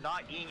I'm just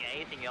not eating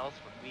anything else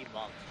for 3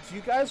 months. Do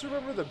you guys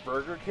remember the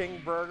Burger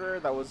King burger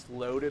that was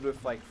loaded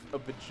with like a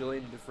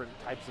bajillion different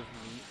types of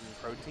meat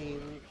and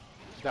protein?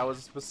 That was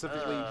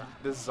specifically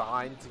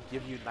designed to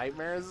give you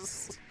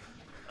nightmares.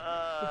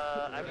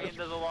 I mean,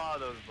 there's a lot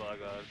of those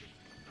burgers.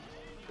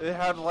 It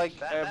had like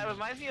That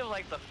reminds me of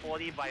like the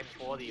 40 by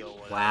 40 or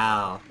whatever.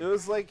 Wow. it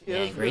was like it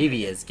Yeah, was,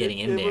 Gravy is getting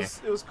in there.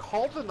 It was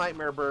called the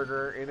Nightmare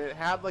Burger, and it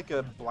had like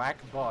a black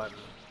bun,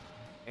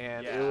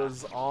 and it Yeah.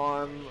 was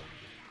on.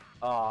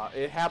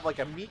 It had like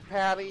a meat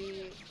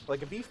patty,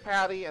 like a beef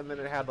patty, and then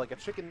it had like a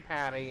chicken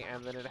patty,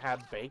 and then it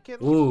had bacon.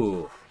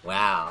 Ooh.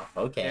 Wow.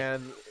 Okay.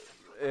 And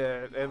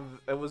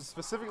it was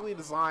specifically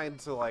designed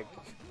to like,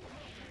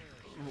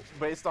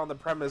 based on the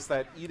premise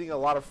that eating a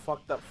lot of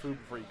fucked up food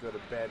before you go to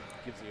bed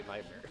gives you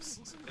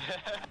nightmares.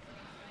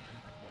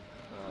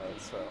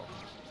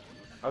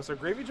 So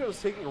Gravy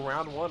Joe's taking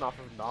round 1 off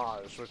of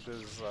Naj, which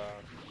is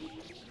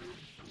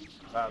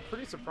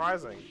pretty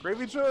surprising.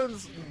 Gravy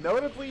Jones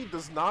notably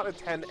does not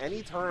attend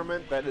any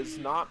tournament that is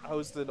not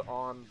hosted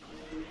on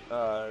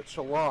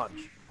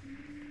Challenge,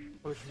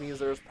 which means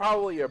there's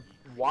probably a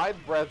wide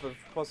breadth of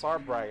 +R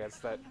brackets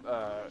that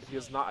he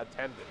has not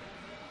attended.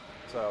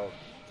 So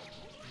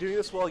doing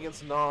this well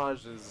against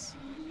Naj is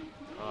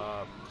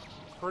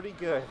pretty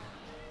good,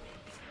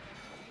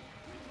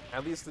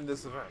 at least in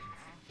this event.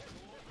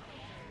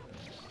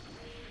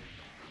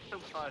 So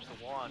much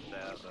to want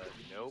that, but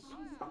nope.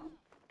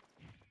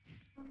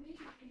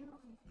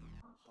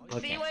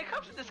 Okay. See, when it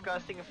comes to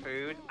disgusting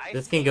food,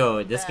 This can go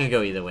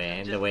either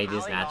way, and the way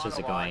these matches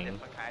are going.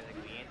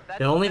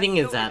 The only thing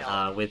is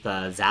that with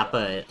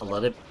Zappa,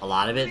 a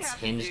lot of it's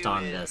hinged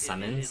on the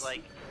summons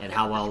and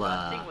how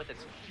well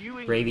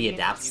Gravy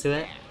adapts to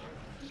it.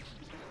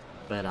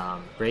 But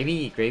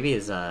Gravy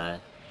is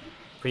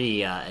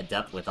pretty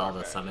adept with all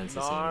the summons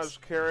it seems.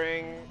 Naj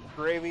carrying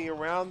Gravy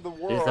around the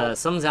world. There's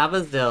some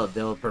Zappas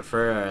they'll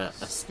prefer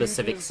a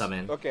specific Stooges-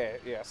 summon. Okay,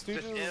 yeah,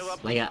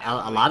 Stooges. Like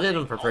a lot of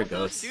them prefer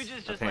ghosts, Stooges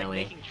just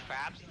apparently. like making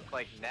traps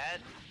like net,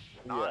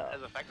 not Yeah.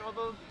 as effective as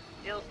those.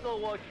 It'll still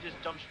work. You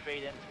just jump straight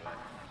into it.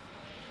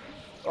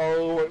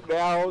 Oh,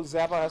 now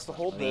Zappa has to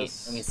hold Let me this.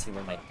 see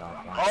where my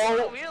dog wants. I Oh,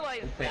 don't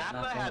realize Wait, Zappa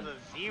not has going.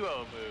 a 0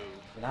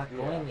 move. We're not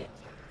going yet.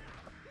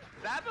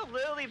 Zappa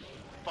literally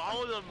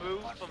followed a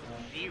move from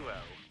 0.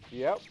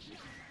 Yep.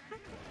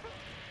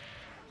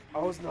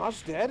 Oh, is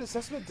Naj dead? Is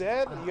Sesame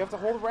dead? You have to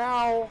hold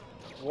Rao.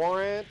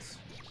 Warrant.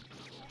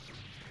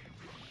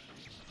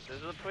 This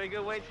is a pretty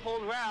good way to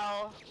hold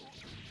Rao.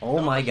 Oh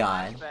my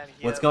god.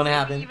 What's gonna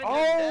happen? Even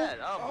dead.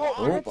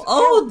 Oh,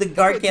 oh, the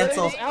guard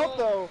cancel. It's out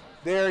though.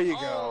 There you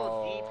Oh,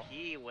 go.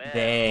 DP win.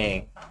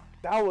 Dang.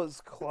 That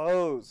was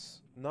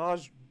close.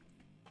 Naj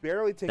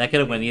barely taking. That could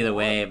have went game either one.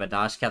 way, but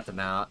Nosh kept him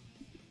out.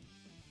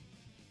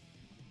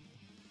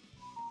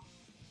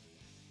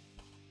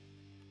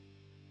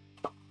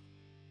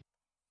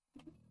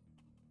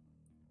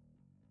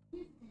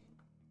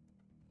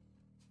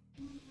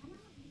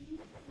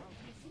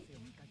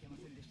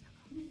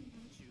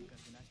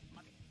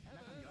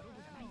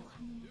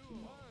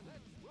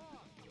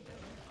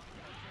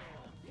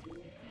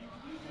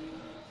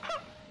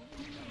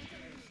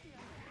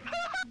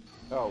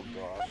 Oh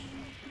gosh.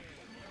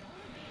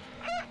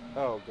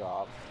 Oh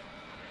god.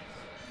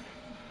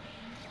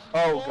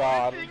 Oh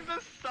god. Forcing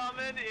the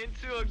summon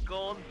into a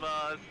gold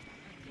bust.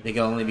 There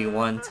can only be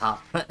one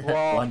top,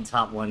 Well, one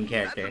top one That's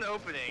character. an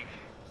opening.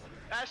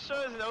 That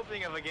shows an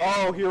opening of a game.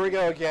 Oh, here we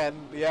go again.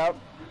 Yep.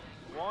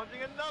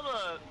 Wanting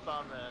another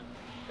summon.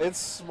 It's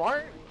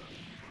smart.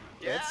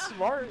 Yeah. It's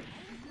smart.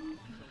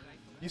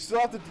 You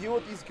still have to deal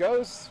with these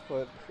ghosts,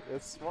 but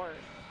it's smart.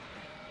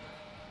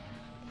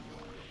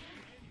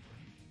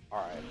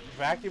 Alright,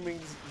 vacuuming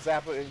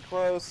Zappa in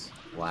close.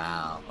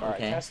 Wow. Alright,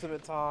 Okay.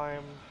 Testament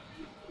time.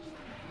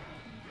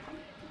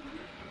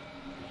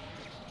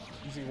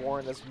 Using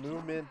Warren as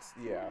movement,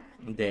 yeah.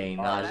 Dang,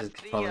 Oh, Nosh that's is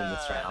controlling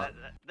this round.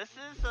 This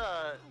is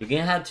You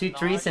can have two Nod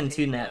trees and two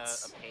taking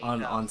nets a page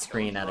on out on of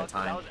screen at a Ghost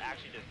Bus, That time. was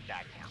actually just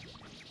that count.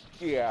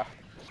 Yeah.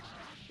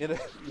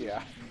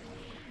 Yeah.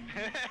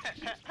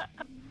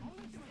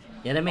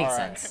 Yeah, that makes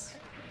Alright. sense.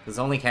 It's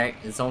only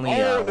it's only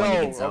Oh one you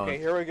can no! zone. Okay,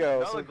 here we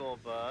go. Another So,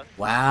 gold bus.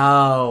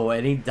 Wow,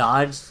 and he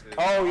dodged.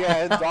 oh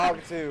yeah, and dog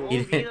too. He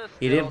Vita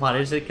didn't still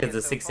punish it not because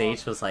the getting so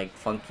 6H was like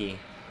funky.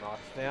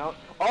 Knocked down.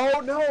 Oh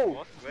no!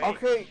 What's great?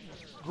 Okay,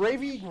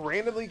 Gravy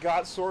randomly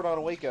got sword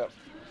on wake up.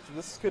 So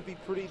this could be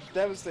pretty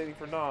devastating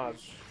for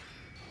Naj.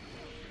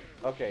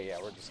 Okay, yeah,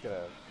 we're just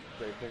gonna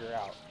Grave Digger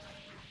out.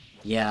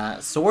 Yeah,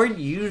 sword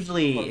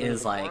usually Put it in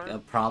is the like corner. a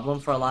problem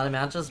for a lot of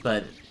matches,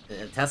 but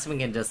Testament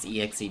can just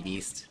EXE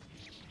beast.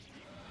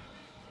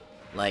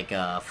 Like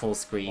full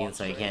screen,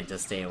 so he can't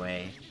just stay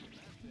away.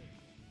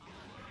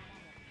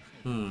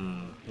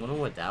 Wonder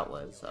what that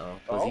was. Oh,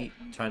 was Oh? he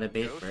trying to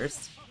bait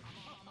first?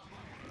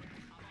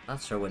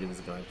 Not sure what he was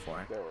going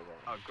for. There we go.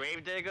 Oh,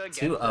 Gravedigger gets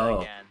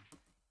 2-0. it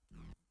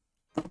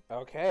again.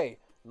 Okay,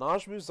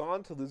 Naj moves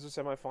on to loser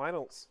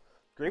semifinals.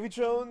 Gravy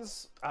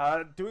Jones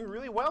doing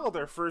really well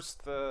their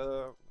first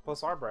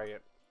plus R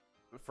bracket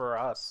for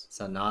us.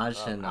 So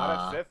Naj and Out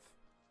of fifth.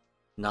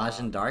 Naj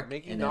and Dark,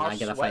 making and then I Naj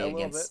gotta sweat fight a little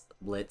against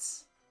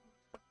Blitz.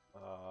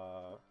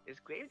 Is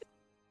Gravedigger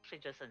actually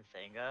just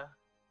Senga?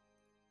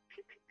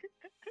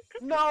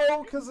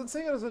 No, because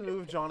Insane doesn't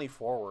move Johnny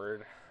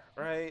forward,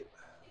 right?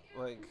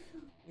 Like,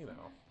 you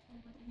know.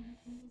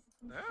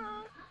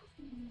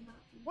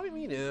 What do you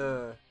mean,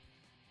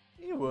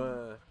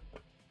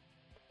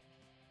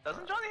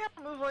 Doesn't Johnny have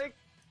to move like?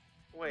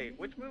 Wait,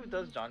 which move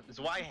does John?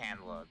 Zwei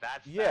Handler.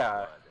 That's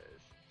Yeah. what it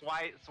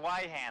is.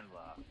 Zwei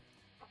Handler.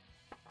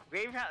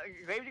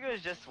 Gravedigger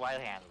is just Zwei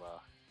Handler.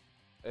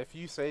 If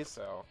you say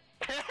so.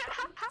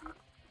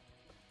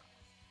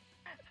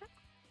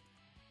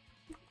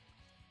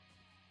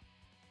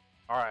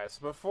 Alright, so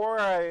before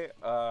I,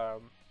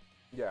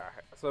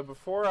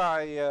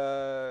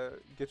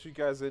 get you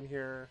guys in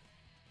here,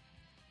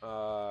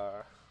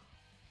 for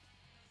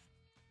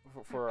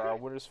our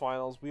winners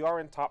finals, we are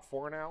in top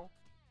 4 now.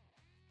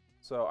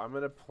 So I'm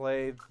gonna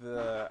play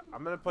the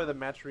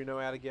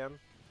Matcherino ad again.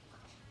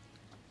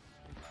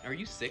 Are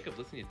you sick of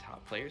listening to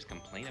top players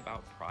complain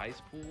about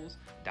prize pools,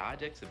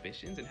 dodge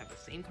exhibitions, and have the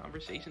same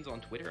conversations on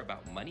Twitter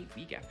about money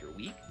week after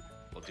week?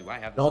 Well, do I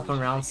have the Dolphin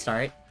solution round for you?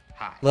 start.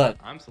 Hi, Look,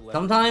 I'm celebrity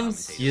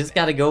sometimes commentator you just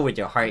Ben. gotta go with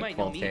your You heart, might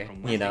know me Walter. from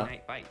You Wednesday know,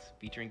 Night Fights,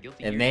 featuring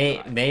Guilty if Gear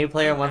Drive. May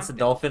player I'm wants the active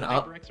Dolphin at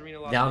up, HyperX Arena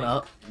Las down Vegas.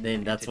 up,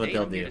 then that's what Today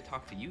they'll I'm here do. to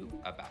talk to you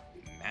about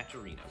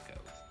matcherino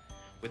codes.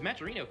 With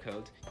matcherino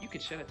codes, you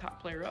can shut a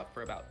top player up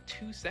for about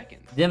 2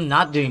 seconds. Them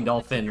not doing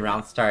Dolphin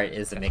round start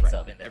is a That's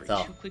mix-up right. in Every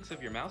itself. 2 clicks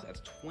of your mouse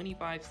adds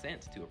 25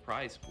 cents to a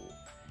prize pool.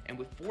 And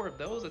with 4 of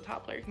those, a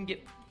top player can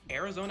get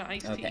Arizona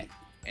iced tea. Okay.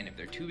 And if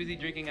they're too busy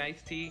drinking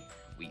iced tea,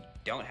 we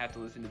don't have to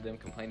listen to them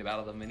complain about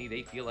all the money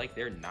they feel like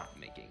they're not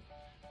making.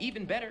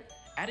 Even better,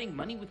 adding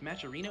money with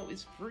Matcherino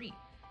is free.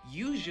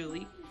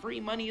 Usually, free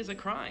money is a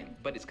crime,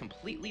 but it's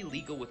completely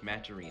legal with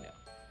Matcherino.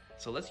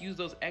 So let's use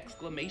those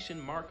exclamation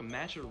mark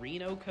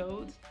Matcherino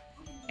codes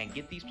and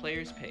get these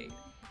players paid.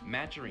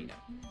 Matcherino,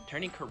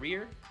 turning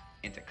career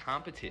into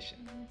competition.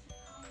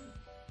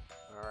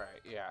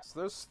 Alright, yeah, so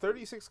there's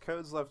 36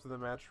 codes left in the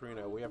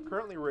Matcherino. We have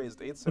currently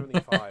raised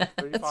 875,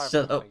 35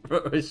 Shut I up, think.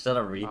 bro. Shut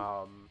up, Reed.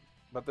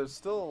 But there's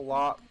still a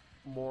lot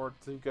more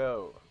to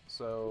go.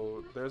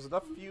 So there's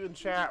enough of you in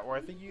chat where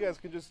I think you guys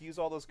can just use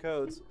all those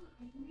codes.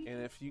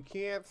 And if you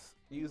can't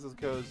use those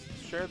codes,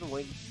 share the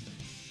link.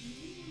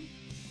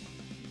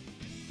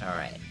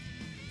 Alright.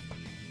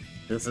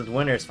 This is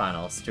winners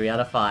finals, 3 out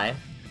of 5.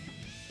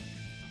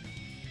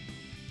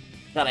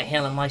 Gotta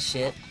handle my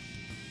shit.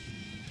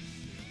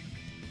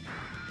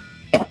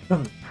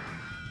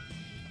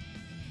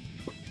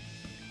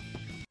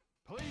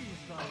 Please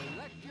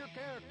select your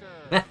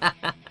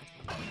character.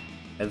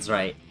 That's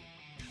right.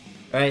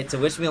 Alright, so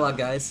wish me luck,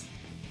 guys.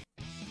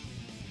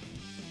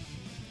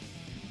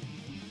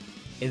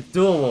 it's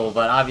doable,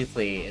 but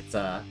obviously it's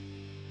the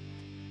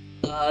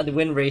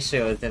win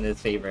ratio is in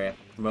his favor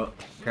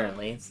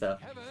currently, so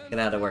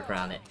gonna have to work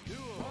around it.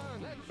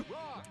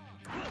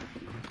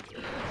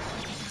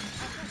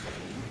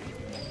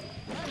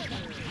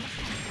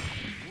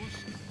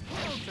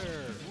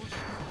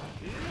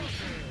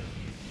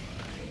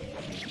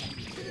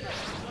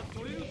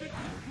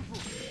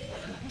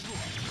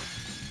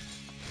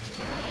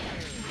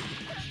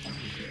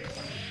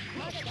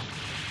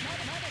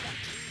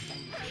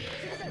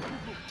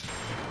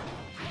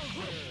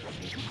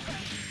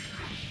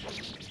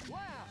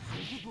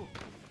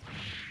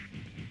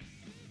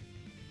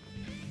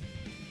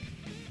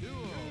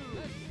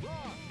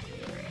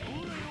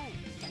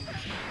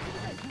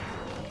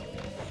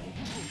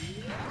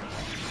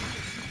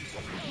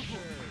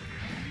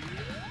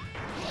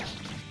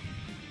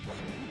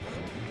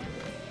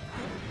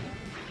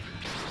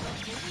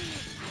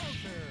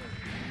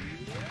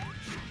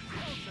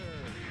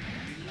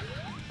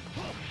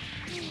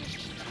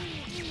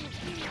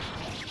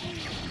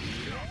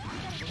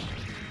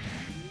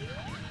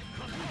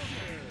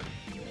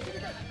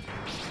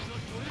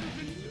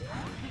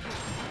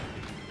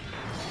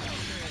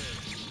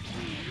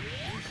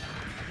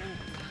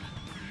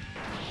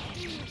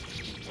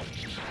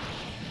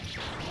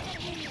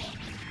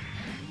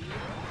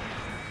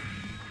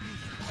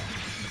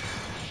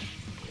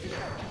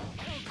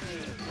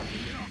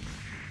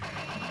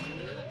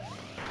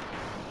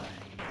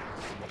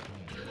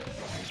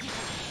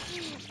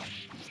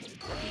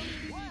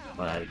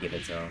 Well, I had to give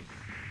it to him.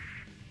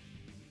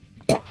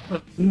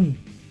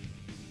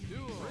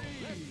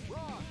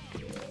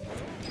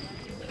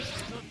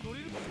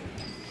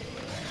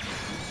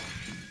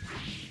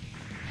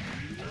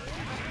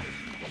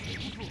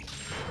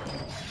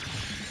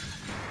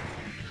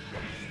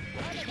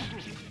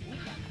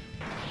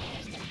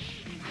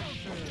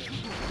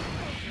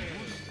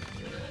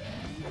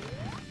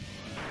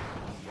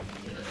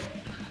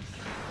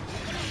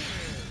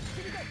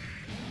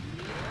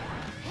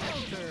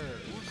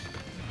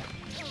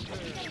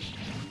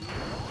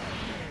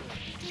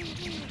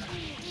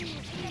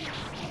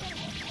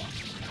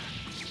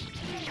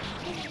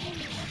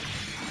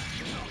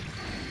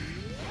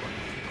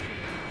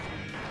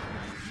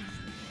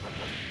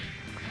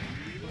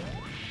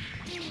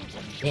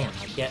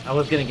 Damn, I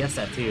was gonna guess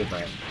that too,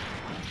 but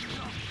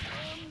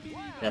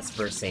that's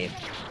first save.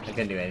 I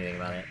couldn't do anything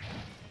about it.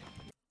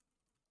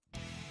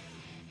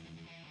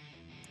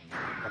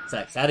 That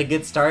sucks. I had a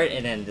good start,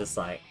 and then just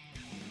like,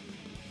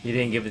 you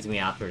didn't give it to me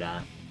after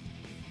that.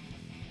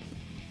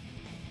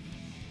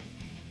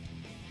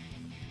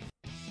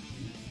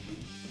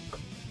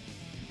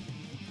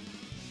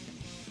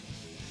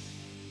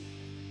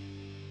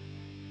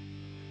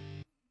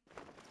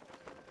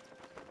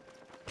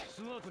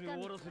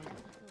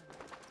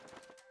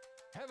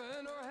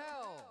 Heaven or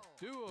hell?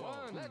 Duo.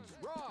 One. Let's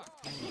rock.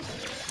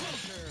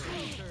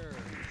 Counter.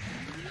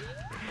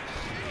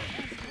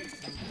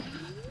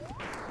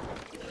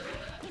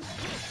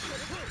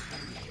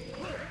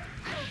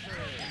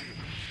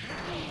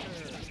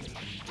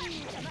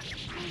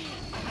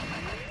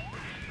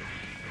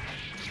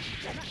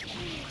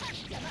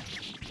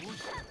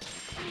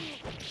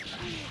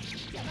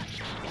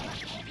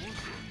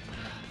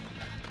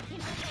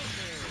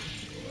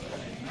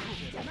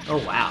 Oh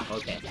wow,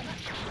 okay.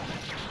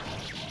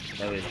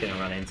 I was gonna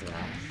run into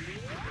that.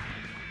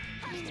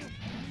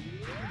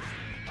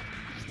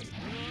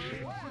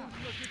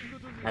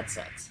 That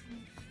sucks.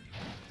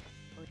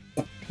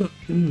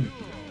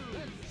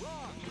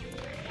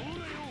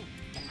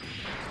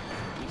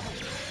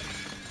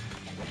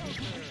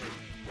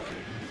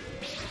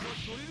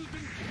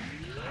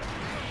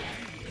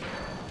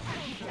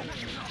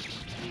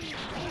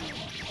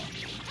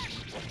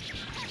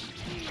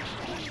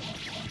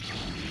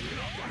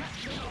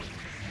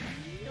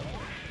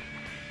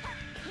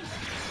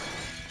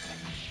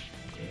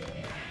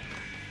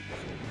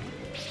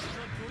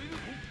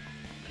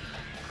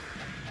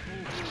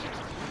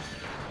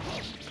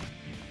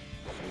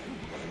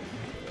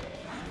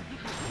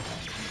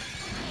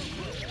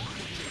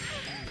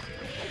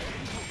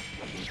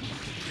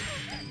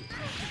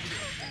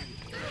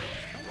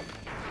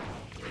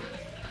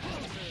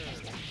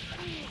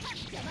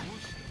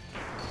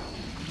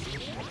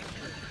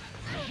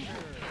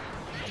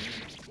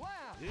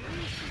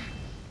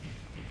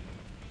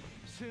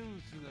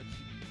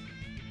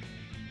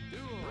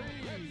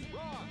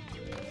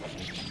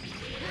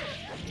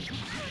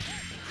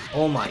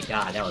 Oh my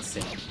god, that was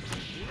sick.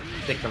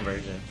 Sick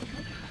conversion.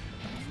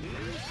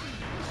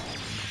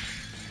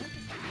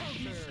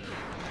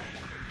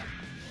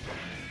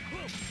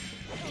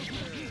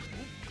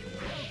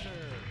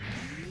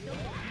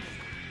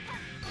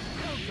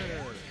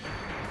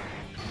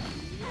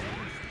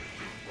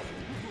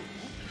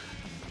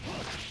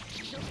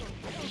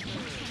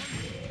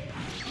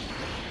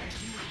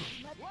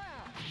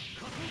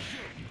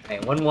 Okay,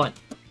 1-1.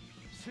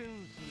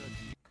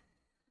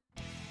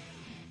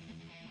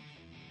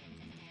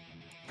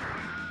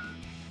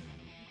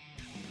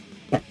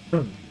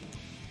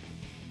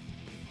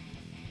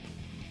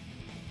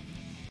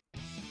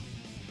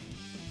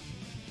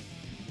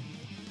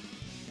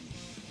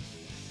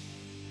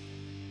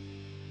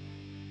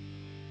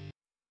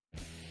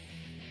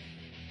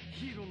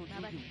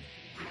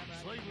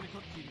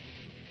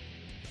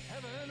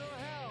 Heaven or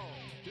hell?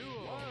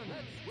 Duel. One.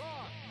 Let's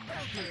rock.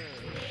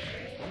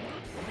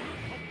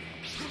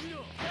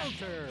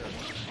 Counter.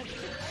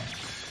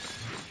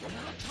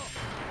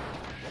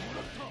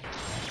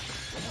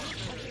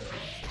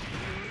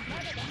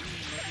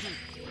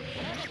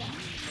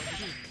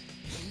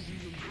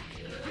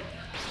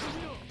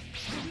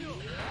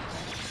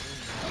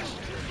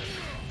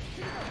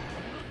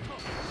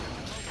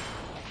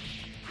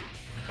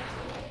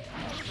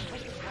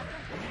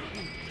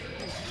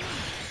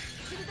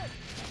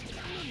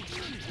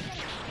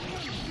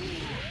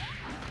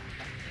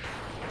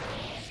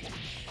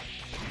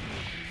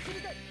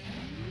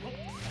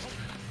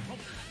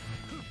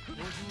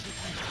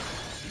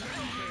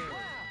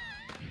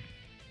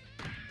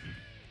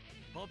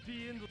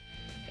 Happy end.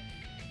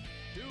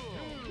 Duel.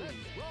 Let's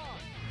rock.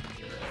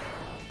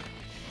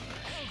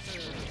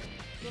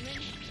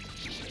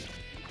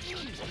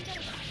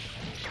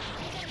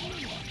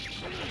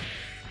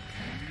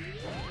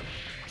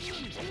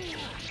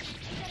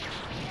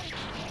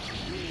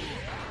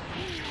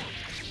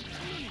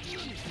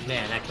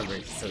 Man, that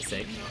converts is so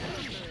sick.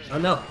 Oh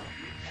no.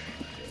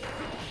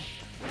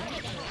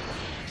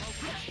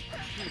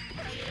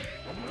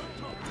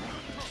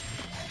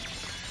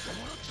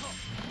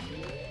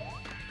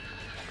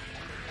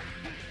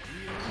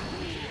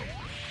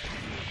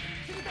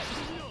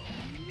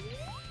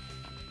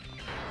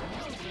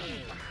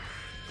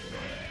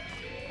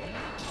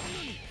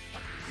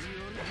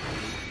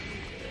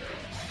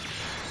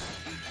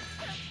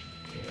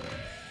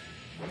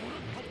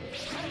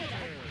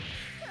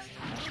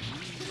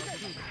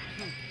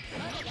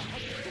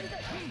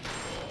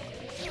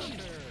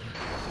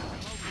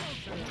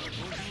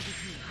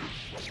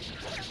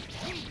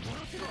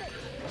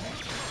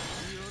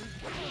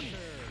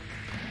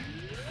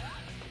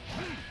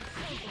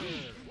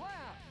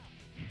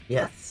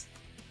 Yes.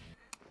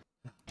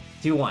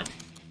 2-1.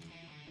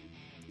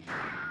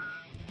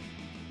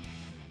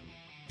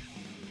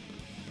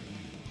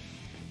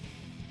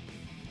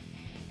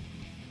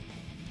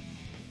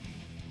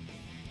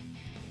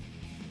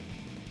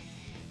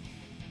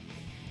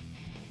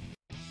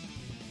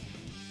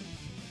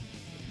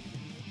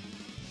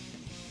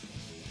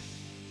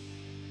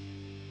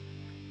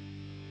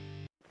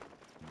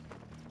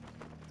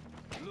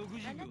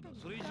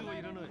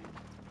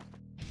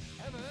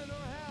 Heaven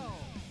or hell?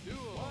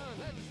 Duel. One.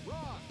 Let's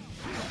rock.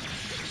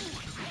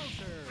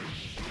 Counter.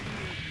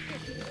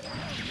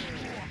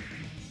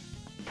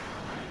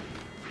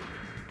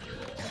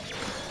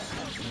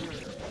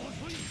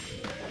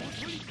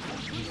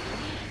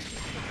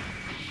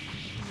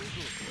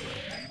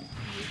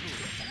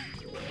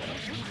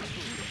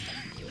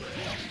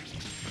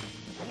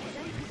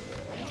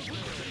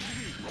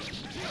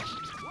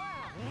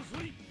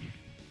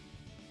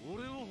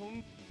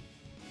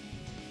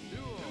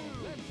 Duel.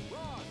 Let's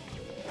rock.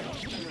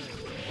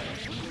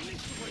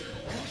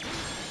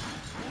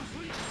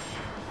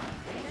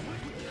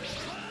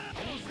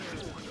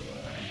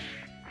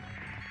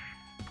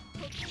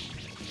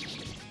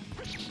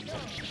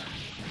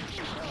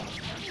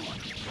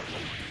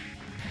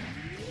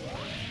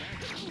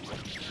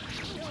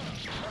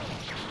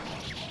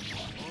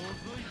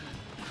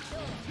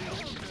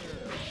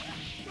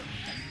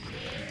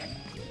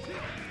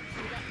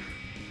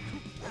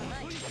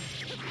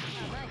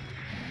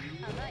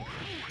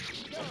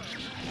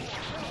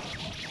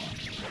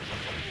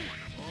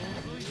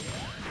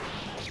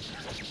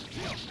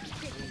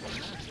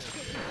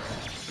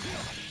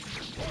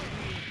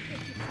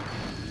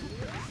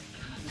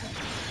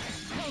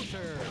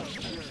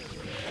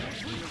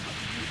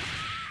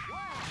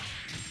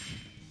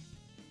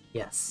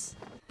 Yes.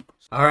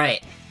 All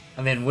right.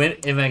 I'm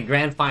in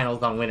grand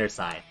finals on winner's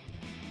side.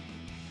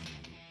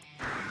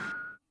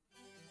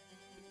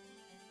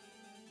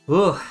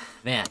 Ooh,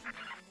 man.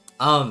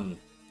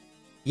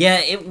 Yeah,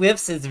 it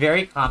whiffs. It's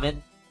very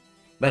common,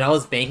 but I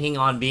was banking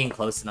on being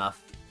close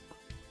enough.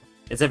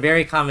 It's a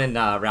very common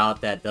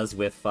route that does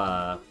whiff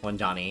one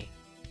Johnny.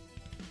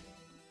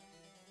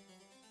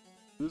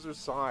 Loser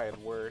side,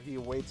 where he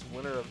awaits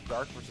winner of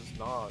Dark versus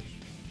Naj.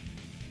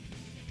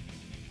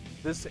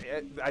 This,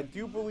 I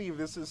do believe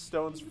this is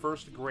Stone's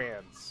first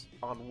grands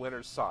on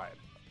winner's side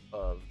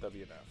of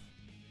WNF.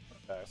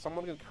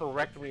 Someone can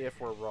correct me if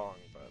we're wrong,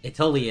 but... It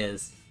totally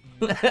is.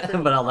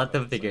 But I'll let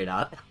them figure it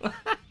out.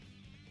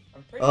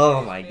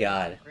 Oh my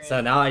god. So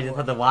now I just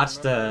have to watch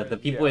the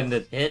people in the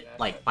pit,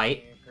 like,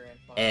 fight.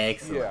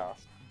 Excellent. Yeah,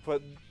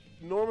 but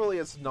normally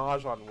it's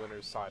Naj on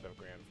winner's side of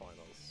grand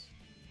finals,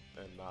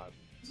 and not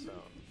Stone.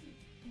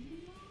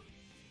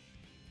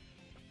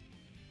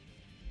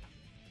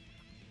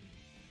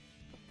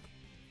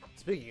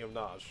 Speaking of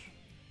Naj,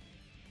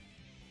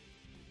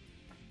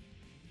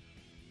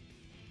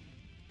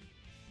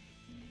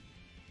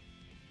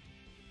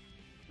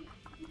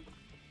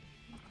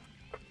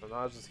 so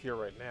Naj is here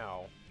right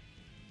now,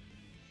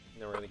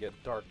 and then we're gonna get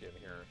dark in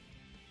here.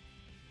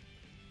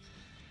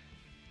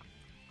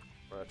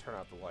 I'm gonna turn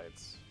out the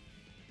lights,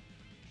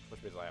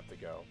 which means I have to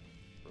go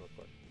real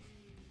quick.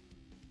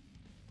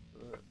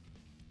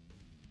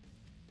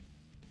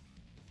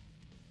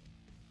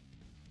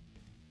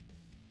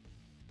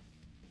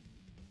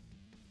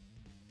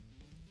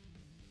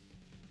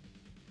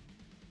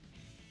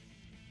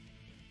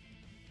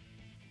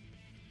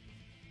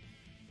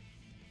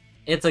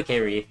 It's okay,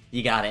 Reef.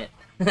 You got it.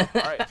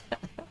 Alright.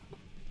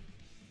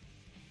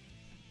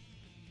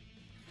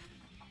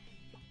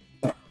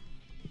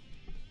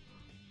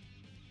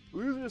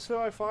 Loser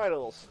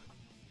semifinals.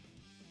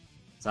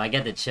 So I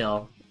get to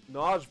chill.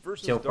 Naj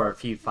versus Chill for a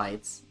few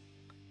fights.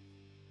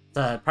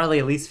 It's probably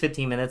at least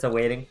 15 minutes of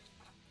waiting.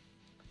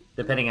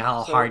 Depending on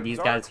how hard these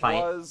guys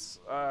fight. Was,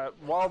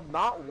 while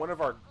not one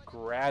of our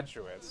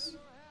graduates,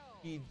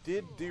 he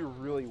did do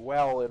really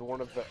well in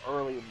one of the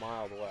early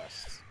Mild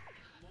Wests.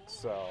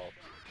 So,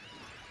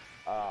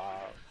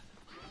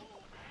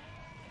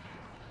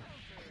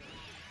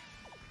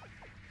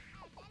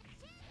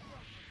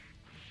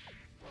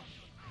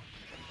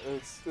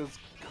 it's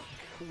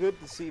good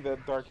to see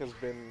that Dark has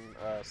been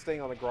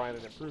staying on the grind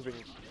and improving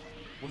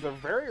with a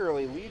very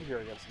early lead here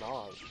against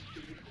Naj.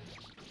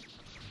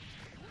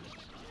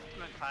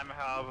 Time,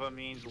 however,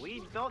 means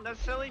leads don't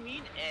necessarily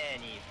mean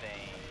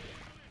anything.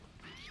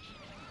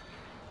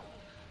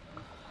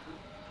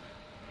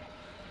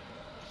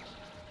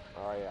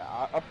 Oh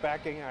yeah, up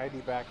backing, ID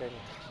backing.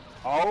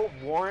 Oh,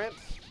 warrant,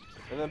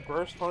 and then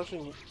burst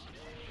punching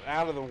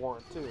out of the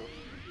warrant too.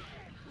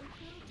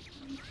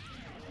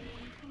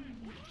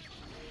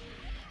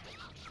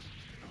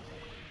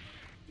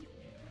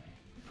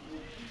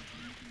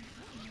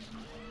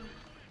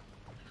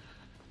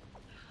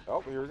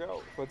 Oh, here we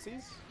go.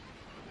 Footsies.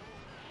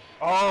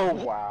 Oh,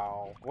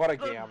 wow. What a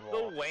gamble.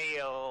 The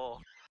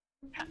whale.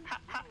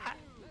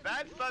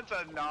 That's such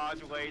a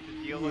Naj way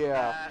to deal with Yeah.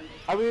 that.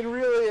 I mean,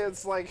 really,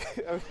 it's like,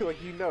 I mean,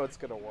 like, you know it's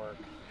gonna work.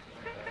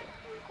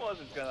 Of course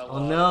it's gonna Oh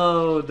work.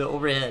 no, the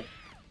overhead.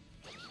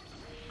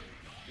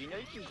 You know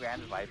you can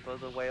Grand Viper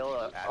the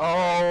whale at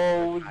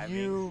Oh, timing?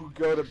 you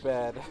go to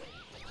bed.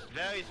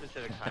 Very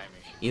specific timing.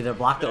 Either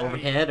block the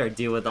overhead or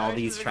deal with all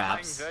Very these specific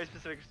traps. Timing, very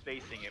specific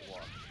spacing it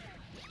was.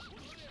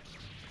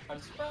 I'm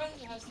surprised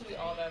it has to be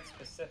all that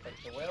specific.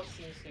 The whale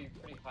seems to be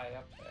pretty high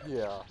up there.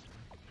 Yeah.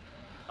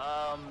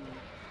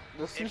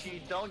 This If seems,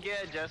 you don't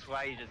get it just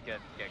right, you just get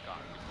gone.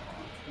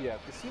 yeah,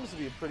 there seems to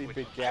be a pretty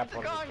big gap It's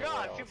on gone, the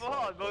whale, super so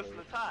hard most of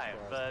really the time,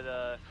 surprised.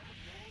 but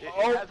it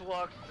Oh. has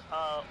worked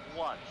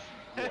once.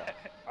 Yeah.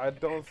 I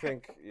don't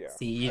think, yeah.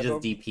 See, you I just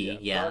don't- DP,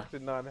 yeah. Dark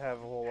did not have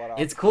a whole lot of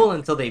It's cool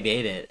until they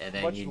bait it, and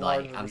then much you're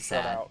larger like, I'm shutout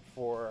sad.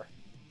 for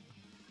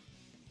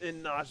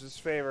in Naj's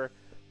favor.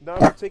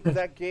 Naj taking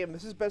that game.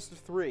 This is best of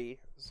 3,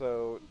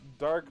 so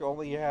Dark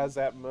only has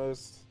at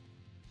most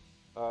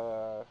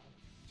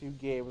 2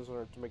 games in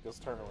order to make this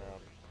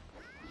turnaround.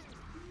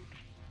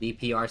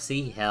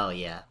 DPRC? Hell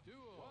yeah. 2-1,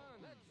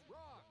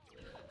 rock.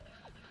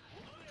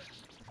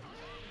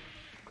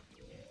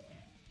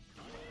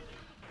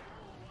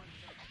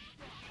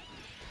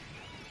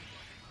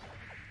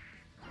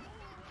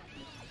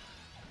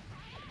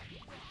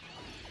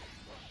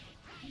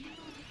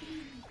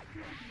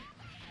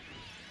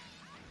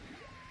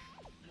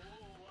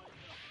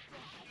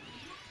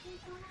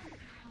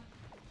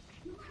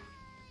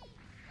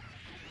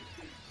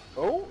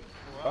 Oh,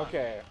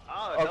 okay.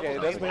 Oh, Okay,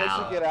 double that's double. managed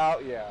Wow. to get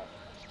out. Yeah.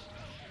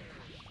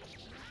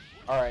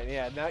 All right.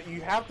 Yeah. Now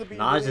you have to be.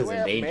 Naj really is in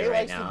aware. danger May right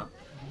likes now. to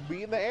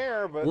be in the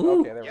air, but Ooh.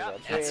 okay, there we Yep, go.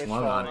 That's Change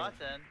one on it.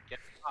 Button, get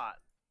hot.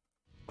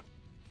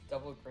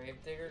 Double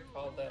Gravedigger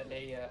called that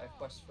a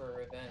quest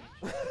for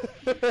revenge.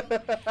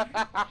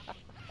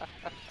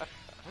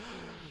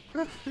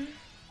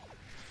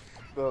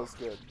 That was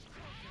good.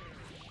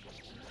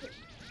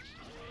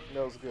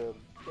 That was good.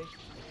 Thank you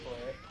for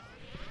it.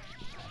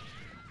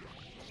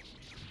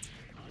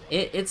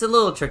 It's a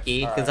little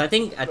tricky, because I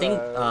think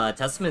Alright,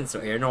 Testaments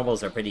or air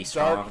normals are pretty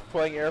strong. Dark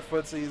playing air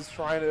footsies,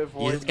 trying to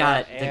avoid. You just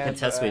got that the and,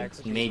 contest with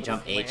execute May this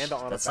Jump H. land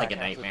on That's like a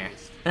backhand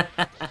nightmare.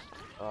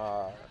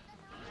 footsies.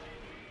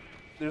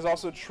 There's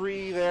also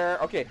tree there.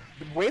 Okay,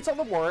 waits on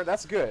the warrant.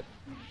 That's good.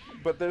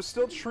 But there's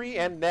still tree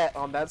and net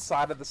on that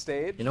side of the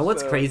stage. You know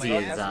what's so crazy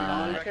Dark is, has to be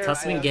really careful.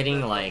 Testament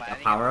getting like a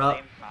power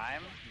up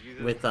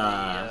with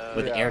Yeah.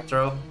 air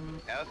throw.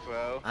 Air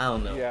throw. I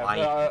don't know why.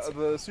 Yeah,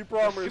 the super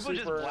armor Super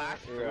just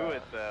blast through yeah.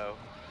 it though.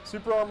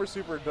 Super armor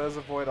super does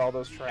avoid all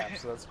those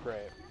traps, so that's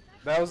great.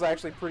 That was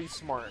actually pretty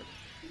smart.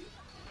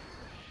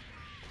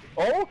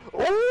 Oh,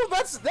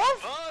 that's Steph!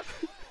 Oh,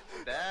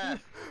 that.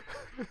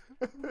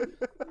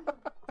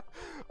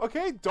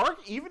 Okay, Dark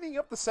evening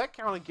up the set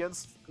count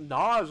against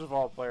Naj of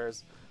all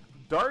players.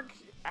 Dark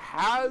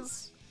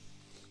has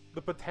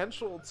the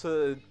potential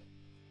to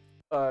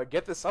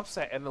get this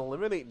upset and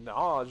eliminate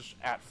Naj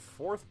at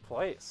 4th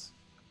place.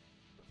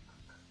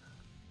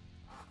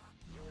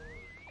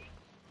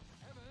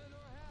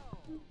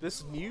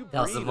 This new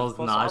That was the breed most of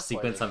plus Naj R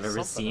sequence players I've is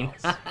ever something seen.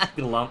 else.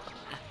 Lump.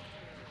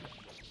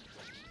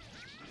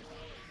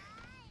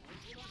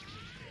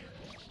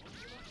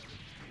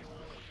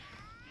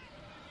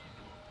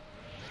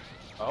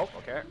 Oh,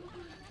 okay.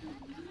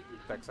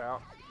 Checks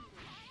out.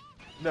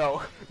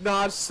 No,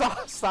 Naj,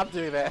 stop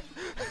doing that.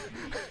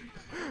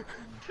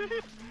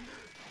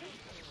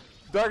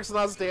 Dark's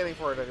not standing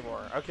for it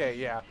anymore. Okay,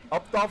 yeah.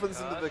 Up dolphins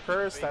into the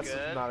curse. pretty That's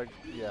good. not a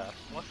yeah.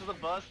 Once the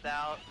bust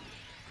out.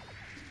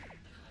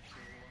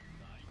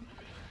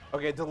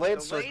 Okay, delayed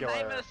The circular.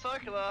 Nightmare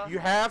circular. You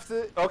have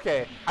to.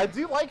 Okay, I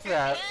do like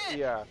that. hit!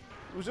 Yeah,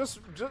 it was just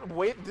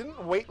wait.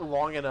 Didn't wait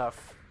long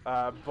enough,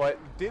 but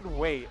did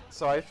wait.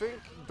 So I think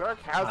Dark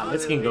has. Wow, the-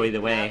 this can go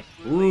either way.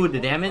 Absolutely Ooh, the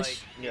looks damage.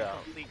 Like Yeah.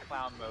 complete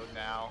clown mode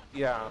now.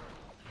 Yeah,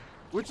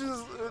 which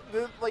is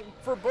like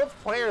for both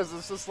players,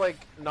 it's just like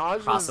Naj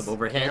Cross is up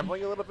overhead.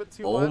 gambling a little bit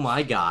too Oh much.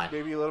 my god.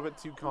 Maybe a little bit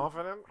too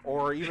confident,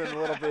 or even a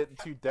little bit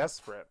too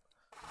desperate.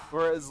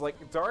 Whereas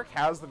like Dark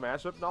has the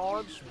matchup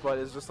knowledge, but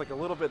is just like a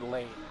little bit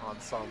late on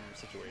some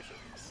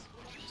situations.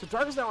 So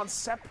Dark is now on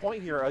set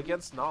point here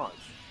against Naj.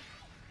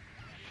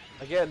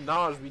 Again,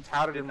 Naj, we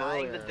touted him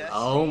Denying the earlier. death.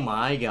 Oh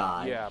my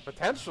god. Yeah,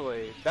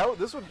 potentially.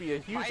 This would be a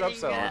huge Fighting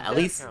upset. Yeah, on at death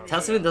least count.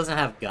 Testament doesn't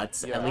have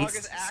guts, Yeah. at Dark least,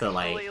 is so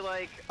actually,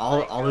 like,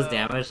 all this uh,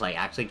 damage like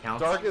actually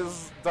counts. Dark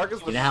is the You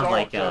don't have Shulk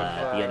like of,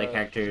 the other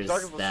characters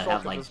Dark is the that Shulk have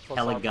of like this plus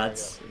hella Saga,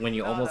 guts when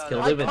you No, almost no, kill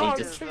no, them and Dark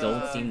they is just the-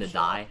 don't seem to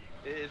die.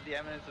 It is the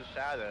eminence of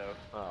shadow.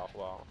 Oh,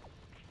 well.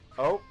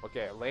 Oh,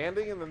 okay.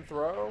 Landing and then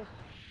throw.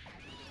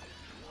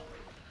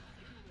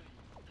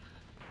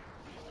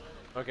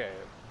 Okay.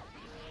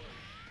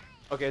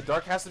 Okay,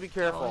 Dark has to be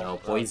careful. Oh no,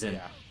 poison.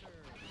 Yeah.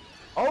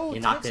 Oh, You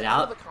knocked takes it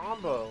out out? the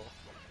combo.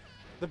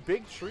 The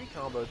big tree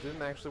combo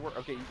didn't actually work.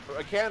 Okay,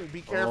 again,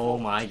 be careful. Oh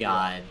my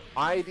god.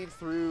 IED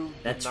through.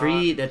 That did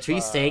tree, not, that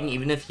tree staying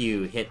even if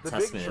you hit the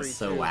Testament big tree is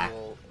so too whack.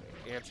 will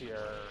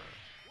anti-air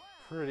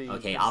pretty.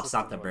 Okay, I'll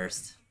stop the consistently.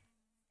 burst.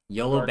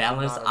 YOLO Dark did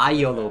Badlands, not I avoid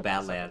YOLO that the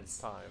Badlands.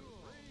 second time.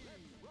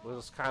 Was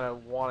just kind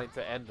of wanting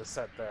to end the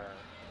set there.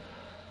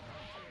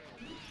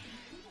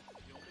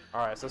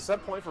 Alright, so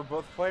set point for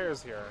both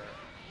players here.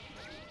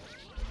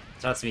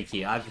 Trust me,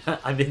 Q.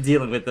 I've been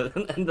dealing with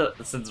the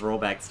since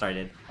rollback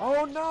started.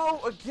 Oh no,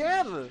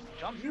 again!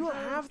 Jump You into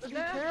have to be the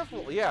net.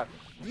 careful. Yeah,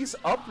 these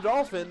up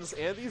dolphins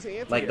and these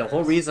anti Like the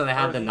whole reason I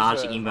had the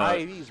Naj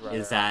emote IEDs, is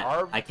rather, that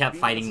are I kept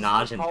being fighting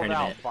Naj in called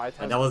tournament. out by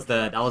But that was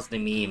the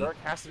meme. Dark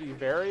has to be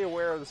very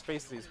aware of the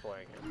space that he's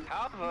playing in.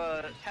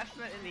 However,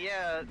 Testament in the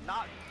air,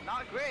 not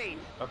great.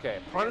 Okay,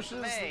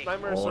 punishes May.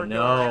 Nightmare Oh, Circular.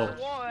 no.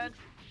 Warren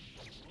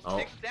Oh,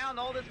 takes down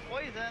all this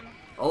poison.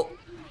 oh.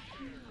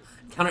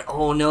 Counter.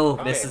 Oh no,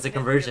 Okay. misses a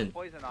conversion.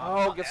 Poison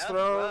on. Oh, gets F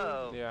thrown.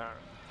 throw. Yeah.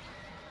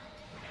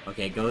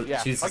 Okay, go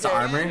Yeah. chooses okay.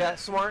 armor. Yeah,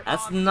 smart.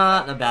 That's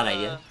not a bad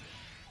idea.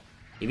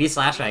 If you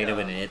slash right, it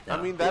wouldn't hit though.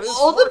 I mean, that is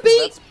oh, smart, the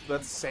bait! 'cause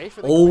that's safe.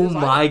 And it Oh clears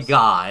my items.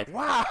 god.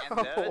 Wow. And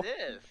there it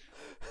is.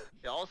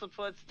 It also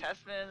puts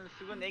Testament in a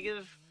super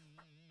negative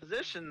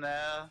position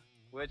there,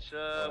 which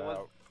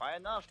was quite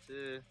enough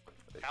to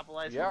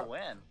capitalize Yeah. on the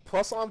win.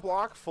 Plus on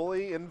block,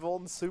 fully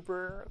invuln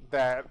super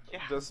that Yeah.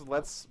 just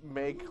lets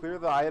May clear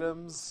the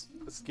items,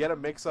 just get a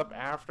mix up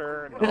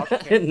after. Naj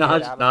can't get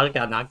Naj out of got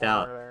the knocked corner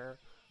out. there.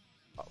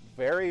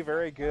 Very,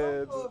 very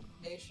good.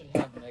 They should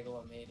have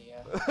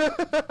Megalomania.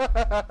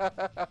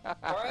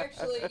 Or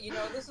actually, you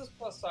know, this is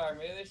plus R.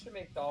 Maybe they should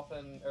make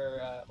Dolphin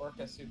or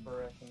Orca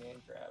Super a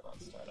command grab on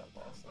startup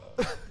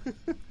also.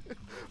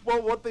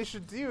 Well, what they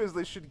should do is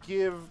they should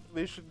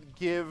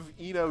give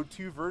Eno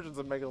 2 versions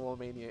of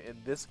Megalomania in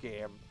this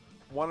game.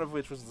 One of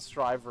which was the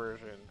Strive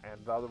version,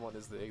 and the other one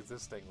is the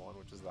existing one,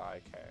 which is the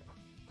IK.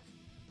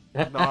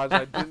 Naj,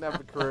 I didn't have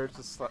the courage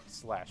to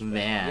slash. That.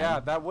 Man. Yeah,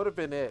 that would have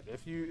been it.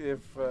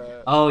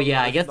 Oh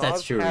yeah, I if guess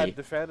that's Naj true. had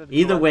defended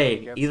Either correctly way,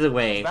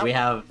 against- that- we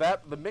have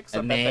the mix up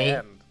at the May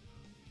end.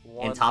 in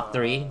Won, top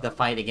 3 the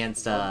fight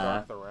against won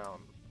Dark the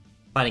round.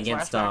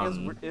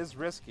 Flashback is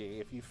risky.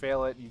 If you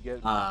fail it, you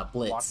get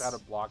Blitz locked out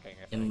of blocking.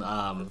 I in think,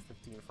 for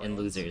 15 in frames.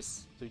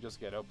 losers. So you just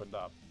get opened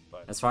up.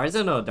 But As far as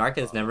I know, Dark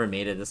has never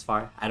made it this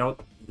far. I don't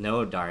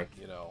know Dark.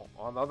 you know,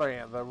 on the other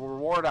hand, the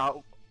reward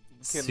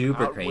can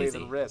Super outweigh crazy.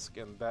 the risk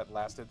in that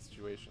last hit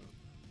situation.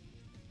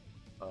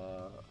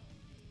 So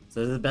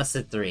this is the best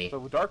of 3.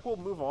 So Dark will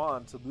move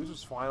on to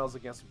losers finals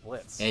against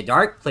Blitz. Hey,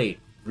 Dark played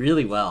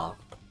really well.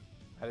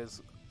 That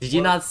is. Did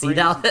you what a not see crazy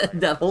that fight.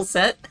 that whole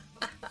set?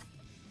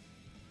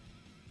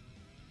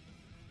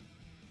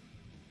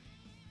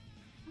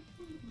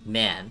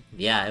 Man,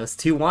 yeah, it was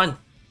 2-1.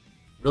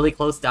 Really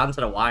close down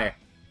to the wire.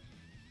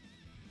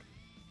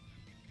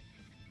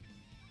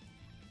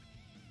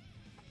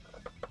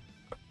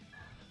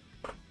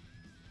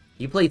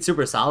 He played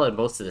super solid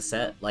most of the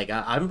set. Like,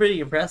 I'm pretty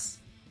impressed.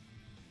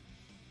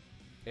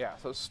 Yeah,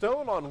 so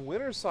Stone on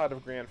winner's side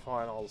of Grand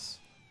Finals.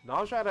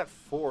 Najat at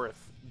 4th.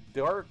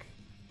 Dark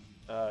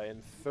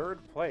in 3rd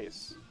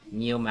place.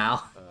 Neo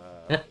Mao.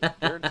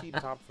 Guaranteed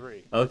top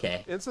 3.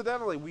 Okay.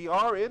 Incidentally, we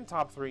are in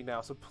top 3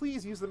 now, so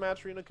please use the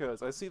matcherino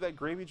codes. I see that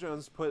Gravy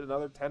Jones put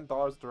another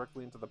 $10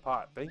 directly into the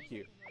pot. Thank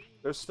you.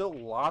 There's still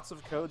lots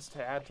of codes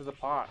to add to the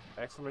pot.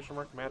 Exclamation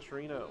mark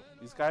matcherino.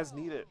 These guys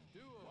need it.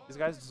 These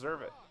guys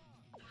deserve it.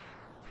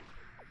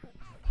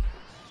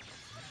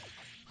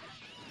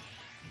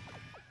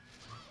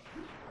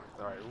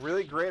 Alright,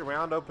 really great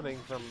round opening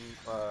from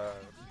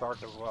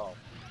Dark as well.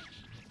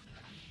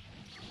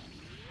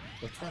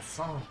 What's that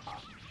song?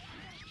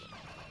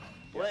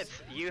 Blitz,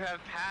 you have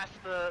passed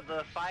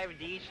the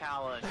 5D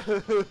challenge.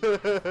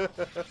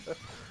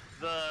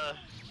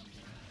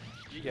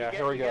 You Yeah, get,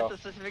 here we you go. get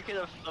the certificate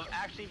of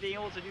actually being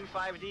able to do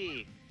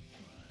 5D.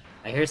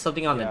 I hear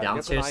something on the Yeah, get an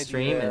downstairs ID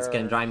stream, and it's gonna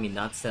there. drive me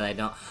nuts that I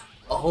don't...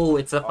 Oh,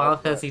 it's a Final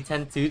Okay. Fantasy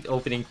X-2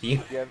 opening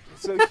theme. Yeah,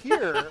 so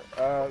here,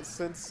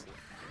 since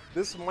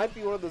this might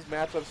be one of those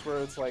matchups where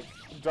it's like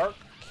Dark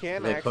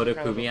can The actually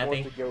kind of Kodakumi, I afford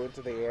think? to go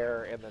into the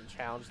air and then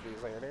challenge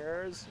these land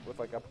airs with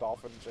like up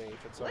dolphin change,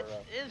 etc. Blitz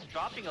is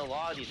dropping a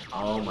lot of these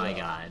Oh combos. my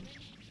god.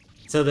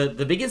 So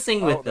the biggest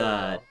thing with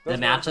no. the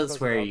That's matchups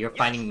what- where that's you're what-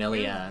 fighting Yes,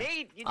 Milia, you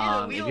need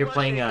a if wheel you're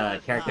playing rushing a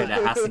this character time.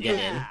 that has to get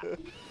in,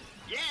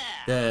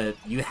 Yeah.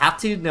 you have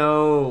to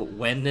know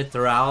when to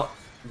throw out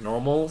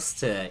normals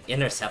to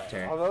intercept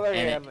her. On the other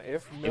hand, And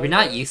if if you're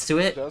not Milia used to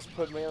it, does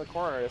put me in the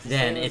corner, it's the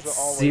then same as it's it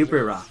always super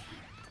is. rough.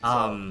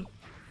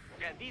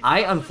 Yeah, these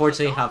I buttons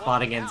unfortunately don't have work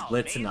fought against out.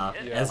 Blitz Maybe enough,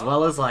 it's as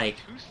well as like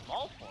too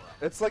small for him.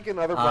 It's like in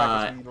other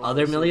brackets. you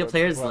other normally see, Milia like,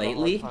 players people have a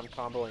hard lately.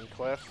 time comboing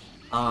Cliff.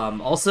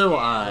 Also,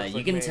 Looks you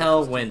like can May is tell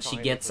just too when she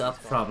tiny gets for up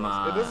these from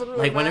combos. It doesn't really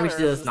like whenever she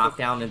matter, does it's just the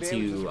knockdown damage is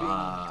into being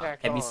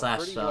tacked heavy on slash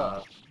pretty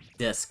well.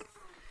 disc,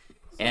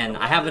 So and I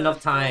we'll have do enough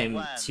it. time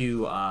blend.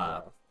 to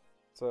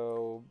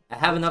So I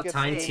have let's enough get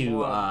time some- to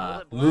Will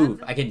it blend?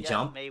 move. I can Yes,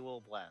 jump, May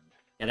will blend.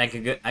 and I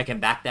can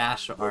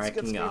backdash, or Let's I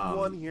get can game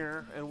one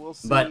here, and we'll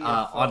see. But if,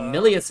 on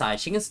Milia's side,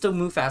 she can still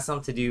move fast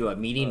enough to do a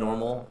meaty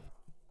normal,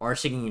 or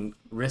she can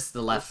risk the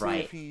we'll left see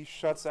right. if he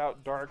shuts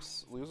out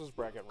Dark's losers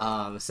bracket.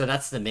 So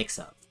that's the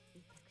mix-up.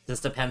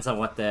 Just depends on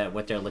what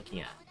they're looking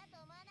at.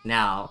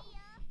 Now,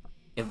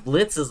 if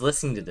Blitz is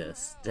listening to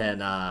this,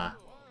 then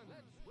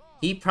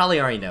he probably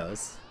already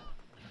knows.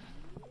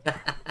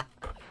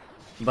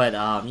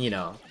 But you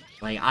know,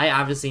 like I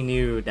obviously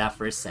knew that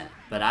first set,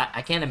 but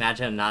I can't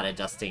imagine him not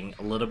adjusting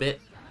a little bit.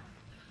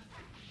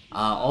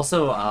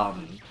 Also,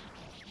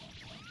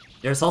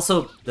 there's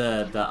also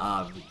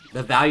the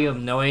value of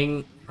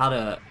knowing how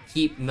to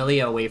keep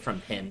Milia away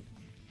from pin.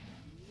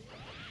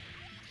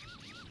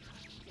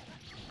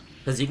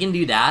 Because you can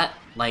do that,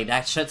 like,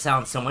 that shuts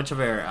down so much of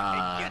her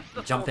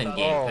jump in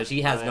game, because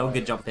she has no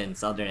good jump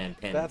ins other than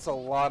pin. That's a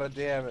lot of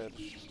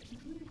damage.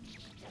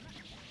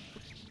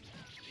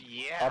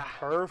 Yeah.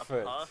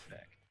 Perfect.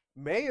 Perfect.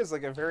 May is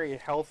like a very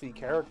healthy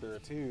character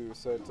too,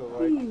 so to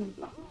like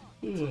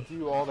to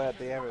do all that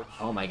damage,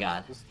 Oh my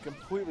god. just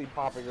completely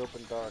popping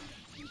open Dark.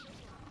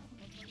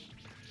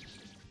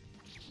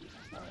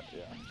 Alright,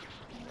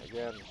 yeah.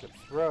 Again, good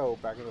throw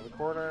back into the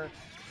corner.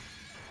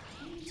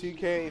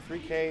 2K,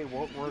 3K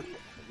won't work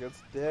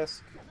against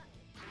Disc.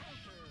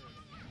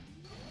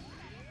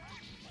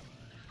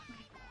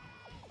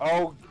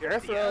 Oh, air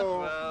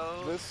throw.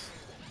 throw. This.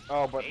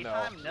 Oh, but no.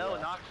 Daytime? No,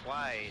 Yeah. not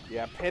quite.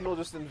 Yeah, pin will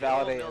just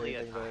invalidate Billy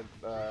anything attack.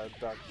 that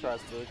Duck tries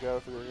to go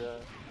through here.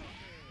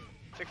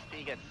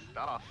 60 gets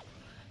stuffed.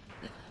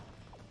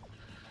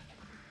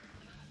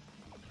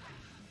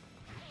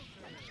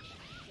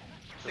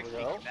 Here we 60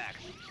 go.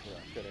 next. Yeah,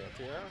 good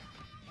anti-air.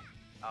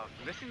 Oh,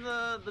 missing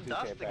the TK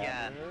dust Bad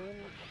again. Moon.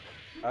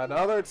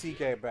 Another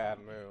TK Bad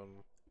Moon.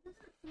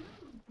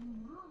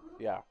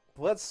 Yeah,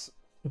 Blitz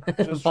just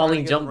trying to Falling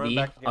get jump run B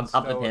back on against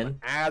top of Stone pin.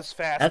 as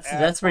fast That's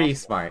as pretty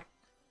possible. smart.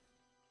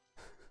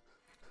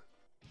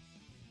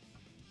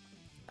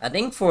 I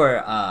think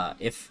for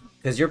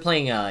because you're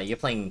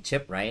playing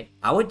Chip, right?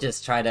 I would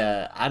just try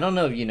to, I don't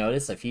know if you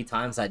noticed a few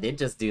times I did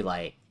just do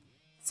like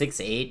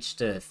 6H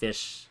to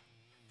fish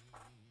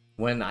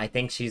when I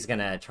think she's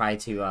gonna try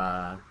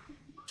to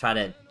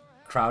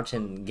crouch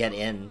and get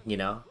in, you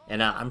know?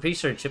 And I'm pretty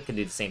sure Chip can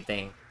do the same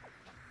thing.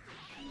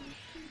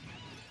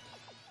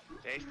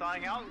 Jay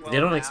starting out well They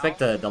don't now. expect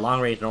the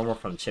long range normal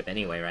from Chip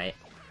anyway, right?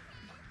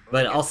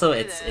 But also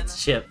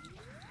it's Chip.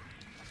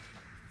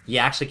 You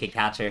actually can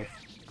catch her.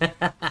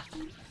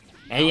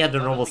 And you have the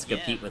normals to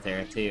compete with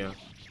her too.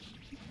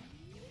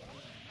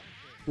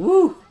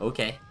 Woo!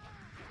 Okay.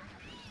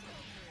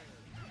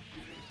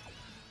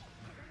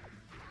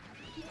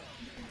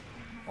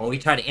 Oh, he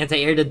tried to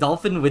anti-air the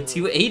dolphin with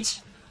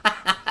 2H?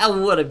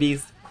 What a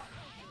beast.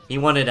 He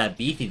wanted a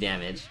beefy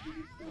damage.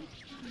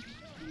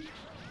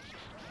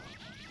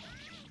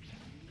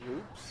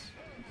 Oops.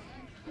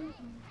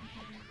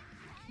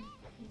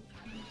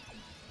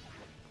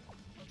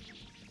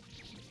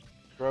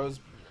 Throws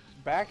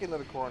back into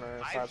the corner.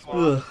 Nice Side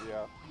one. swap.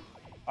 Yeah.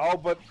 Oh,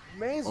 but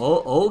Maze.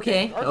 Oh,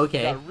 okay, Dark's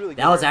okay. got really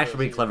That good was air actually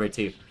pretty throws clever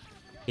too.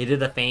 He did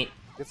the feint,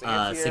 here. Gets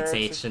anti-air,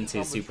 6H 60 into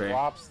combo super,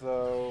 Drops,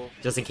 though.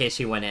 just in case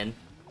she went in.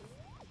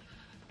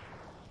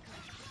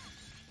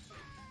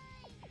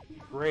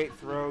 Great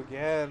throw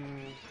again.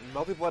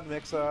 Multi-blood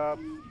mix-up.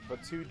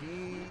 But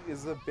 2D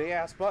is a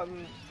big-ass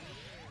button.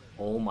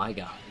 Oh my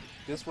god.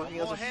 This working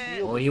One as a more hit.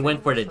 shield. Oh, he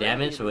went for the Trade.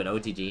 damage with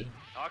OTG.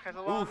 Dark has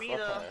a long Oof, meter.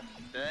 okay.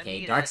 Didn't Okay,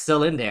 need Dark's it.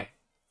 still in there.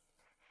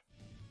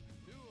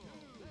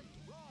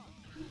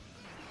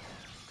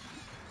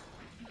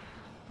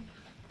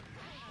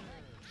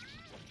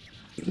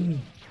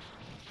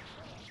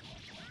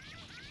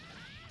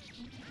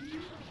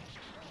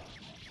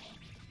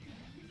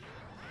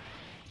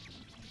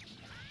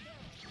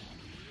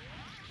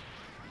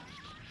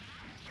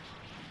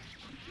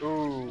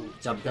 Ooh.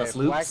 Jump okay, dust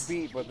Black loops.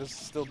 beat, but this is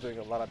still doing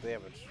a lot of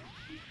damage.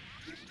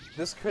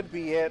 This could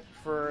be it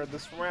for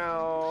this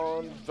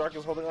round. Dark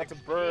is holding on to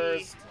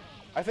burst.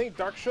 I think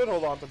Dark should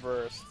hold on to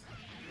burst.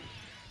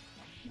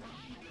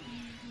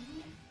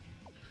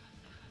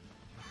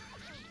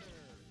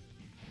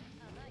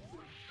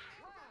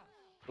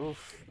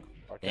 Oof.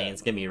 Okay. Dang,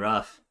 it's gonna be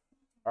rough.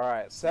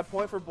 Alright, set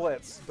point for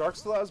Blitz. Dark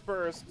still has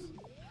burst.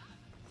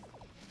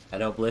 I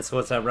know Blitz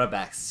wants that run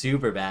back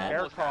super bad.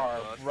 Air car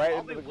right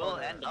Probably into the will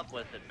corner. end up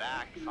with it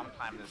back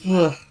sometime this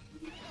match.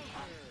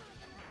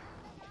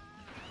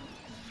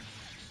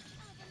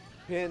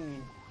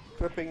 Pin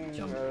clipping.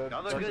 Jump.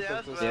 Another good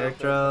Dark S, Derek to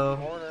throw.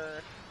 the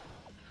corner.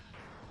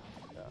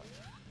 Yeah.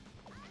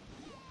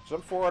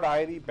 Jump forward,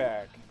 ID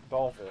back.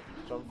 Dolphin.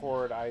 Jump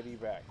forward, ID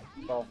back.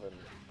 Dolphin.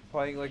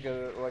 Playing like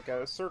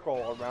a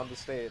circle around the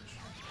stage.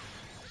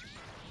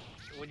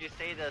 Would you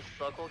say the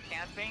circle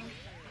camping?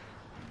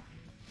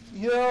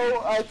 You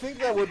know, I think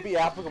that would be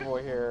applicable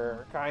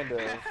here, kind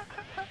of.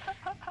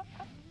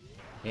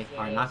 Okay,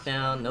 hard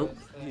knockdown. Nope.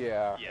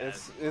 Yeah,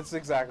 Yes. it's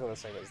exactly the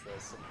same as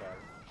this.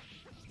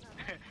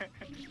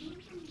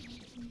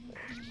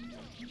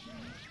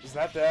 Is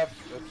that death?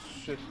 That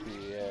should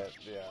be it.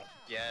 Yeah.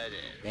 Yeah, it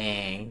is.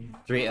 Dang.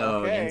 3-0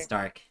 Okay. against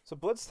Dark. So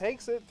Blitz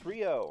takes it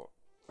 3-0.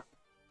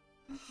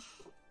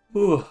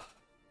 Whew.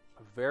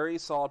 A very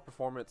solid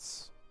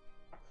performance.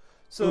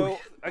 So,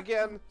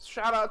 again,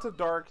 shout out to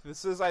Dark.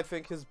 This is, I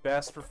think, his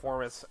best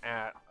performance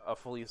at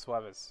Felice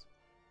Hueves.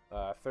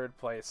 Third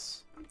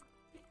place.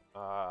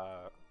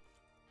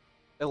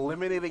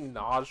 Eliminating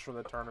Naj from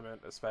the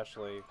tournament,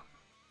 especially.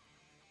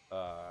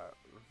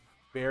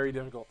 Very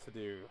difficult to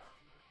do.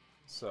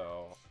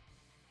 So,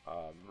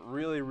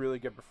 really, really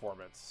good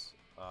performance.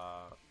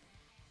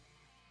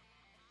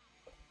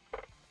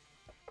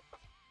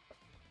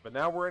 But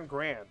now we're in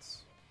Grands.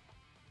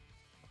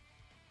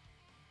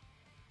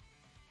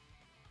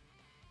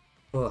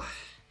 Whew.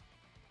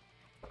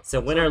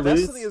 So win or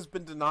Destiny lose, has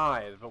been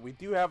denied, but we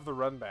do have the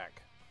run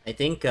back. I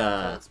think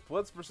It's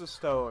Blitz versus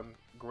Stone,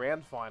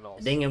 grand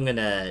finals. I think I'm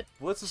gonna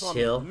Blitz is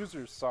chill. on the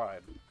loser's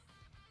side.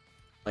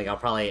 Like I'll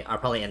probably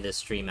end this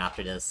stream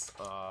after this.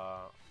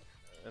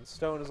 And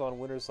Stone is on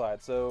winner's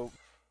side. So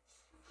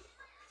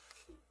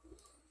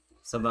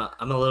I'm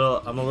a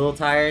little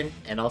tired,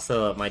 and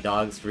also my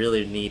dogs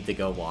really need to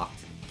get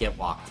walked.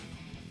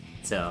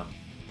 So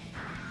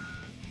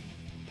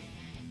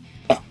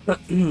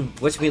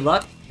wish me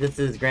luck. This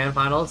is grand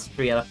finals,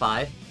 3 out of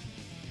 5.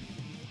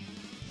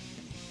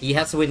 He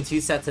has to win 2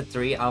 sets of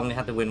 3. I only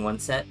have to win 1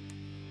 set.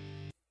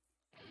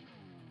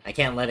 I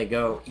can't let it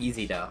go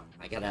easy though.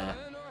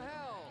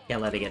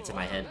 Can't let it get to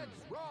my head.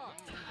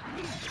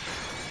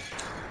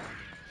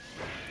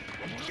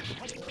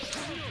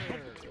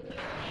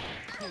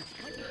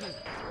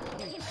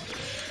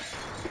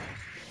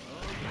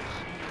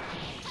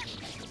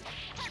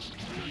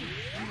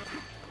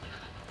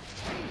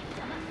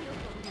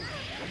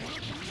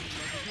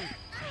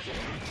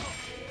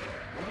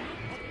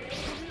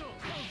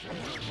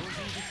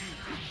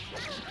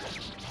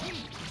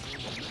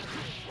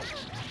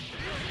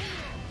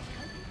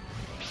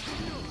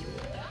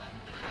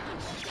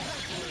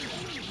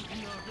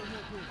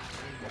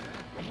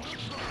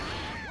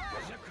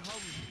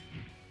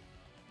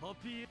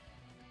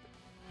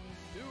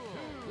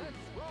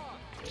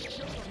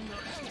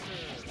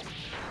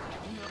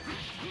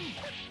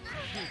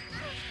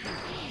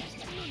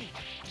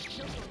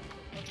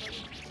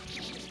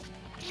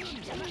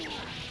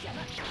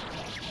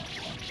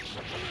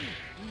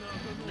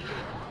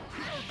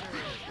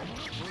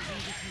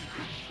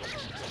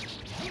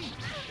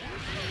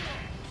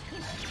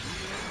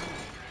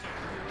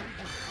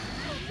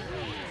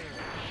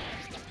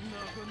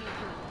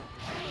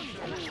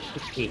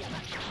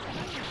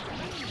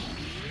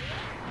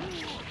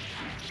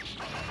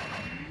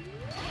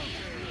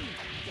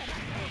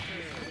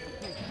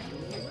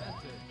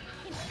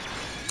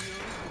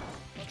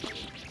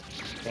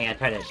 Dang, I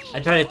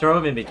tried to throw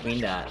him in between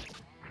that.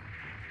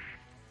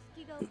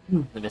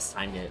 I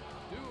mistimed it.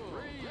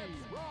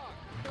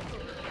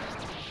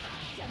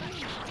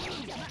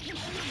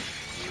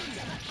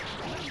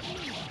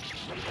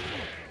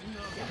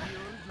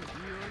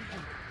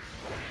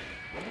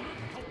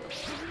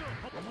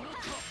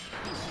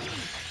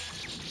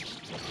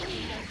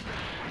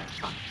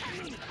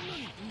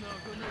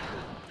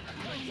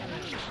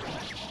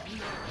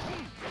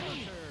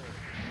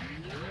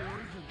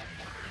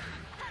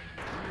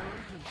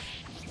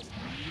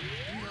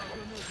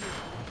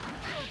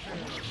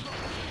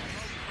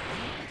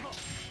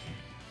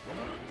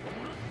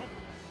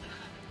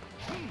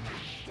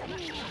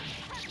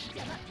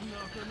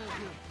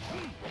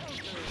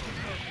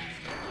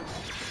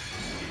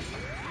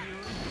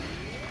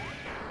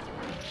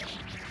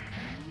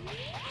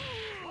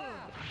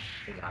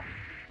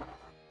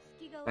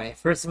 Alright,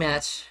 first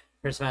match.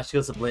 First match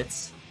goes to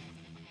Blitz.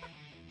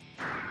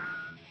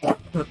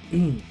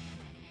 Okay.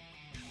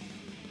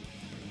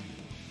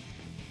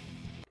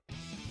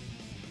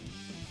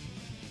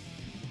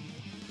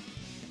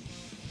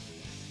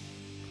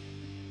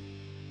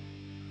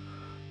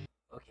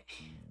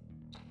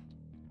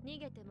 逃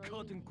げてもいい。カ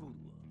ーテンコード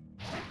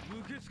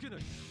は受け付けな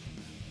い。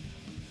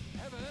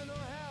Heaven or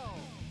hell.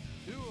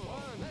 2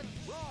 1 let's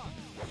rock.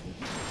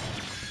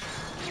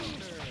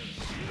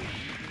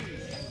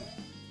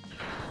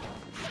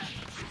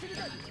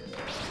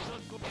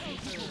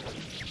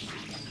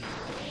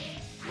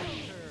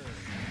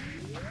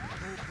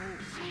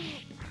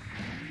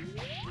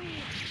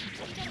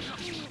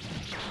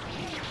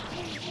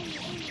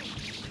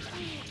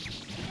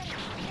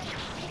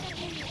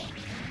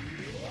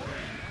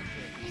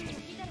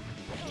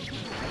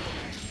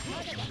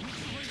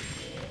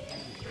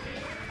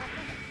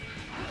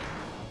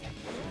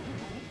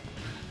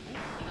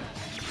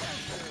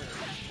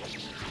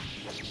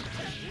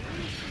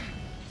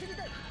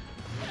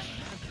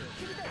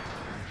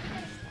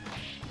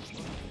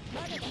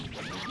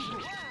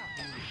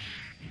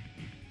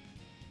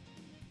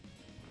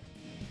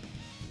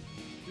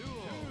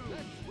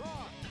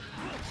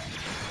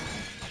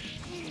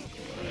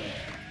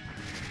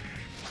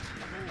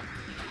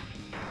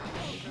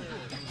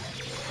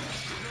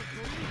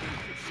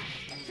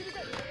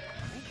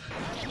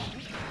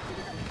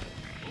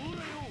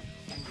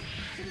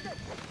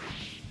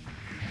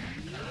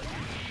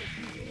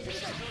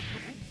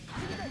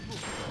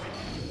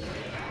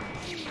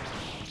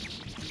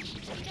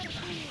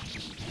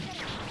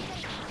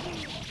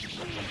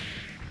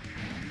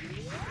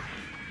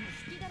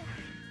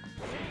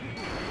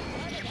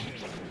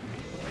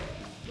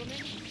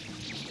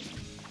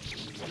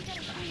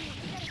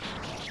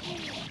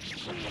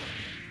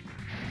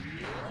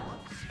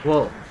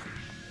 Whoa.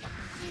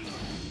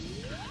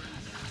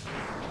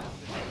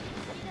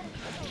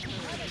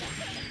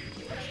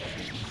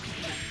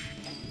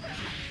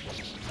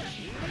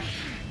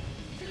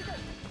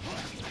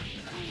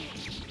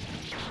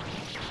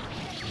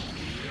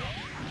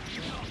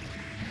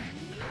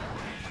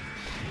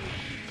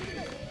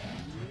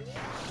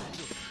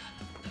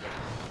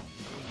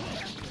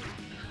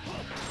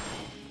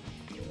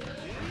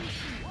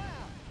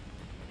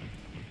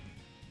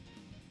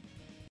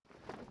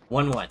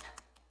 One.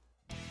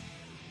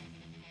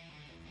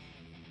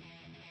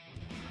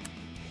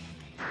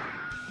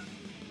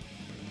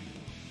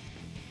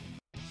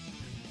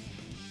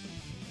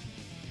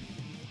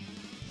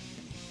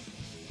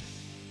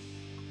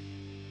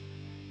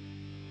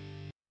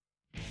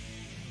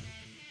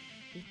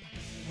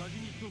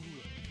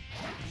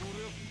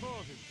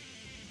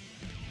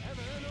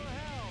 Heaven or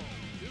hell?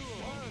 Duel.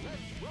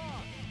 Let's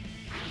rock.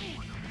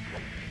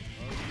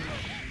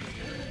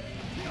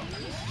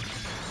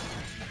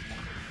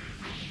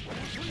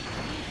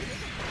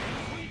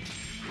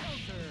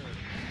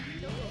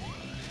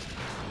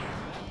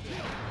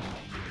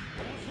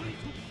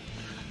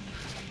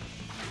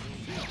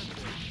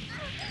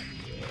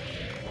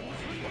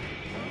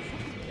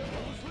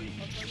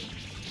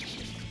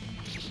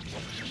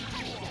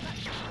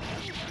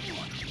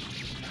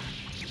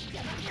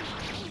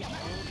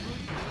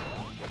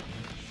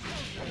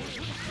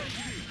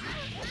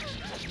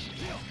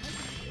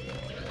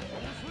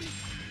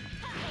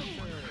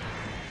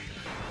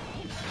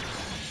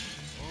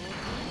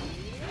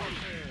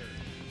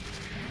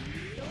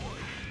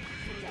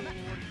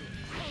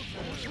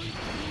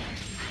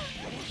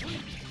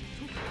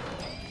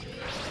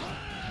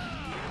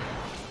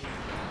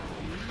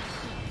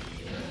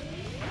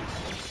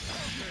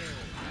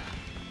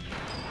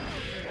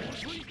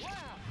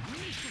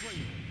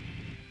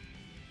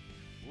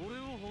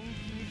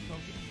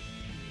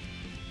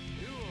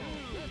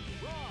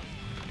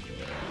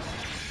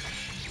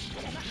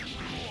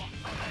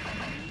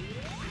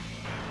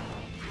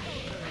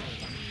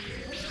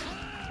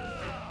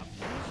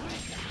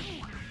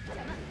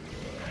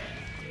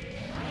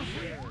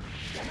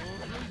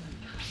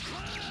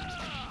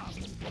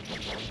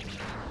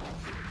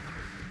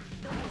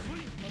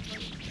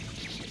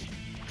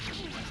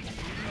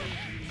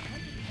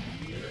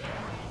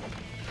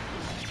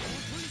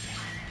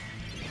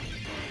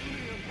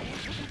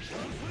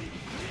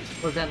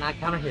 Was that not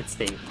counter hit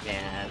state,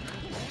 man?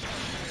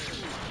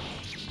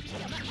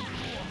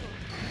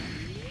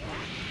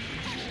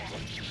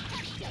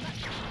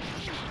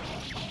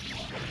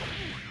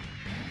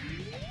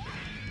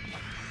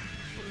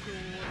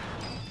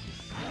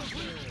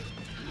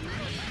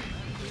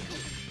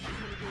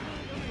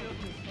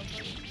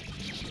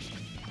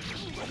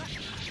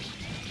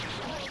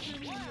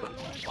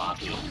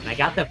 Floppy. And I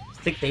got the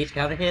 6H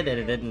counter hit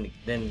and it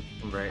didn't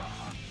convert.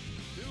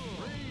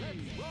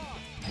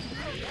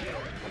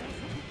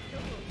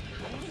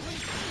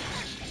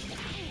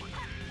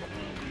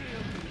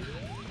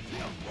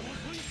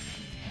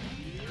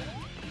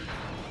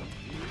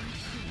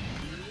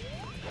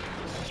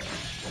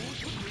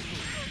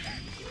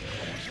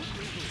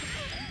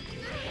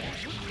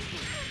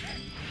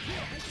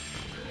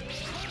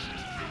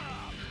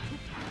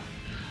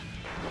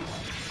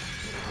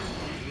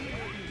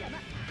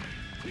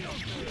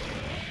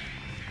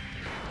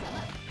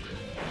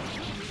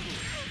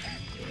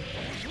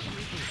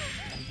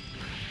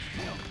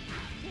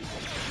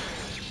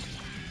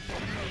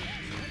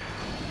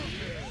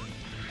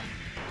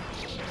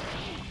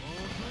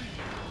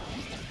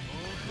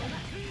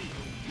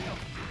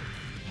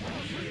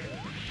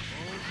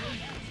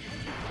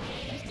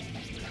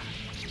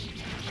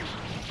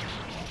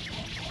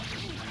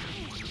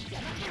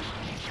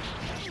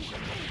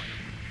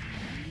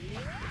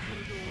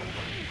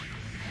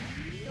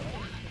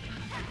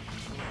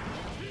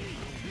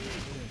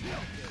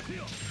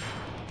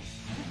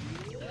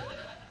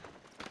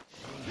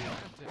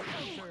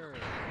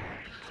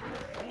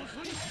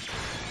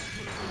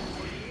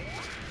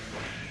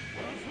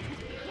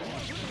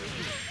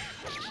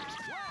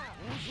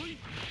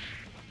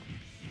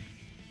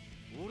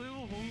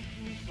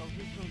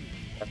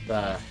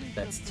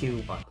 That's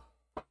 2-1.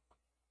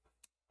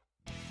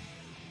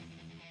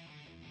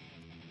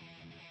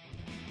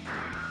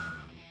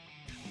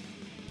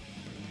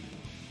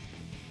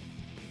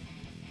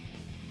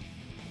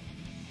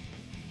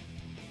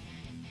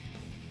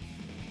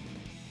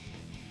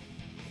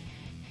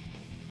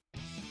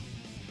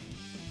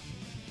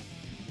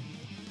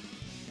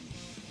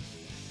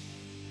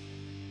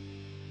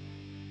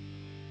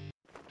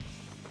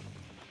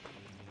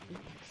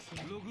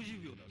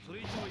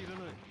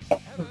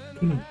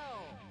 Heaven or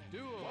hell?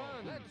 Duel.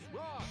 Let's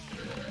rock.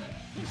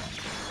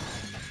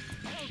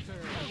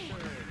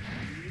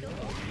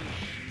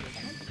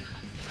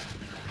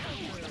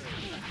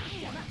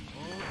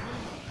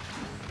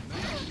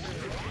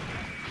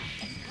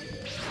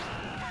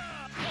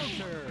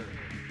 Counter.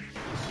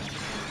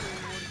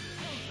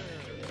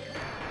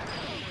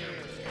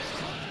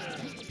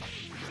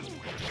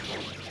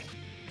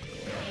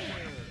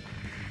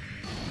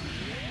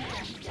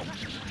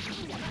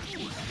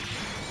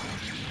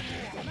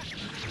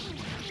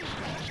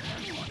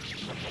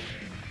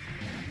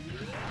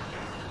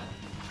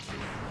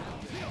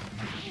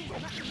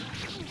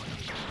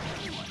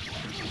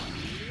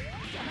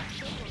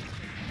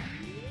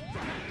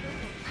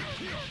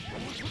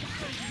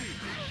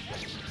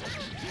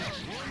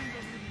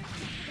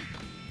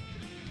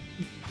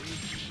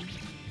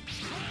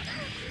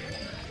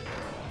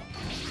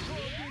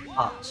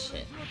 Oh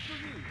shit.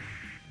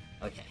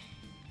 Okay.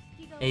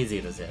 AZ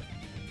to zip.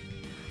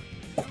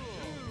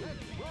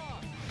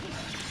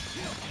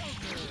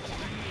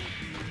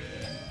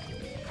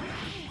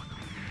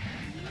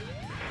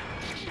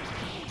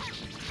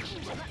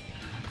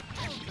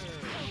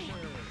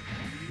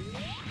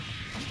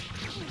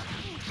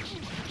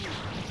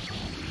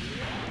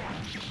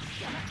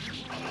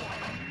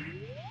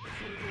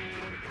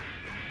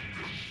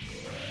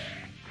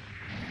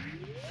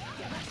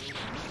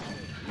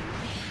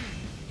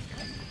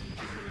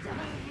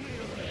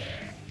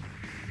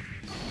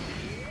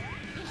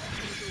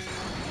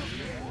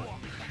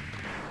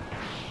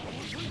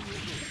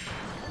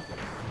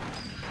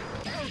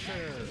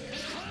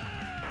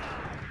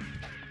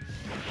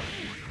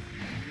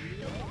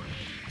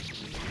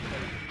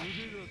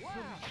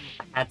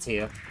 Had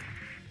to.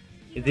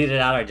 Either it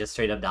out or just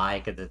straight up die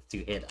because it's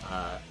 2-hit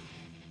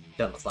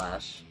jump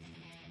slash.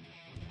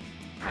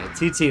 Alright,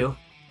 2-2.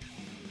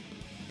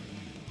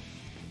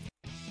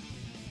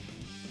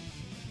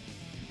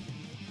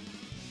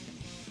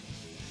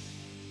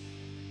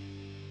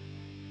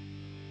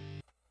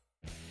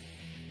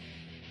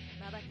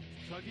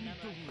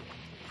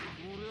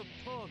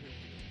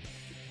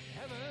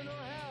 Heaven or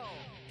hell.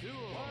 Duel.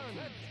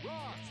 Let's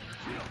rock.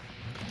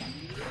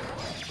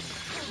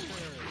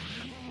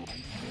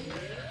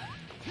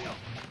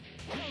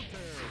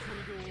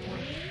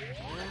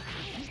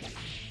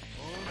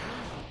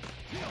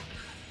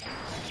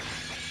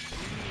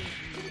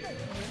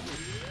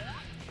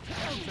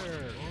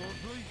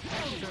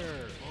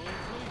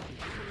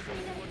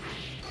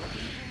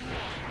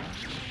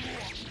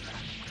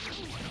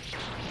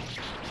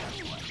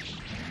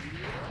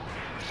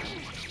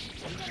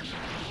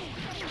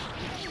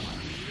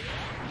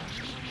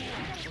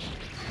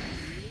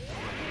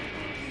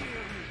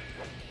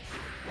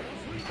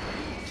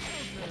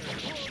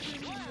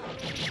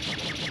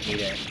 Need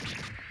it.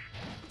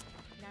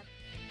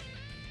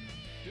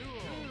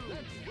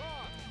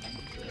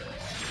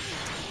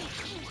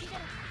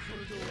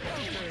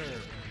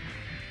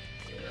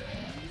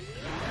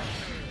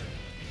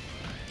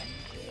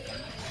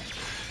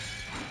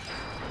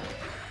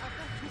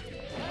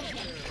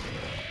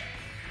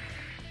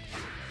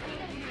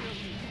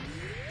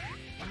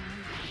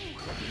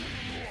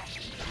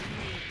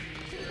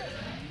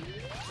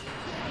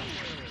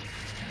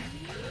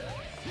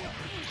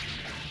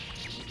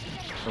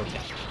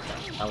 Okay.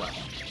 Hello.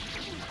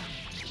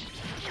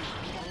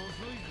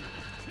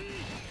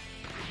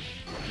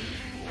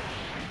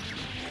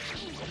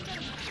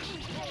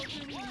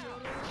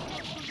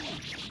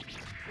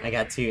 I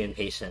got too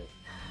impatient.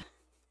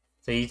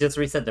 So you just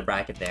reset the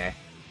bracket there.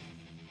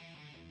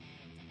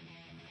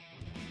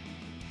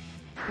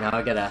 Now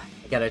I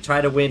gotta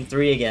try to win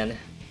 3 again.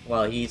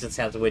 Well, he just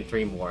has to win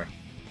 3 more.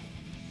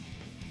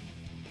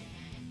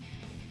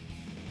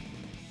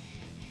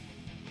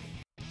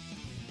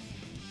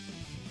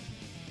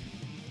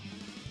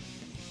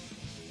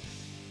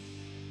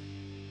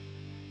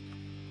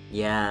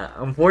 Yeah,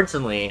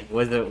 unfortunately,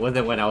 wasn't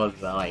when I was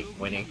like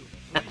winning.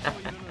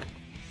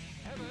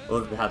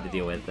 We'll have to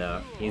deal with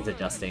though. He's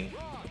adjusting.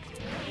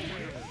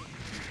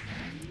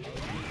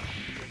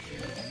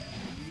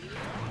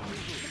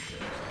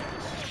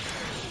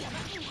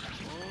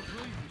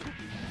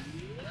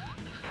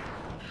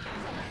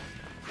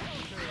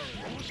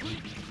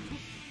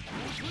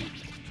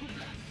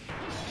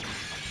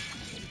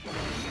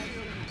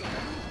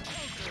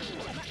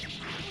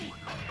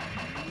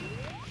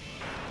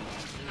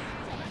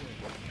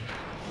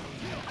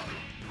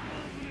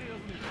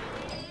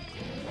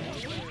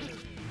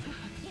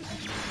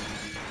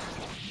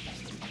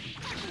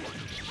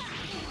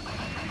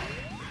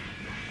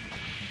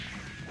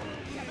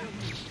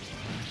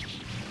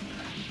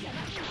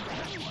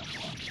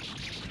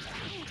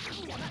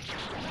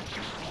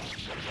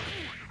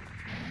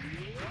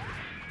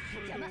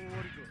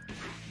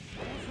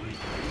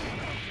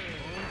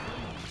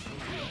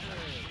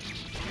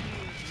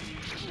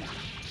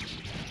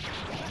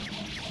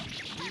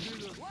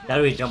 That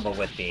would jumble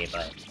with me,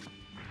 but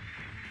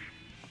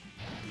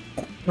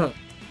man,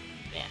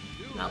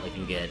 not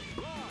looking good.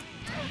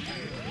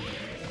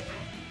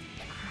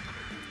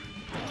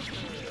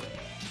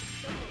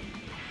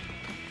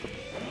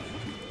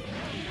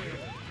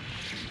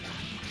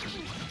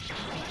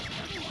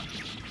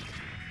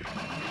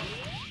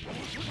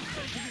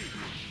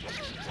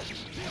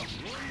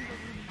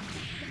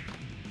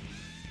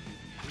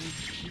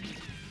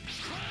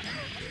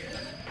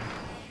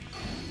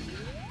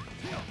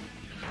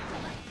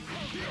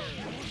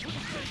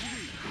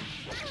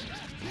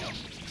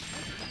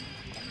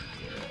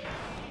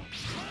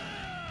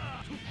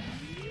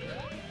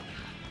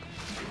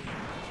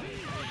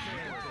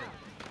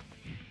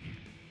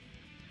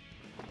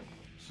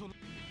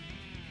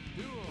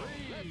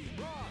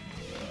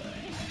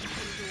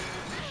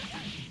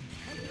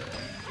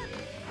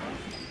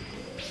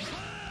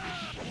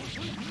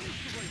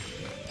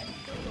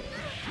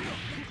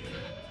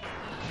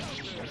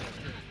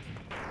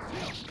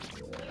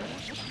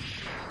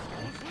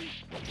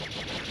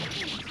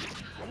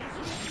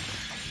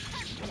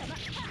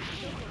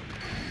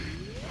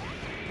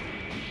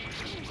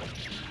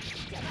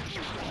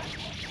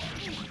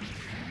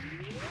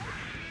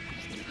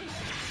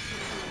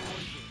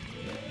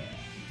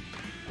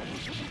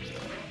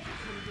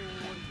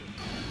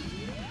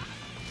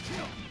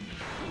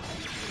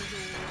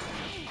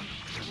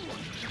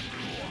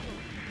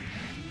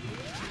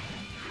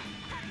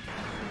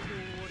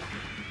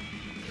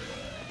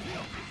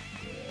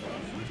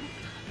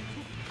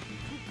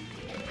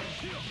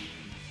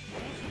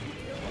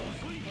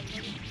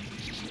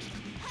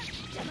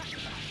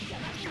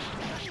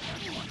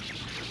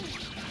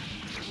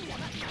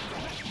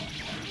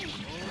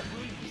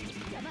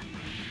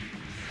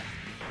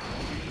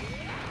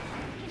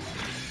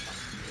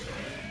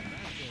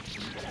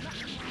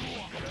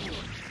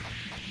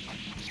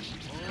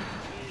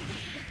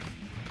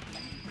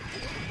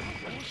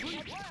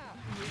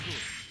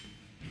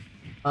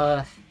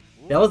 That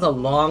was a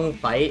long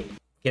fight.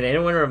 Can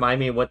anyone remind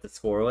me what the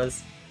score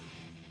was?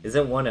 Is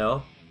it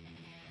 1-0?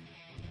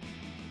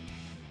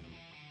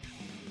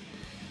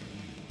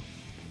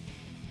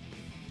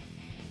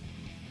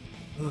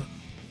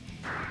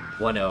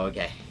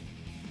 Okay.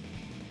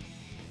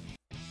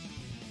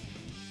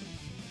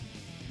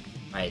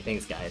 Alright,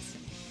 thanks guys.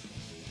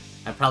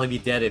 I'd probably be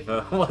dead if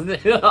it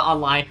wasn't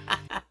online.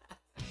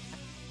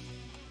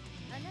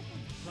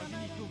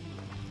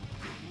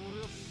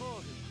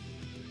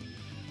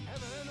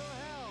 Heaven or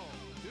hell.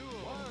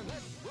 Duel.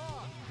 Let's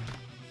rock.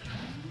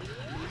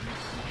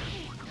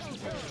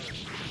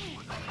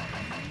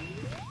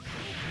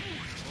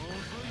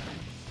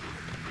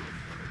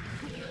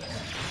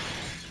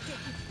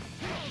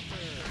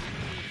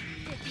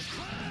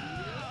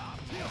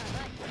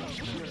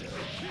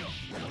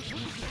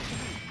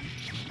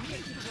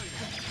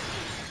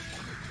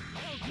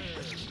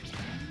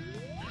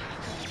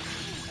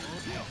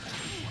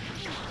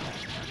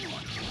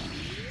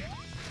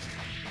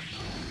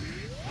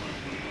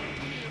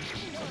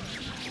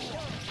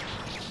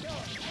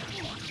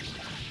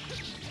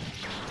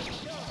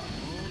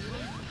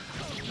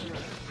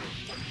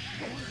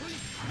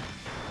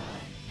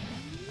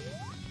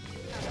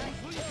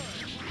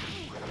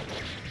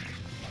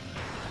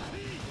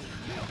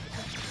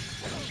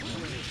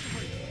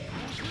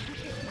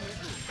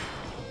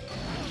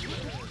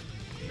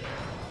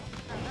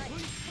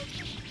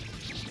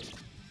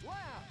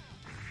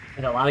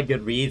 And a lot of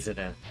good reads in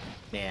it.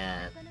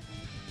 Man.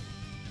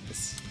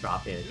 Just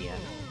drop it at the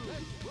end.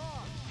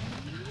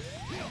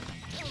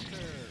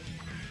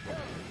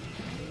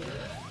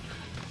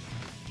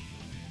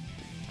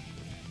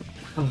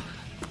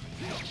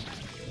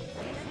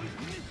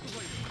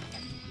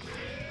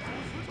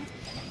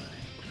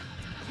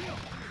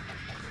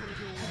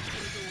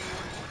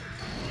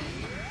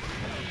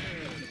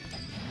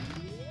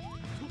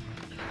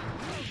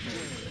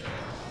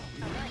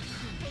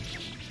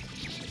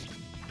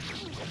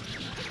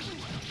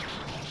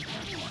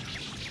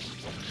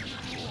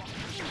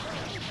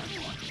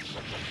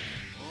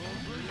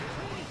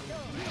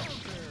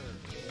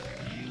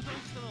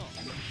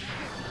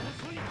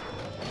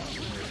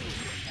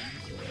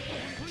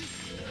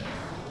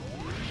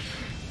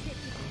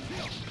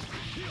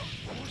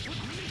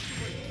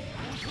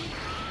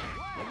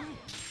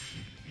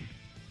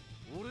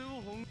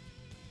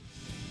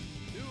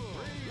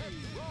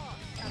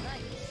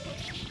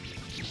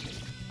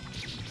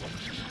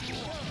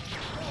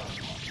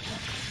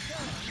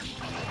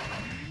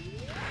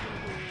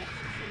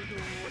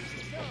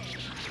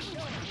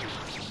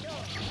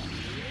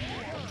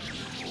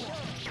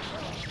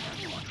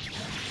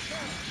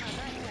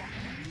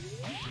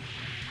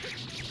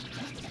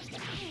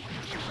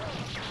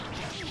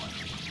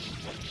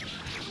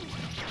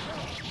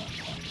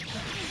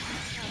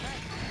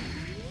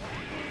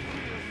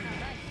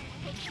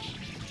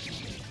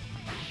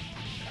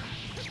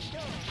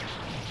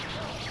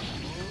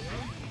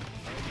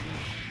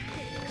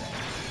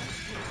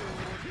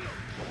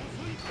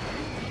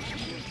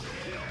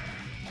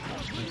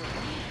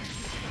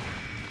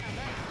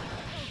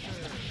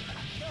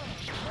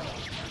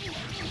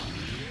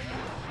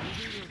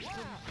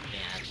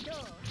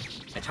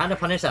 I tried to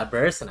punish that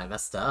burst and I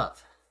messed up.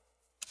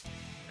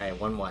 Alright,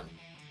 1-1.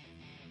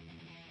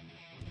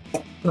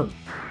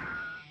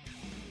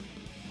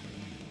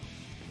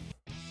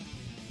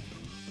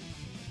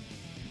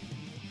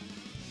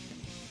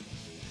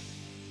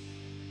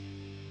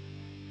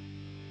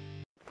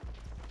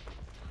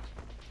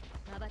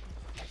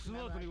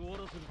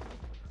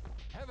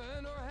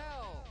 Heaven or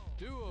hell.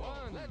 Duel.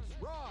 Let's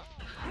rock.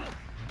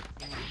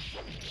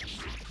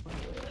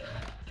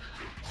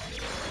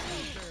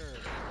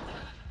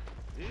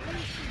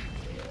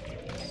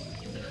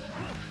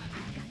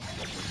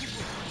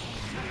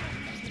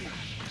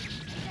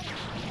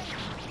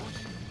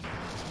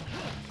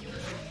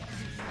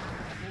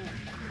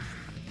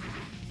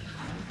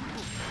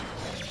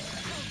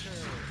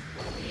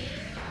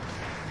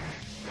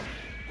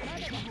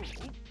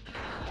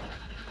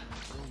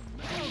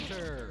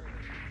 Counter.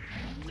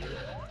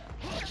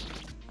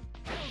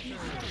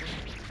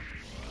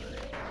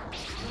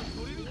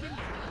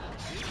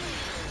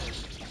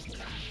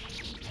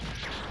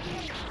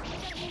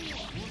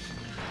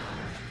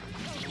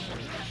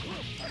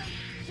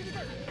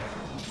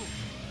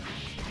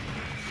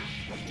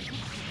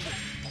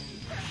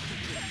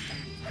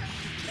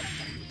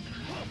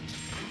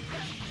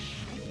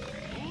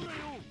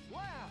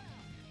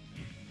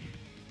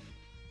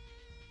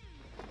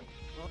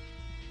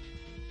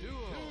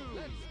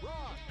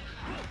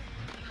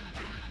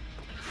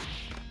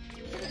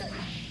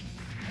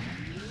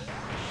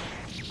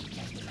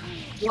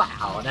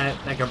 Wow,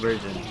 that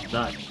conversion is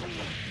nuts.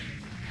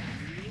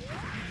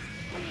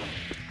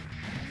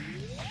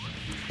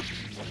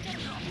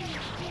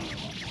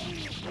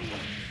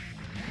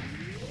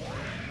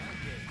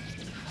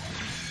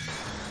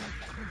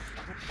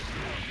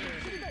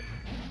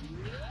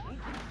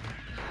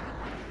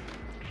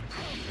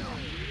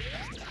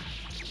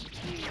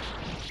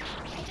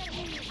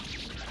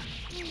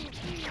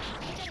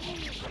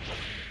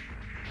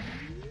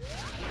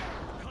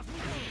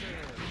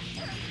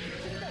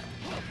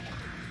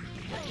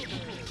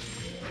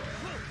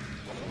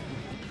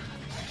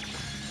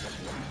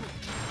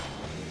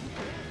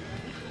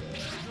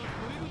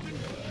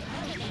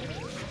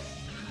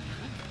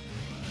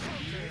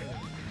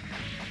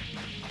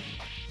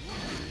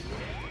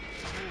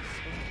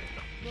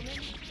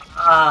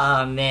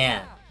 Ah,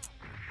 man.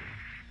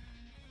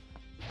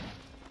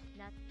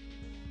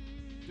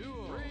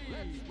 Duel.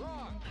 Let's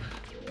rock.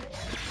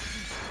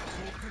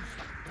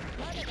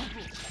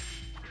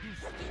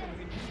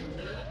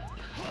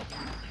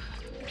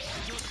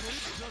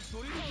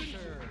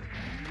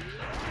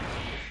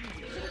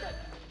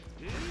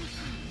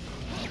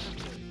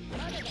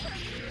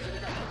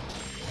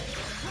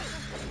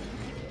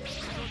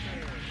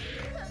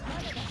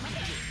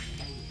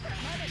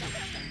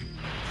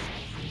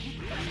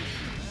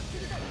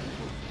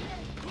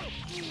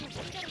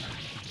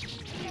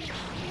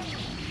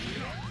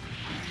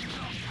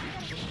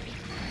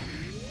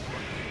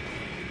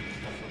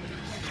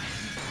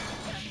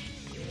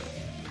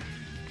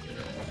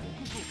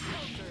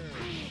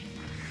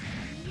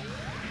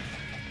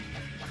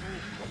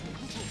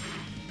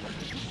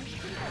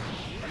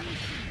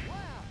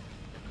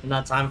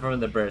 Not time for him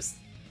to burst.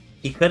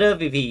 He could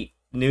have if he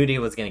knew he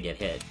was gonna get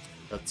hit.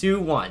 So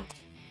 2-1.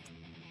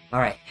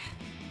 Alright.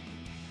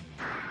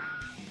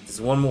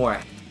 Just one more.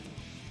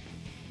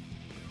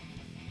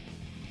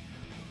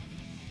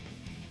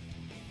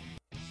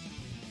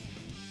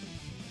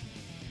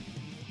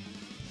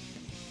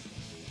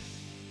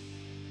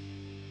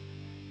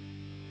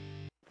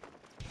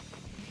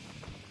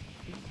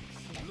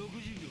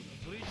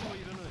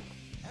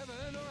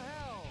 Heaven or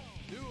hell.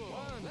 Duel.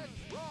 One. Let's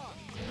rock.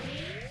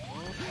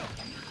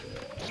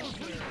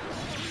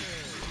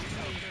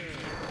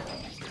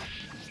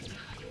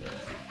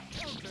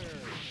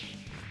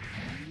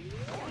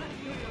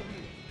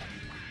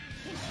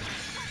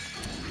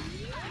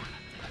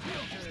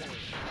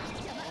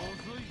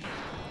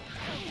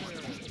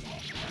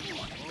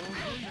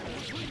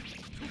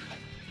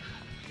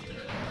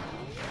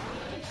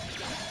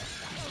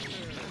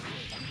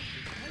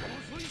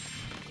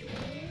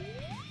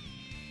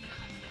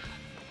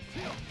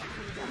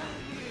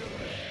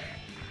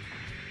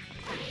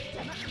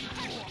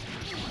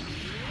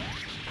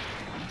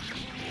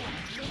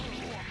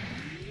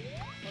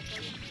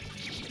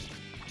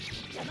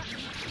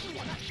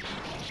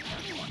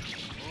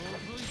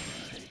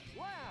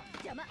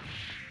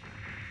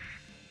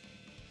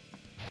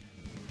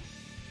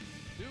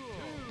 Duel.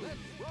 Let's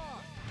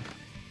rock.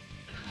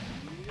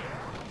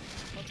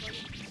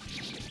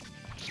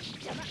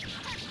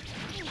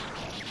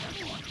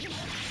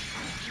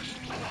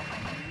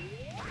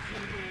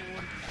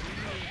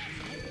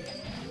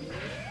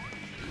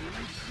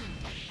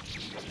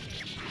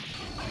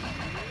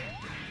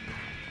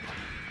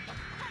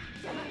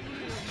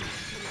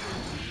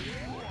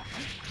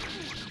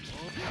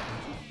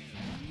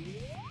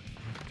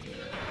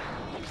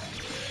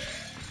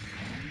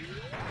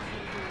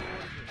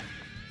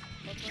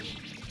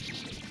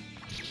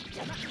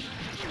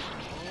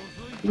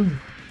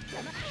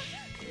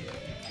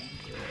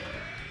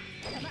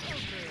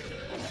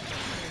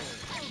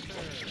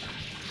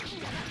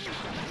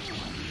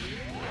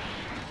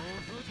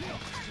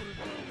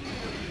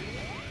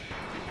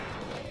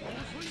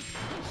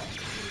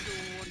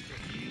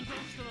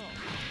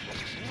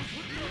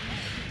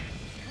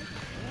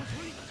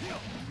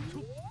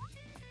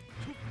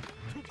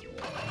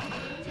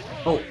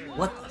 Oh,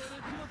 what the f-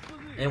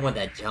 I didn't want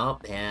that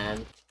jump,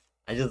 man.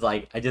 I just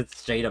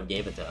straight up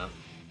gave it to him.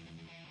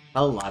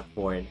 I'll lock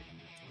forward.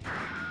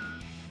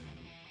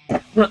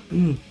 It's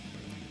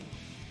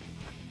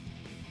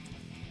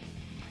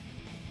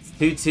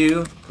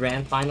 2-2,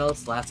 grand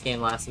finals, last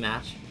game, last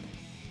match.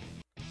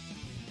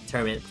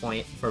 Tournament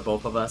point for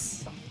both of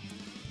us.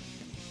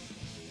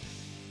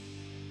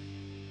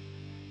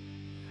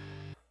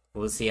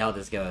 We'll see how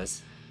this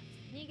goes.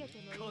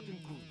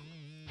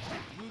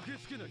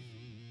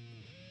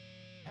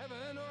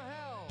 Heaven or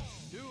hell.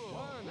 Duel.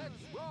 One. Let's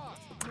rock.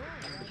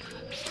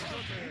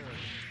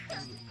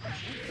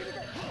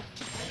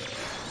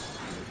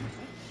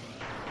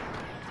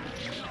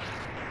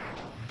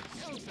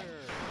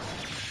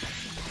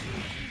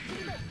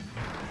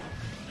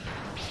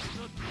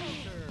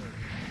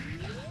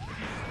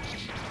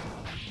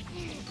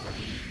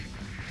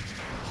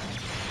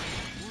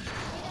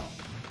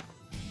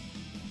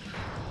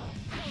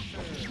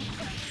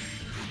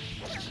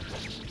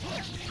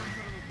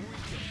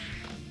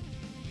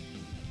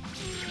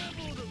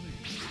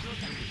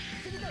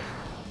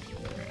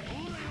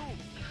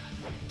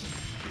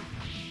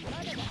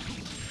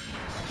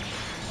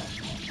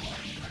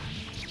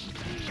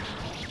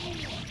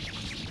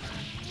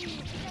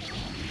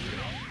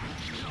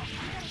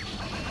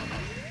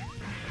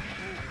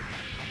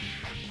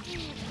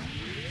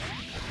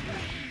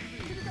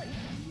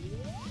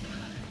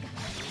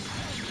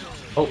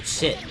 Oh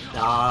shit.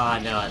 Ah,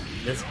 no,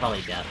 this is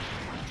probably death.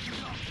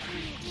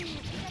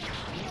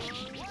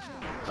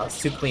 That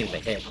was too clean of a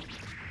hit.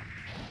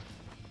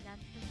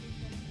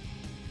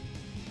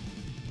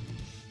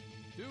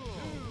 Duel.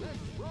 Let's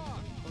rock.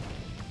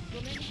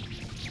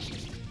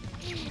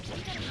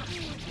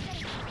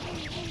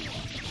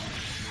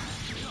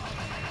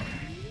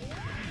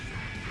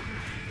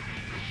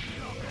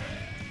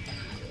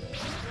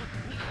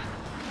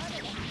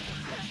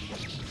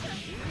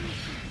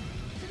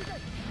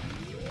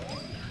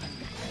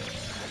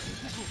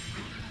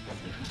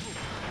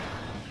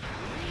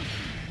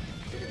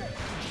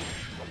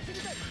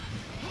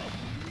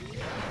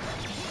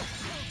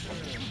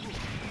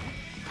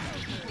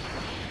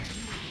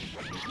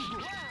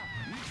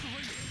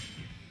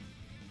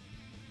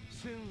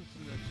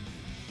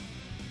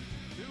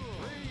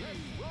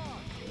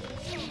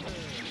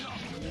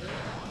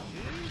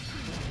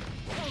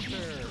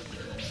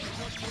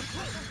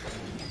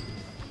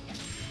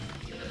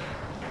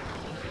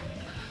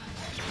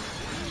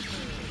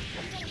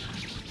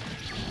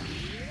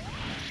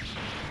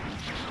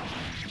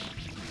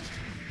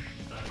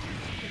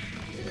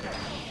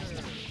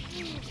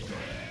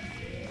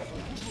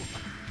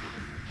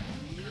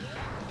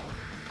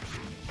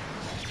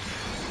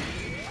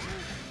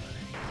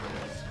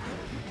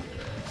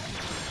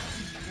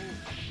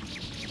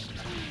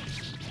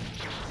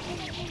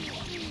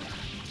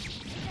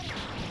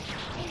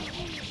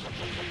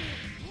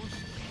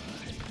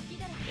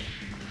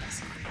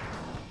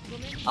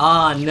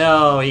 Oh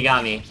no, he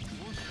got me.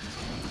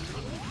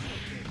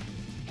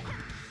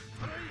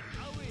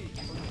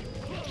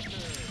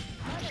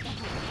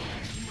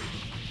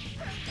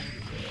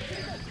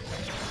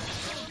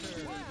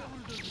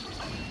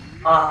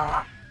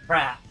 Ah,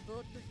 crap.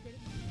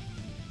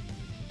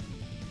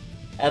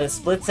 At a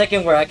split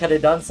second where I could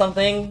have done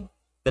something,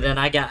 but then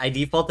I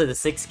defaulted to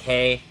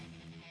 6K,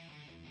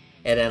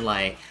 and then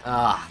like,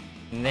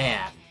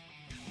 man.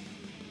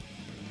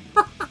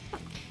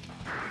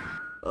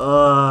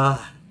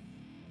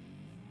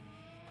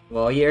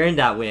 Well, you earned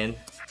that win.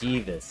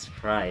 Jesus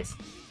Christ.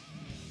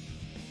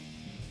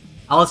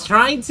 I was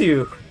trying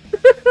to.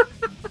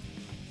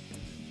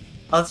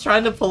 I was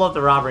trying to pull up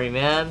the robbery,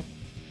 man.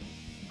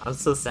 I'm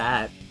so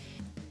sad.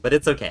 But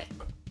it's okay.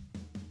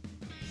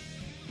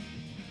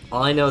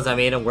 All I know is I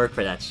made him work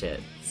for that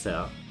shit,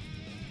 so.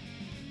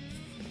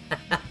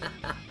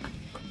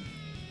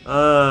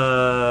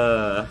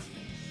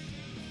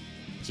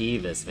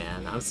 Jeebus,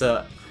 man.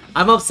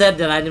 I'm upset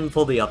that I didn't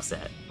pull the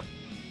upset.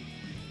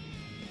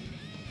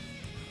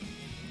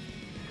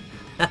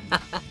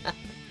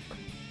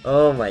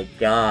 Oh my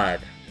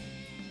god.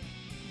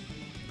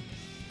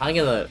 I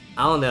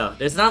don't know.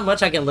 There's not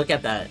much I can look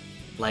at that,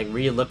 like,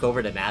 re-look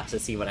over the match to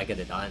see what I could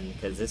have done,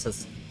 because it's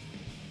just...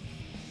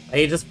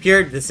 like, just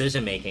pure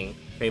decision making,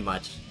 pretty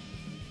much.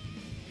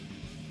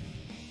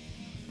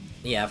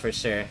 Yeah, for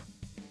sure.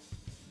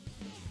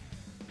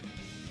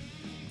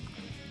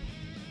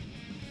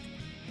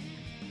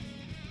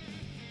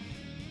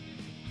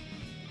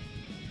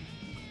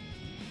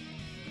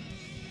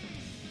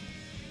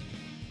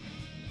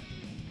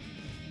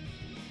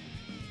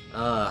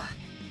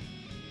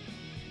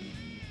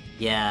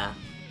 Yeah.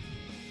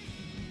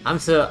 I'm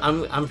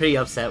pretty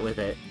upset with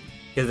it.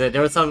 Because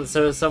there was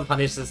some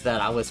punishes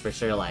that I was for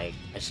sure like,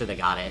 I should have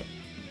got it.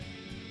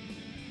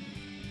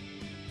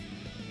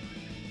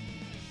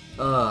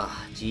 Ugh,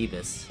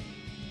 Jeebus.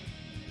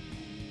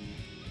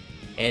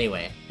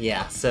 Anyway,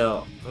 yeah,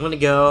 so I'm gonna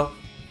go.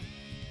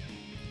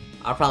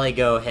 I'll probably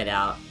go head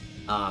out.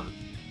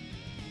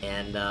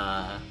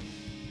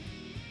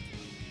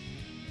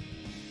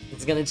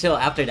 It's gonna chill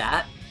after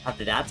that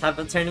type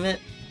of tournament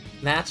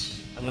match.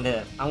 I'm gonna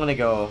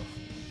go.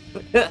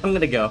 I'm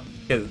gonna go,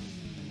 cause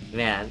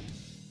man,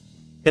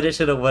 coulda,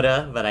 shoulda,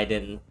 woulda, but I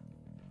didn't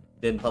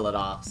pull it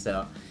off.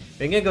 So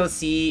we're gonna go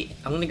see.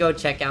 I'm gonna go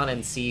check out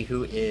and see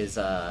who is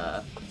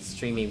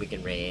streaming. We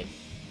can raid.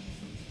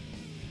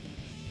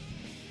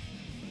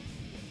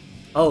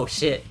 Oh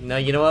shit! No,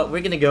 you know what?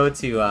 We're gonna go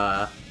to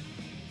our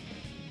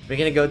boy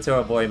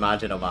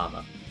Majin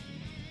Obama,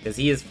 because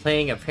he is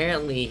playing.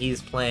 Apparently,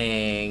 he's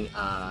playing.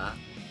 Let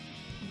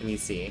me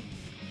see.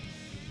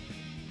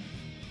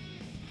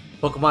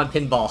 Pokemon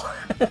Pinball.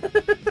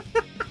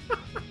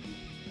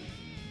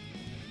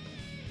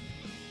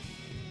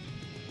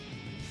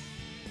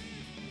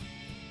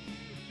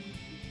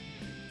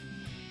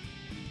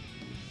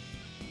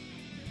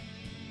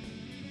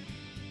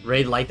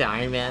 Raid like the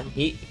Iron Man.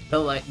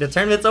 The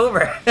tournament's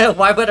over.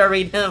 Why would I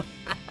raid him?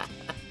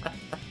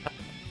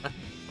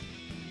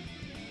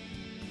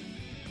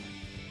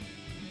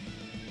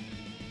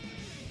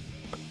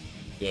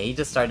 Yeah, he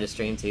just started to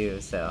stream too,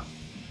 so.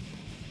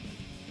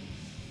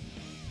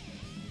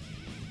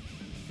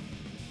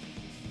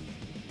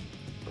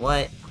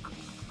 What?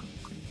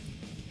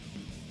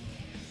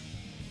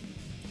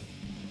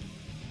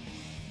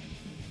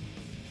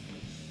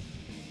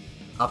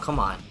 Oh, come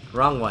on.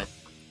 Wrong one.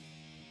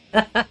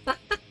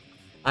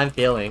 I'm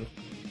failing.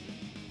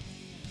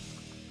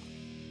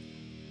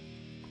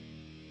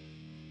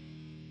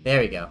 There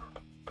we go.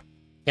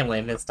 Can't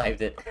believe I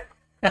mistyped it.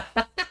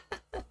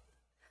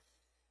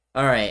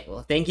 Alright,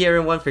 well thank you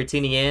everyone for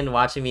tuning in,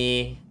 watching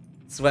me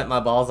sweat my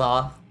balls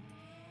off.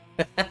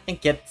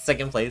 Get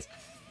second place.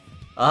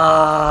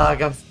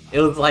 It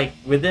was like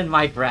within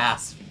my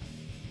grasp.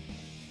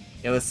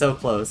 It was so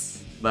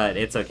close, but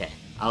it's okay.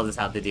 I'll just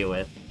have to deal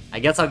with. I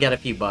guess I'll get a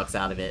few bucks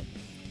out of it.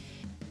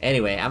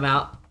 Anyway, I'm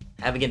out.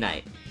 Have a good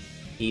night.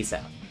 Peace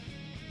out.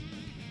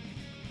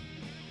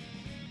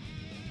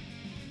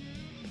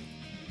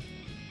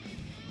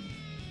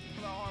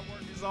 For the hard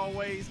work as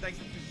always. Thanks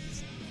for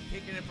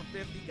kicking it for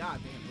 50. God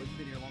damn, we've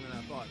been here longer than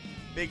I thought.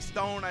 Big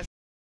Stone,